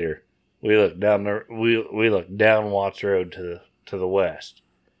 minutes later, we looked down we looked down Watts Road to the west,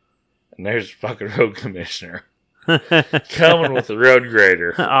 and there's the fucking road commissioner coming with the road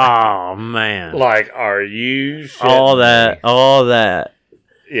grader. Oh man! Like, are you shitting all that?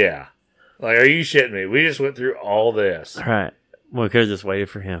 Yeah. Like, are you shitting me? We just went through all this. Right. We could have just waited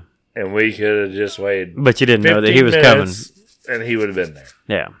for him. And we could have just waited. But you didn't know that he was coming. And he would have been there.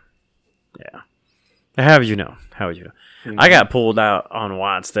 Yeah. Yeah. How would you know? Mm-hmm. I got pulled out on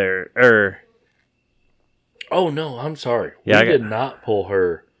Watts there. Oh, no, I'm sorry. Yeah, we did not pull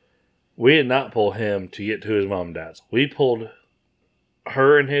her. We did not pull him to get to his mom and dad's. We pulled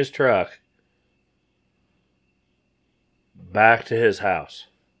her in his truck back to his house.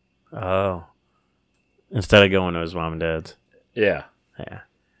 Oh. Instead of going to his mom and dad's. Yeah. Yeah.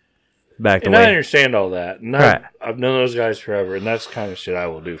 Back and away. I understand all that. And right. I've known those guys forever, and that's the kind of shit I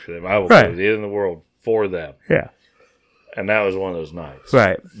will do for them. I will go to the end of the world for them. Yeah. And that was one of those nights.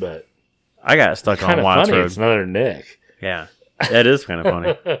 Right. But I got stuck on Watts Road. It's another Nick. Yeah. That is kind of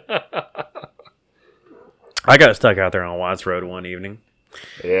funny. I got stuck out there on Watts Road one evening.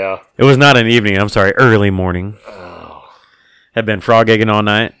 Yeah. It was not an evening. I'm sorry. Early morning. Oh. Had been frog gigging all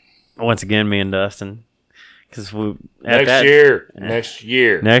night. Once again, me and Dustin. Because next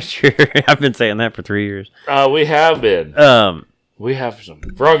year. I've been saying that for 3 years. We have been. We have some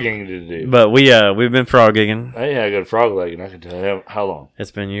frogging to do. But we've been frog gigging. I ain't had a good frog legging. I can tell him how long.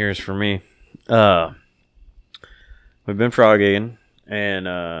 It's been years for me. We've been frog gigging,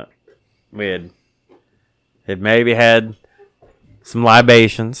 and we had maybe had some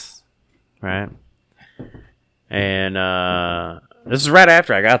libations, right? And this is right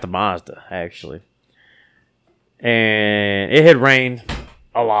after I got the Mazda, actually. And it had rained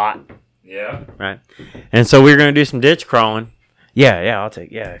a lot. Yeah. Right. And so we were going to do some ditch crawling. Yeah,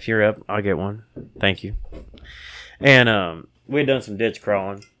 if you're up, I'll get one. Thank you. And we had done some ditch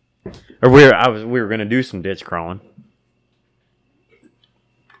crawling. Or we were going to do some ditch crawling.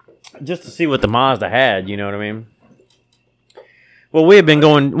 Just to see what the Mazda had, you know what I mean? Well, we've been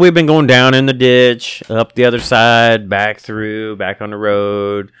going down in the ditch, up the other side, back on the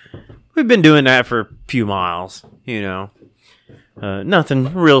road. We've been doing that for a few miles, you know.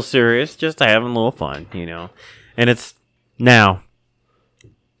 Nothing real serious, just having a little fun, you know. And it's now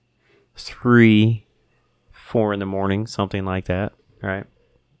 3, 4 in the morning, something like that, right?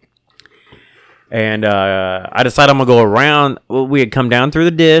 And I decided I'm going to go around. Well, we had come down through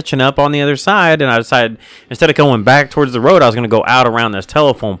the ditch and up on the other side, and I decided instead of going back towards the road, I was going to go out around this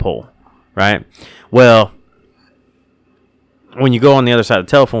telephone pole, right? Well, when you go on the other side of the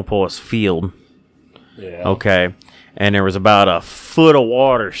telephone pole, it's field. Yeah. Okay. And there was about a foot of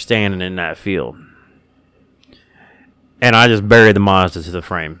water standing in that field. And I just buried the Mazda to the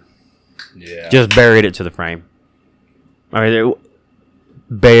frame. Yeah. Just buried it to the frame. I mean,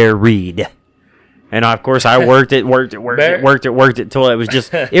 buried. And of course, I worked it till it was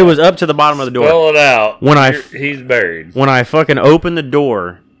just, it was up to the bottom of the door. Spell it out. He's buried. When I fucking opened the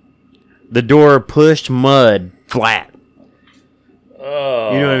door pushed mud flat.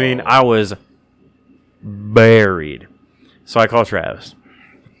 Oh. You know what I mean? I was buried. So I called Travis.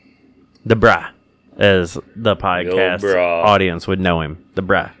 The brah, as the podcast audience would know him. The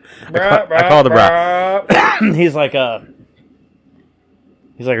brah. I call the brah. He's like, are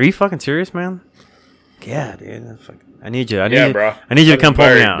you fucking serious, man? Yeah, dude. I need you. I need you to come pull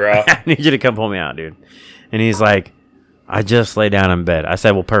me out. I need you to come pull me out, dude. And he's like, I just lay down in bed. I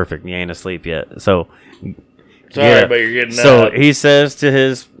said, well, perfect. You ain't asleep yet. So, sorry, but you're getting so up. he says to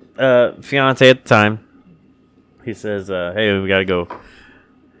his fiance at the time, he says, hey, we gotta go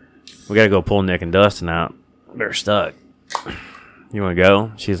pull Nick and Dustin out. They're stuck. You want to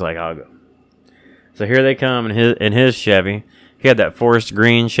go? She's like, I'll go. So here they come in his Chevy. He had that forest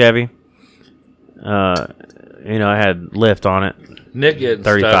green Chevy. I had lift on it. Nick getting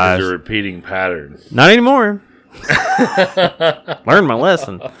 35s. stuck is a repeating pattern. Not anymore. Learned my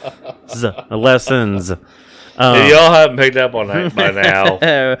lesson. Lessons. If y'all haven't picked up on that by now,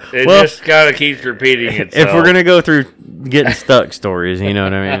 it just kind of keeps repeating itself. If we're going to go through getting stuck stories, you know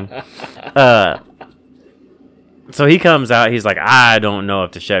what I mean? So he comes out. He's like, I don't know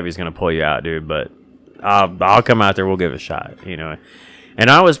if the Chevy's going to pull you out, dude, but I'll come out there. We'll give it a shot, you know. And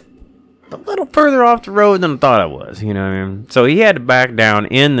I was a little further off the road than I thought I was. You know what I mean? So he had to back down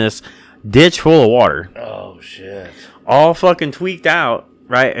in this ditch full of water. Oh, shit. All fucking tweaked out,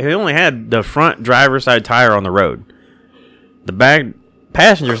 right? He only had the front driver's side tire on the road. The back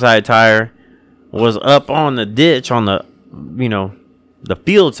passenger side tire was up on the ditch on the, the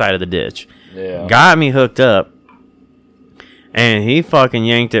field side of the ditch. Yeah. Got me hooked up. And he fucking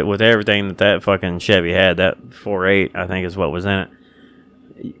yanked it with everything that fucking Chevy had. That 4.8, I think, is what was in it.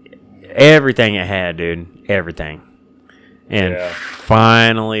 Everything it had, dude. Everything. And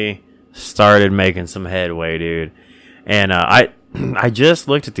finally started making some headway, dude. And I just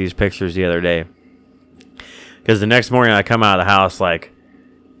looked at these pictures the other day. Because the next morning I come out of the house like,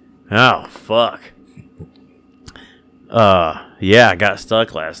 oh, fuck. Yeah, I got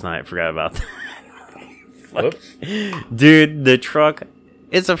stuck last night. Forgot about that. Whoops. Dude, the truck,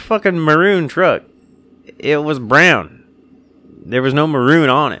 it's a fucking maroon truck. It was brown. There was no maroon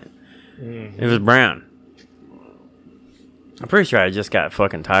on it. It was brown. I'm pretty sure I just got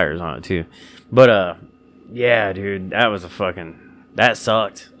fucking tires on it too. But yeah, dude, that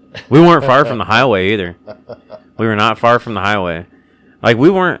sucked. We weren't far from the highway either. We were not far from the highway. Like, we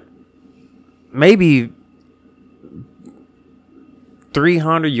weren't maybe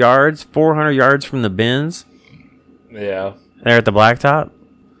 300 yards, 400 yards from the bins. Yeah. There at the blacktop.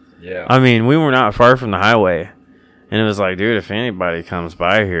 Yeah. I mean, we were not far from the highway. And it was like, dude, if anybody comes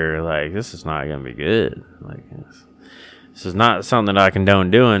by here, like, this is not going to be good. Like, this is not something that I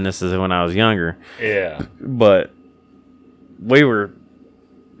condone doing. This is when I was younger. Yeah. But we were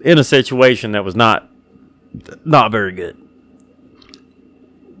in a situation that was not very good.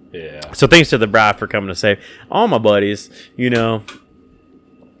 Yeah. So thanks to the bride for coming to save all my buddies. You've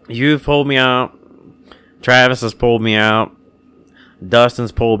pulled me out. Travis has pulled me out.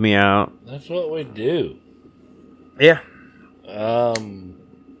 Dustin's pulled me out. That's what we do. Yeah.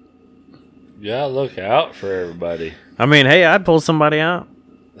 Yeah, look out for everybody. I mean, hey, I'd pull somebody out.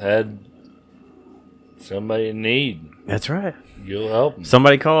 Had somebody in need. That's right. You'll help them.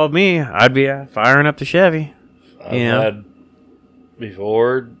 Somebody called me, I'd be firing up the Chevy. I've had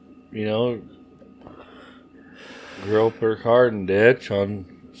before, girl put her car in the ditch on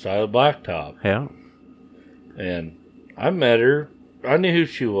the side of the blacktop. Yeah. And I met her. I knew who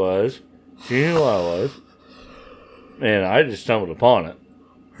she was. She knew who I was. And I just stumbled upon it.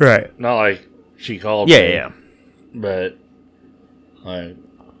 Right. Not like she called me. Yeah. But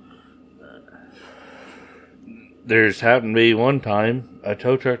there's happened to be one time a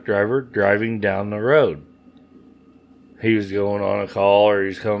tow truck driver driving down the road. He was going on a call or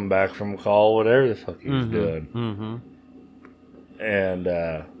he's coming back from a call, whatever the fuck he was doing. Mm-hmm. And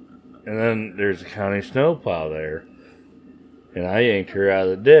then there's a county snowplow there. And I yanked her out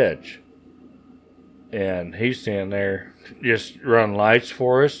of the ditch. And he's standing there just running lights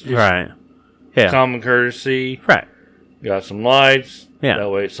for us. Just Right. Yeah. common courtesy. Right. Got some lights. Yeah.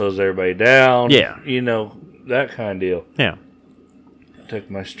 That way it slows everybody down. Yeah. That kind of deal. Yeah. I took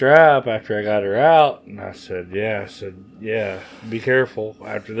my strap after I got her out, and I said, yeah, be careful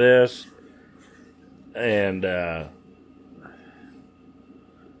after this. And I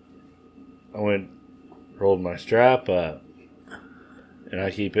rolled my strap up, and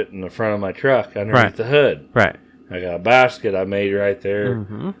I keep it in the front of my truck underneath the hood. Right. I got a basket I made right there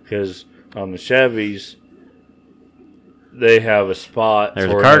because on the Chevys, they have a spot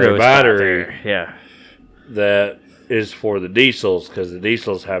There's for a cargo their battery spot there. Yeah. that is for the diesels because the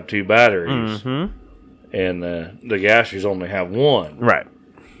diesels have 2 batteries and the gassers only have 1. Right.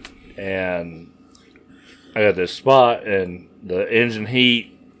 And I got this spot and the engine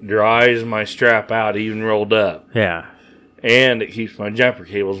heat dries my strap out even rolled up. Yeah. And it keeps my jumper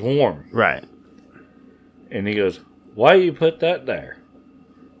cables warm. Right. And he goes, why you put that there?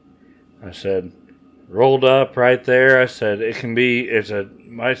 I said, rolled up right there. I said,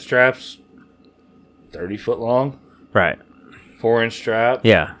 my strap's 30 foot long. Right. 4-inch strap.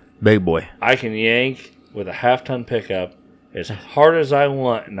 Yeah. Big boy. I can yank with a half-ton pickup as hard as I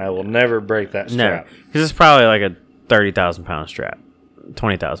want, and I will never break that strap. No. Because it's probably like a 30,000 pound strap.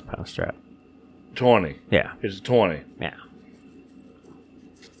 20,000 pound strap. 20. Yeah. It's 20. Yeah.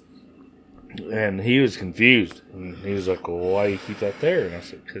 And he was confused. And he was like, well, why do you keep that there? And I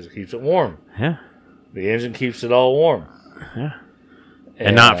said, because it keeps it warm. Yeah. The engine keeps it all warm. Yeah.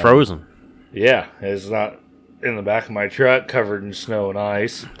 And not frozen. Yeah. It's not in the back of my truck covered in snow and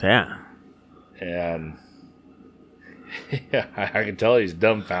ice. Yeah. And yeah, I can tell he's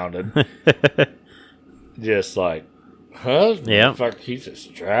dumbfounded. Just like, huh? Yeah. Fuck, keeps it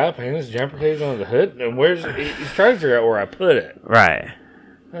strap and his jumper cables on the hood. And he's trying to figure out where I put it. Right.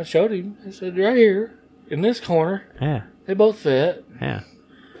 I showed him. I said, right here, in this corner. Yeah. They both fit. Yeah.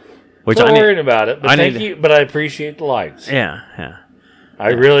 Which Not worrying about it, but thank you. But I appreciate the lights. Yeah. I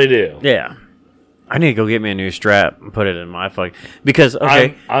really do. Yeah. I need to go get me a new strap and put it in my because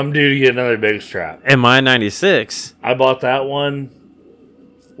okay, I'm due to get another big strap. in my 96, I bought that one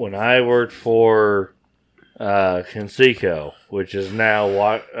when I worked for Conseco, which is now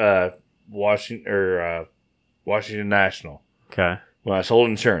Washington National. Okay. When I sold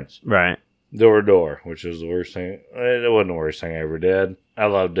insurance, Right. door to door, which was the worst thing. It wasn't the worst thing I ever did. I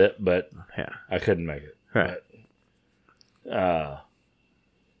loved it, but Yeah. I couldn't make it. Right. But,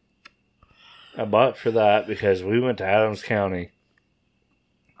 I bought for that because we went to Adams County.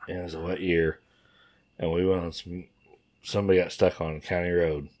 And it was a wet year. And we went on somebody got stuck on a county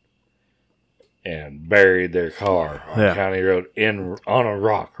road and buried their car on a county road on a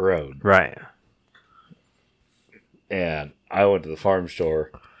rock road. Right. And I went to the farm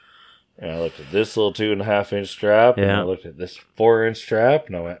store and I looked at this little 2.5-inch strap and I looked at this 4-inch strap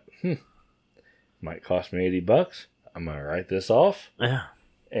and I went, might cost me $80. I'm going to write this off. Yeah.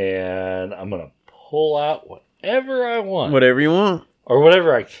 And I'm going to pull out whatever I want. Whatever you want. Or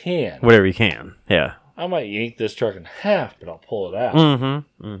whatever I can. Whatever you can. Yeah. I might yank this truck in half, but I'll pull it out.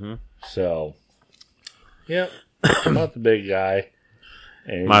 Mm-hmm. Mm-hmm. So, yep. I'm not the big guy.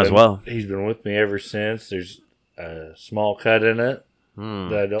 And Might as well. He's been with me ever since. There's a small cut in it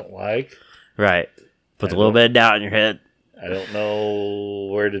that I don't like. Right. Puts a little bit of doubt in your head. I don't know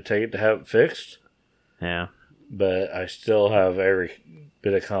where to take it to have it fixed. Yeah. But I still have every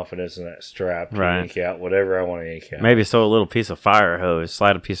bit of confidence in that strap to yank out whatever I want to yank out. Maybe sew a little piece of fire hose.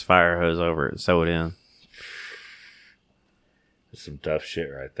 Slide a piece of fire hose over it and sew it in. That's some tough shit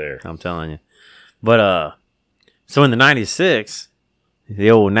right there. I'm telling you. But, so in the 96,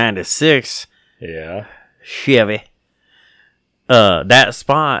 the old 96 Chevy, that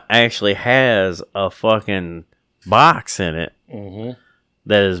spot actually has a fucking box in it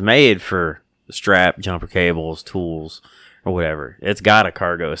that is made for strap, jumper cables, tools, or whatever. It's got a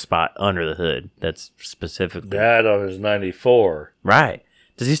cargo spot under the hood that's specifically. Dad on his 94. Right.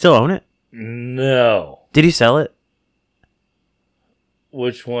 Does he still own it? No. Did he sell it?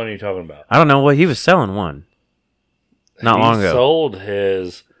 Which one are you talking about? I don't know. What he was selling one. Not long ago. He sold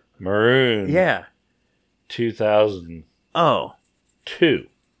his maroon. Yeah. 2002.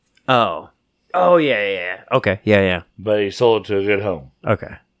 Oh. Oh, yeah. Okay. Yeah. But he sold it to a good home.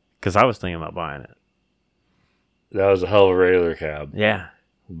 Okay. Because I was thinking about buying it. That was a hell of a regular cab. Yeah.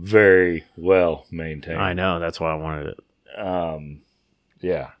 Very well maintained. I know. That's why I wanted it.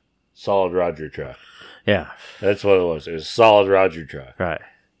 Yeah. Solid Roger truck. Yeah. That's what it was. It was a solid Roger truck. Right.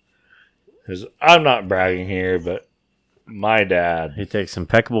 Because I'm not bragging here, but my dad. He takes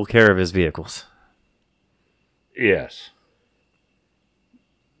impeccable care of his vehicles. Yes.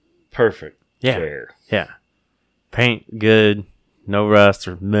 Perfect. Yeah. Chair. Yeah. Paint good. No rust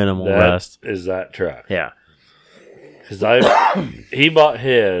or minimal rust. Is that truck. Yeah. Because he bought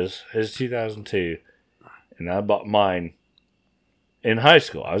his 2002, and I bought mine in high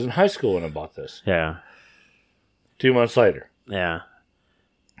school. I was in high school when I bought this. Yeah. 2 months later. Yeah.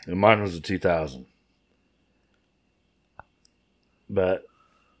 And mine was a 2000. But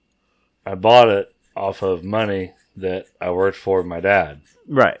I bought it off of money that I worked for my dad.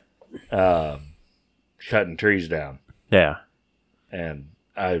 Right. Cutting trees down. Yeah. And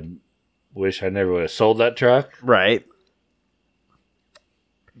I wish I never would have sold that truck. Right.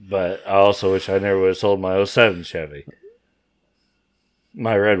 But I also wish I never would have sold my '07 Chevy.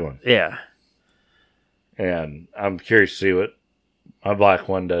 My red one. Yeah. And I'm curious to see what my black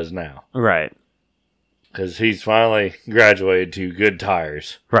one does now. Right. Because he's finally graduated to good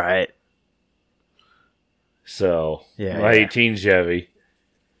tires. Right. So, my 18 Chevy,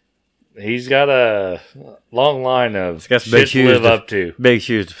 he's got a long line of shit to live up to. Big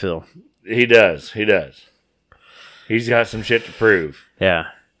shoes to fill. He does. He's got some shit to prove. Yeah.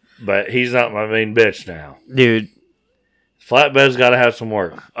 But he's not my main bitch now. Dude. Flatbed's got to have some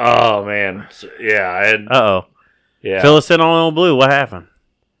work. Oh, man. Yeah. Uh-oh. Yeah. Fill us in on old blue. What happened?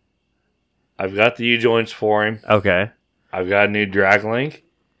 I've got the U-joints for him. Okay. I've got a new drag link,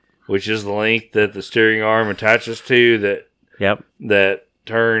 which is the link that the steering arm attaches to that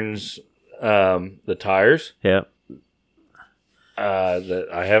turns the tires. Yep. That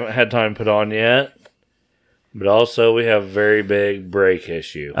I haven't had time to put on yet. But also we have a very big brake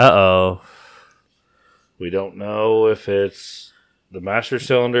issue. Uh-oh. We don't know if it's the master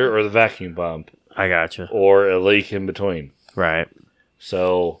cylinder or the vacuum pump. I gotcha. Or a leak in between. Right.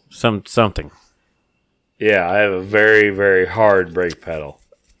 So something. Yeah, I have a very, very hard brake pedal.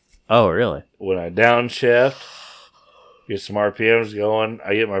 Oh, really? When I downshift, get some RPMs going,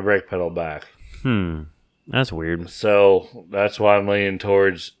 I get my brake pedal back. That's weird. So that's why I'm leaning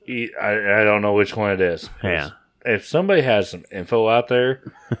towards. I don't know which one it is. Yeah. If somebody has some info out there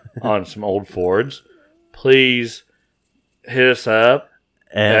on some old Fords, please hit us up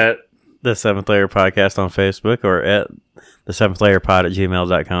At the Seventh Layer Podcast on Facebook or at the Seventh Layer Pod at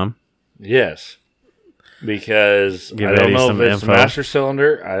gmail.com. Yes. Because Give I don't Eddie know if some it's info. the master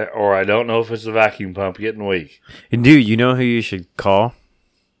cylinder or I don't know if it's the vacuum pump getting weak. And dude, you know who you should call?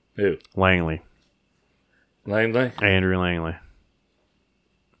 Who? Langley. Langley? Andrew Langley.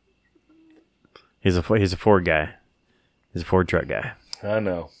 He's a Ford guy. He's a Ford truck guy. I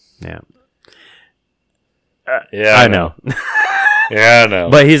know. Yeah. Yeah, I know. Yeah, I know.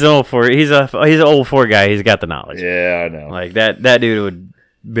 But he's an old Ford. He's an old Ford guy. He's got the knowledge. Yeah, I know. Like that dude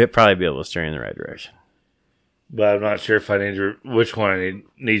would probably be able to steer in the right direction. But I'm not sure if I need which one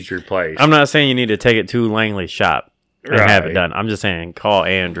needs replaced. I'm not saying you need to take it to Langley's shop and have it Right. done. I'm just saying call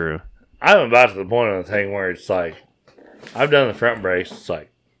Andrew. I'm about to the point of the thing where it's like, I've done the front brakes. It's like,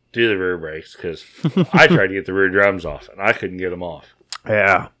 do the rear brakes because I tried to get the rear drums off and I couldn't get them off.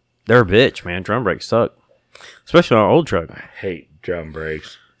 Yeah. They're a bitch, man. Drum brakes suck. Especially on an old truck. I hate drum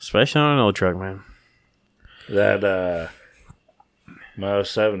brakes. Especially on an old truck, man. That, my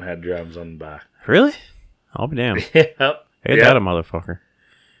 07 had drums on the back. Really? I'll be damned. Yep. Ain't that a motherfucker?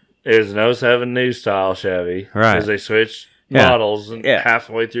 It was an 07 new style Chevy. Right. Because they switched Yeah. models and Yeah.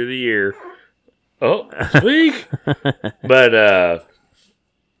 halfway through the year. Oh, squeak! But, oh,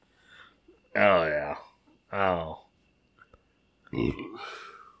 yeah. Oh.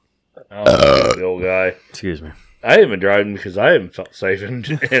 Oh, the old guy. Excuse me. I haven't been driving because I haven't felt safe in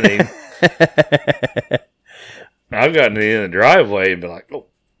any. I've gotten to the end of the driveway and been like, oh,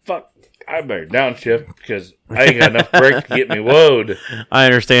 fuck, I better downshift because I ain't got enough brake to get me woed. I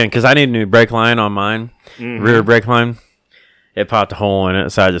understand, because I need a new brake line on mine. Mm-hmm. Rear brake line. It popped a hole in it,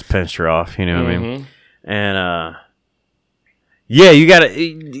 so I just pinched her off, you know what I mean? Mm-hmm. And, yeah, you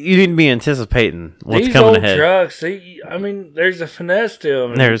need to be anticipating what's These coming old ahead. trucks, there's a finesse to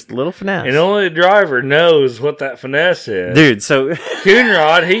them. There's a little finesse. And only the driver knows what that finesse is. Dude, so...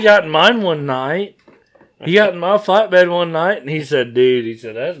 Coonrod, he got in mine one night. He got in my flatbed one night, and he said,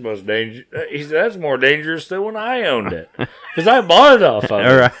 that's most dangerous. He said, that's more dangerous than when I owned it. Because I bought it off of All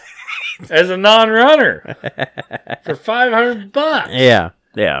him right. as a non-runner for $500.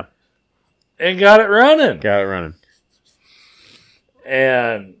 Yeah. And got it running. Got it running.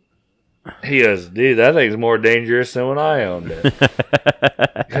 And he goes, dude, that thing's more dangerous than when I owned it.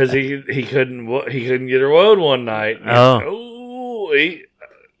 Because he couldn't get her woed one night. And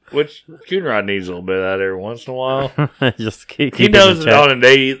which Coonrod needs a little bit of that every once in a while. Just keep He it in knows it check. on a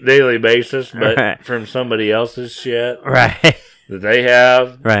daily basis, but Right. from somebody else's shit Right. that they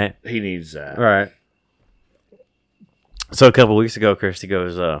have, Right. he needs that. Right. So a couple weeks ago, Christy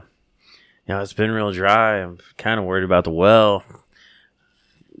goes, it's been real dry. I'm kind of worried about the well.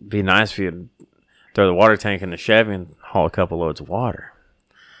 Be nice if you throw the water tank in the Chevy and haul a couple loads of water.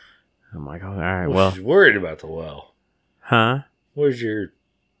 I'm like, all right, well. She's worried about the well. Huh? Where's your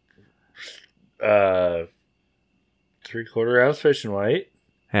 3/4 ounce fishing weight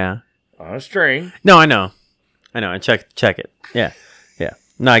Yeah. on a string? No, I know. And check it. Yeah.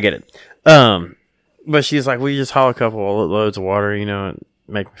 No, I get it. But she's like, we just haul a couple of loads of water, and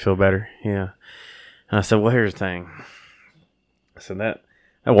make me feel better. Yeah. And I said, well, here's the thing. I said, that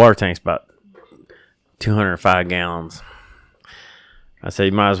water tank's about 205 gallons. I said,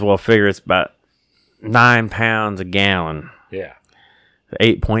 you might as well figure it's about 9 pounds a gallon. Yeah.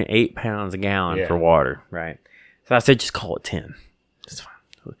 8.8 pounds a gallon for water, right? So I said, just call it 10. It's fine.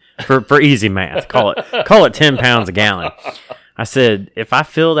 For easy math, call it 10 pounds a gallon. I said, if I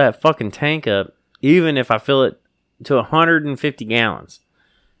fill that fucking tank up, even if I fill it to 150 gallons,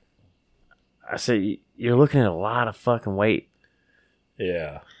 I said, you're looking at a lot of fucking weight.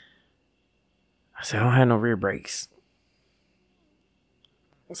 Yeah. I said, I don't have no rear brakes.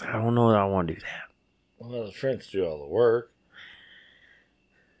 I said, I don't know that I want to do that. Well, the French do all the work.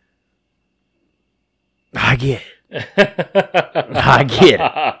 I get it. I get it.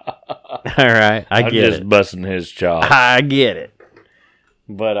 All right, I get it. I'm just busting his chops. I get it.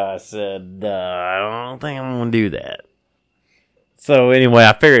 But I said, I don't think I'm going to do that. So anyway,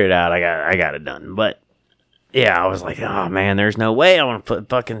 I figured it out. I got it done. But yeah, I was like, oh man, there's no way I want to put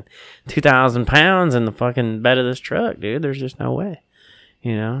fucking 2,000 pounds in the fucking bed of this truck, dude. There's just no way.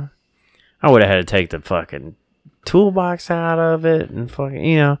 I would have had to take the fucking toolbox out of it and fucking,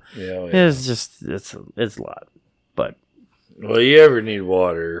 it's just, it's a lot. But well, you ever need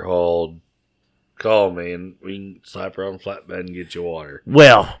water hauled, call me and we can slap her on the flatbed and get you water.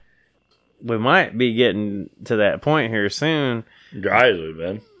 well, we might be getting to that point here soon. Dry as we've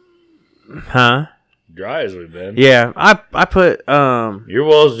been. Huh? dry as we've been. Yeah, I put Your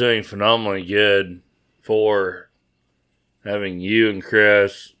well's doing phenomenally good for having you and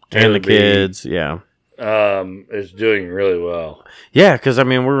Chris and the Taylor B, kids. Yeah, it's doing really well. yeah, because I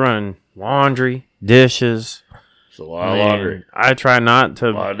mean we're running laundry, dishes. It's a lot of laundry, I try not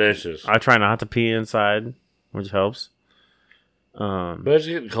a lot to. of dishes. I try not to pee inside, which helps. But it's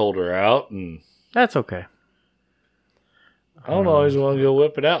getting colder out, and That's okay. I don't always want to go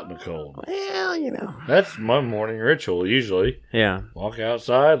whip it out in the cold. Well, you know. That's my morning ritual usually. Yeah. Walk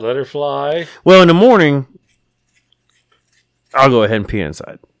outside, let her fly. Well, in the morning, I'll go ahead and pee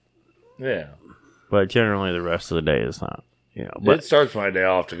inside. Yeah. But generally, the rest of the day is not. You know. But It starts my day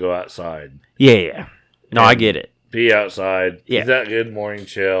off to go outside. yeah. No, I get it. Pee outside. Yeah. Get that good morning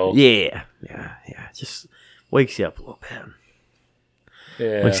chill. Yeah. Just wakes you up a little bit.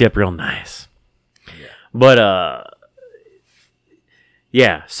 Yeah. Wakes you up real nice. Yeah. But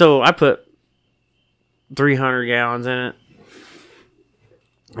yeah. So I put 300 gallons in it,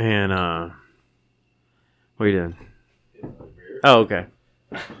 and what are you doing? Oh, okay.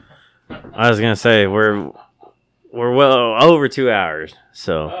 I was gonna say we're well over 2 hours.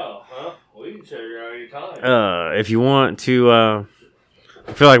 So Oh, well, we can figure out any time. if you want to,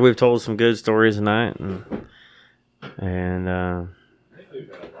 I feel like we've told some good stories tonight, and I think we've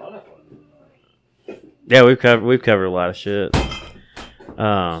got a lot of fun. yeah, we've covered a lot of shit. So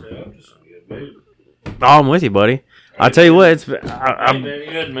I'm just in a good mood. Oh, I'm with you, buddy. I'll tell you what, I've been in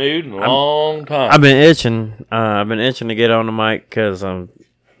a good mood in a long time. I've been itching. I've been itching to get on the mic because I'm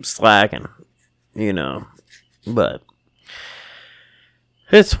slacking, you know. But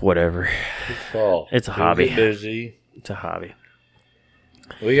it's whatever. It's fall. It's a People hobby. get busy. It's a hobby.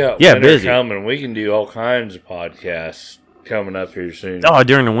 We got Yeah, winter busy. coming. We can do all kinds of podcasts coming up here soon. Oh,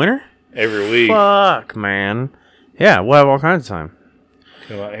 during the winter? Every week. Fuck, man. Yeah, we'll have all kinds of time.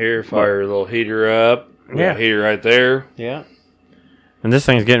 Come out here, fire a little heater up. We got Yeah. a heater right there. Yeah. And this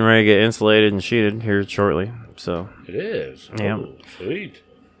thing's getting ready to get insulated and sheeted here shortly. So, It is. Yeah. Oh, sweet.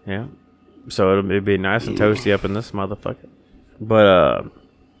 yeah. So it'll be nice and toasty up in this motherfucker. But,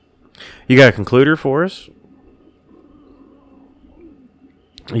 you got a concluder for us?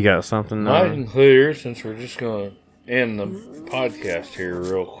 You got something? My concluder, since we're just going to end the podcast here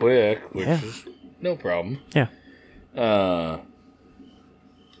real quick, which Yeah. is no problem. Yeah.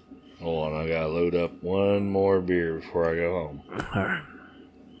 Hold on, I gotta load up one more beer before I go home. All right.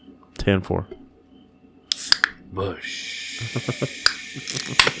 10-4. Bush.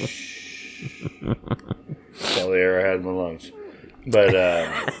 That's all the air I had in my lungs. But,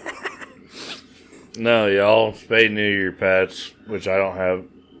 no, y'all, spay neuter your pets, which I don't have.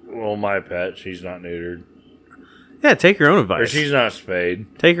 Well, my pet, she's not neutered. Yeah, take your own Or advice. she's not spayed.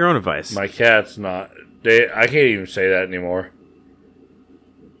 Take your own advice. My cat's not. I can't even say that anymore.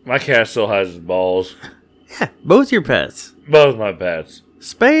 My cat still has his balls. Yeah, both your pets. Both my pets.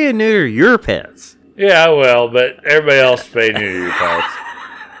 Spay and neuter your pets. Yeah, well, but everybody else spay neuter your pets.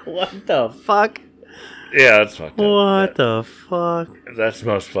 What the fuck? Yeah, that's fucked up. What the fuck? That's the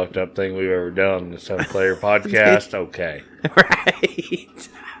most fucked up thing we've ever done on the 7-Player podcast. Okay. Right.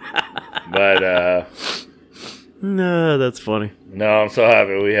 But, No, that's funny. no, I'm so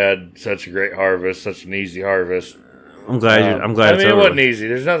happy we had such a great harvest, such an easy harvest. I'm glad. I'm glad. I mean, it's it over wasn't with. easy.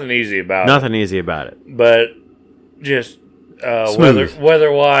 There's nothing easy about it. Nothing easy about it. But just Smooth.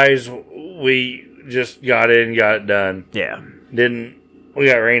 weather-wise, we just got in, got it done. Yeah. We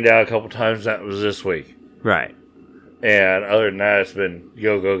got rained out a couple times. That was this week. Right. And other than that, it's been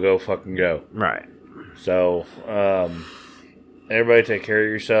go, go, go, fucking go. Right. So, everybody take care of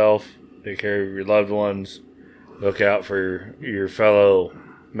yourself. Take care of your loved ones. Look out for your fellow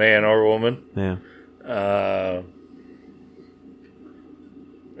man or woman. Yeah.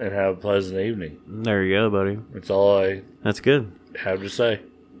 And have a pleasant evening. There you go, buddy. That's all I That's good. have to say.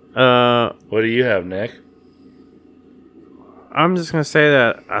 Uh, What do you have, Nick? I'm just gonna say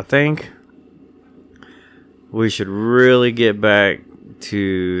that I think we should really get back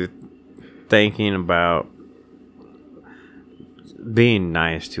to thinking about being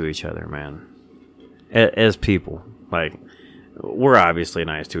nice to each other, man. As people, like we're obviously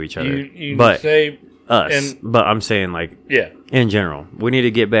nice to each other, You but say us. and- But I'm saying, like, yeah. in general, we need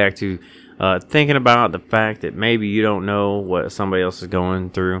to get back to thinking about the fact that maybe you don't know what somebody else is going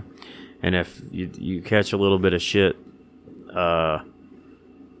through, and if you catch a little bit of shit,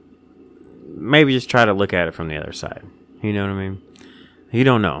 maybe just try to look at it from the other side. You know what I mean? You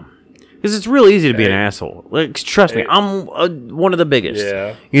don't know. Because it's real easy to be an asshole. Like, trust me, I'm one of the biggest.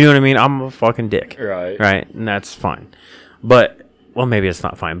 Yeah. You know what I mean? I'm a fucking dick. Right. Right? And that's fine. But, well, maybe it's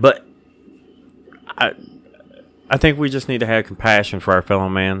not fine. But I think we just need to have compassion for our fellow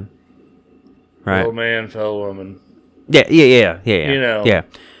man. Right. Fellow man, fellow woman. Yeah. You know.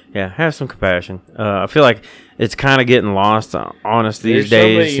 Yeah. Have some compassion. I feel like it's kind of getting lost on us these There's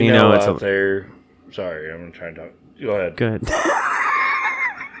somebody days. You know, it's out there. Sorry, I'm trying to talk. Go ahead. good.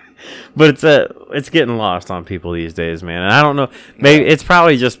 But it's getting lost on people these days, man. And I don't know. Maybe it's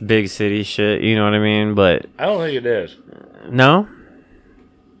probably just big city shit. You know what I mean? But I don't think it is. no,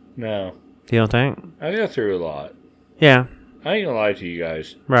 No. you don't think? I go through a lot. Yeah. I ain't gonna lie to you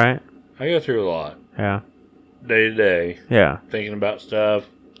guys. Right. I go through a lot. Yeah. Day to day. Yeah. Thinking about stuff.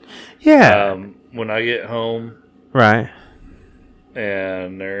 Yeah. When I get home Right.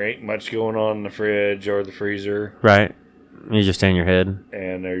 and there ain't much going on in the fridge or the freezer. Right. You just in your head.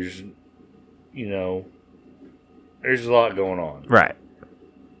 And there's, there's a lot going on. Right.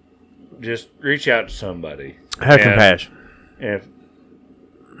 Just reach out to somebody. Have compassion. And if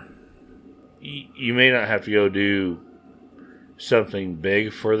you may not have to go do something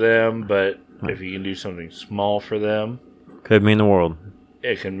big for them, but if you can do something small for them, Could mean the world.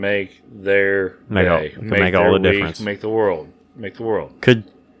 it can make their Make all- day, it can make make all their the week, difference. make the world.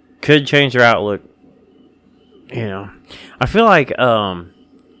 Could change your outlook. You know, I feel like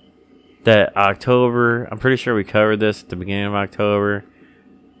that October. I'm pretty sure we covered this at the beginning of October.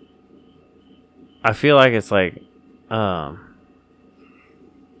 I feel like it's like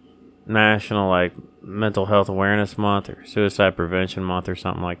National like Mental Health Awareness Month or Suicide Prevention Month or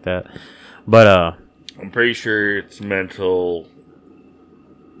something like that. But I'm pretty sure it's mental.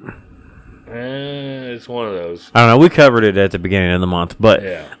 It's one of those. I don't know. We covered it at the beginning of the month, but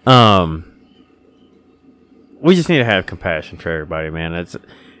Yeah. we just need to have compassion for everybody, man.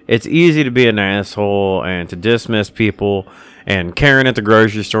 It's easy to be an asshole and to dismiss people, and Karen at the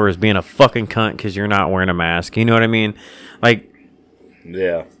grocery store is being a fucking cunt because you're not wearing a mask. You know what I mean? Like,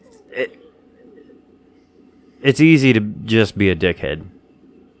 Yeah. it's easy to just be a dickhead,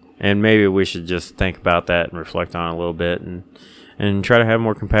 and maybe we should just think about that and reflect on it a little bit, and try to have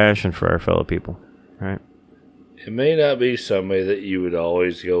more compassion for our fellow people, right? It may not be somebody that you would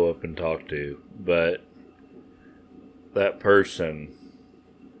always go up and talk to, but that person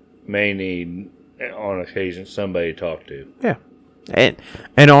may need, on occasion, somebody to talk to. Yeah.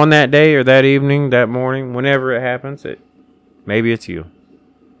 And on that day or that evening, that morning, whenever it happens, maybe it's you.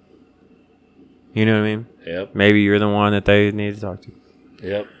 You know what I mean? Yep. Maybe you're the one that they need to talk to.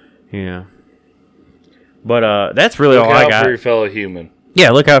 Yep. You know. But that's really Look all I out got. for your fellow human.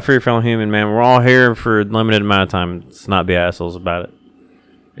 Yeah, look out for your fellow human, man. We're all here for a limited amount of time. Let's not be assholes about it.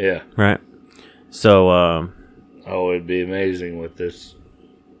 Yeah. Right? So, Oh, it'd be amazing what this...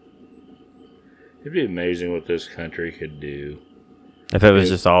 It'd be amazing what this country could do if it was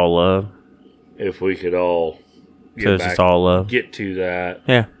just all love. if we could all If it was just all love. get to that.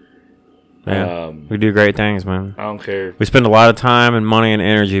 Yeah. Yeah. We do great things, man. I don't care. We spend a lot of time and money and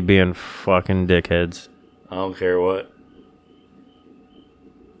energy being fucking dickheads. I don't care what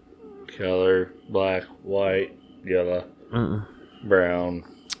color, black, white, yellow, brown,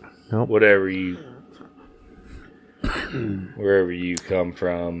 Nope. whatever you, wherever you come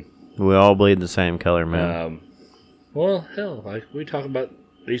from. We all bleed the same color, man. Well, hell, like we talk about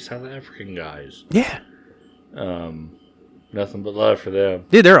these South African guys. Yeah. Nothing but love for them.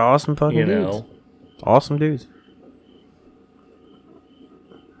 Dude, they're awesome fucking You dudes. know. Awesome dudes.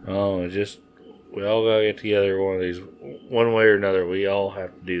 Oh, it's just we all gotta get together one way or another. We all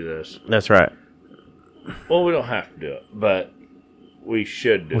have to do this. That's right. Well, we don't have to do it, but we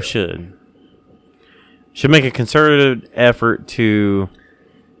should do it. We should. Should make a concerted effort to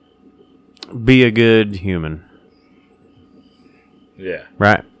be a good human. Yeah.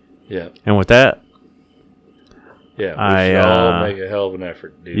 Right? Yeah. And with that, Yeah. We should all make a hell of an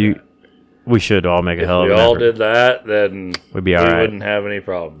effort to do that. We should all make a If hell of we an all effort. did that, then We'd be all right. we wouldn't have any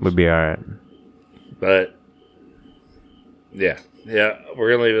problems. We'd be all right. But, yeah. Yeah, we're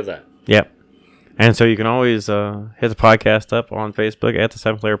going to leave it at that. Yep. And so you can always hit the podcast up on Facebook at the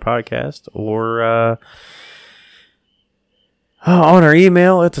 7th Layer Podcast, or on our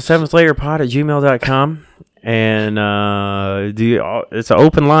email at the 7th Layer Pod at gmail.com. And it's an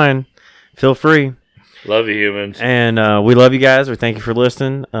open line. Feel free. Love you, humans. And we love you guys. We thank you for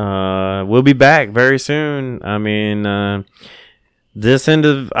listening. We'll be back very soon. I mean, this end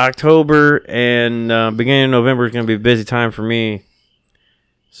of October and beginning of November is going to be a busy time for me.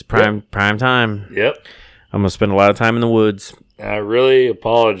 It's prime time. Yep. I'm going to spend a lot of time in the woods. I really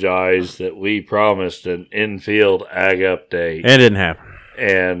apologize that we promised an in-field ag update. It didn't happen.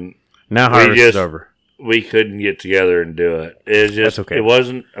 And Now harvest is over. We couldn't get together and do it. It was just, That's okay. It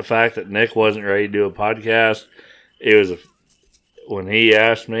wasn't a fact that Nick wasn't ready to do a podcast. It was when he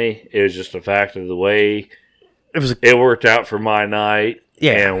asked me, it was just a fact of the way it worked out for my night.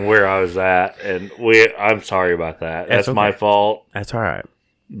 and where I was at, and I'm sorry about that. That's okay. my fault. That's all right.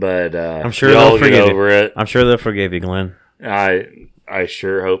 But I'm sure y'all they'll get forgive over you. it. I'm sure they'll forgive you, Glenn. I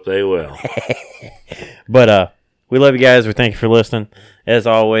sure hope they will. But we love you guys. We thank you for listening. As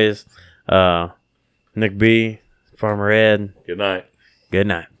always, Nick B, Farmer Ed. Good night. Good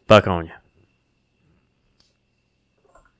night. Buck on you.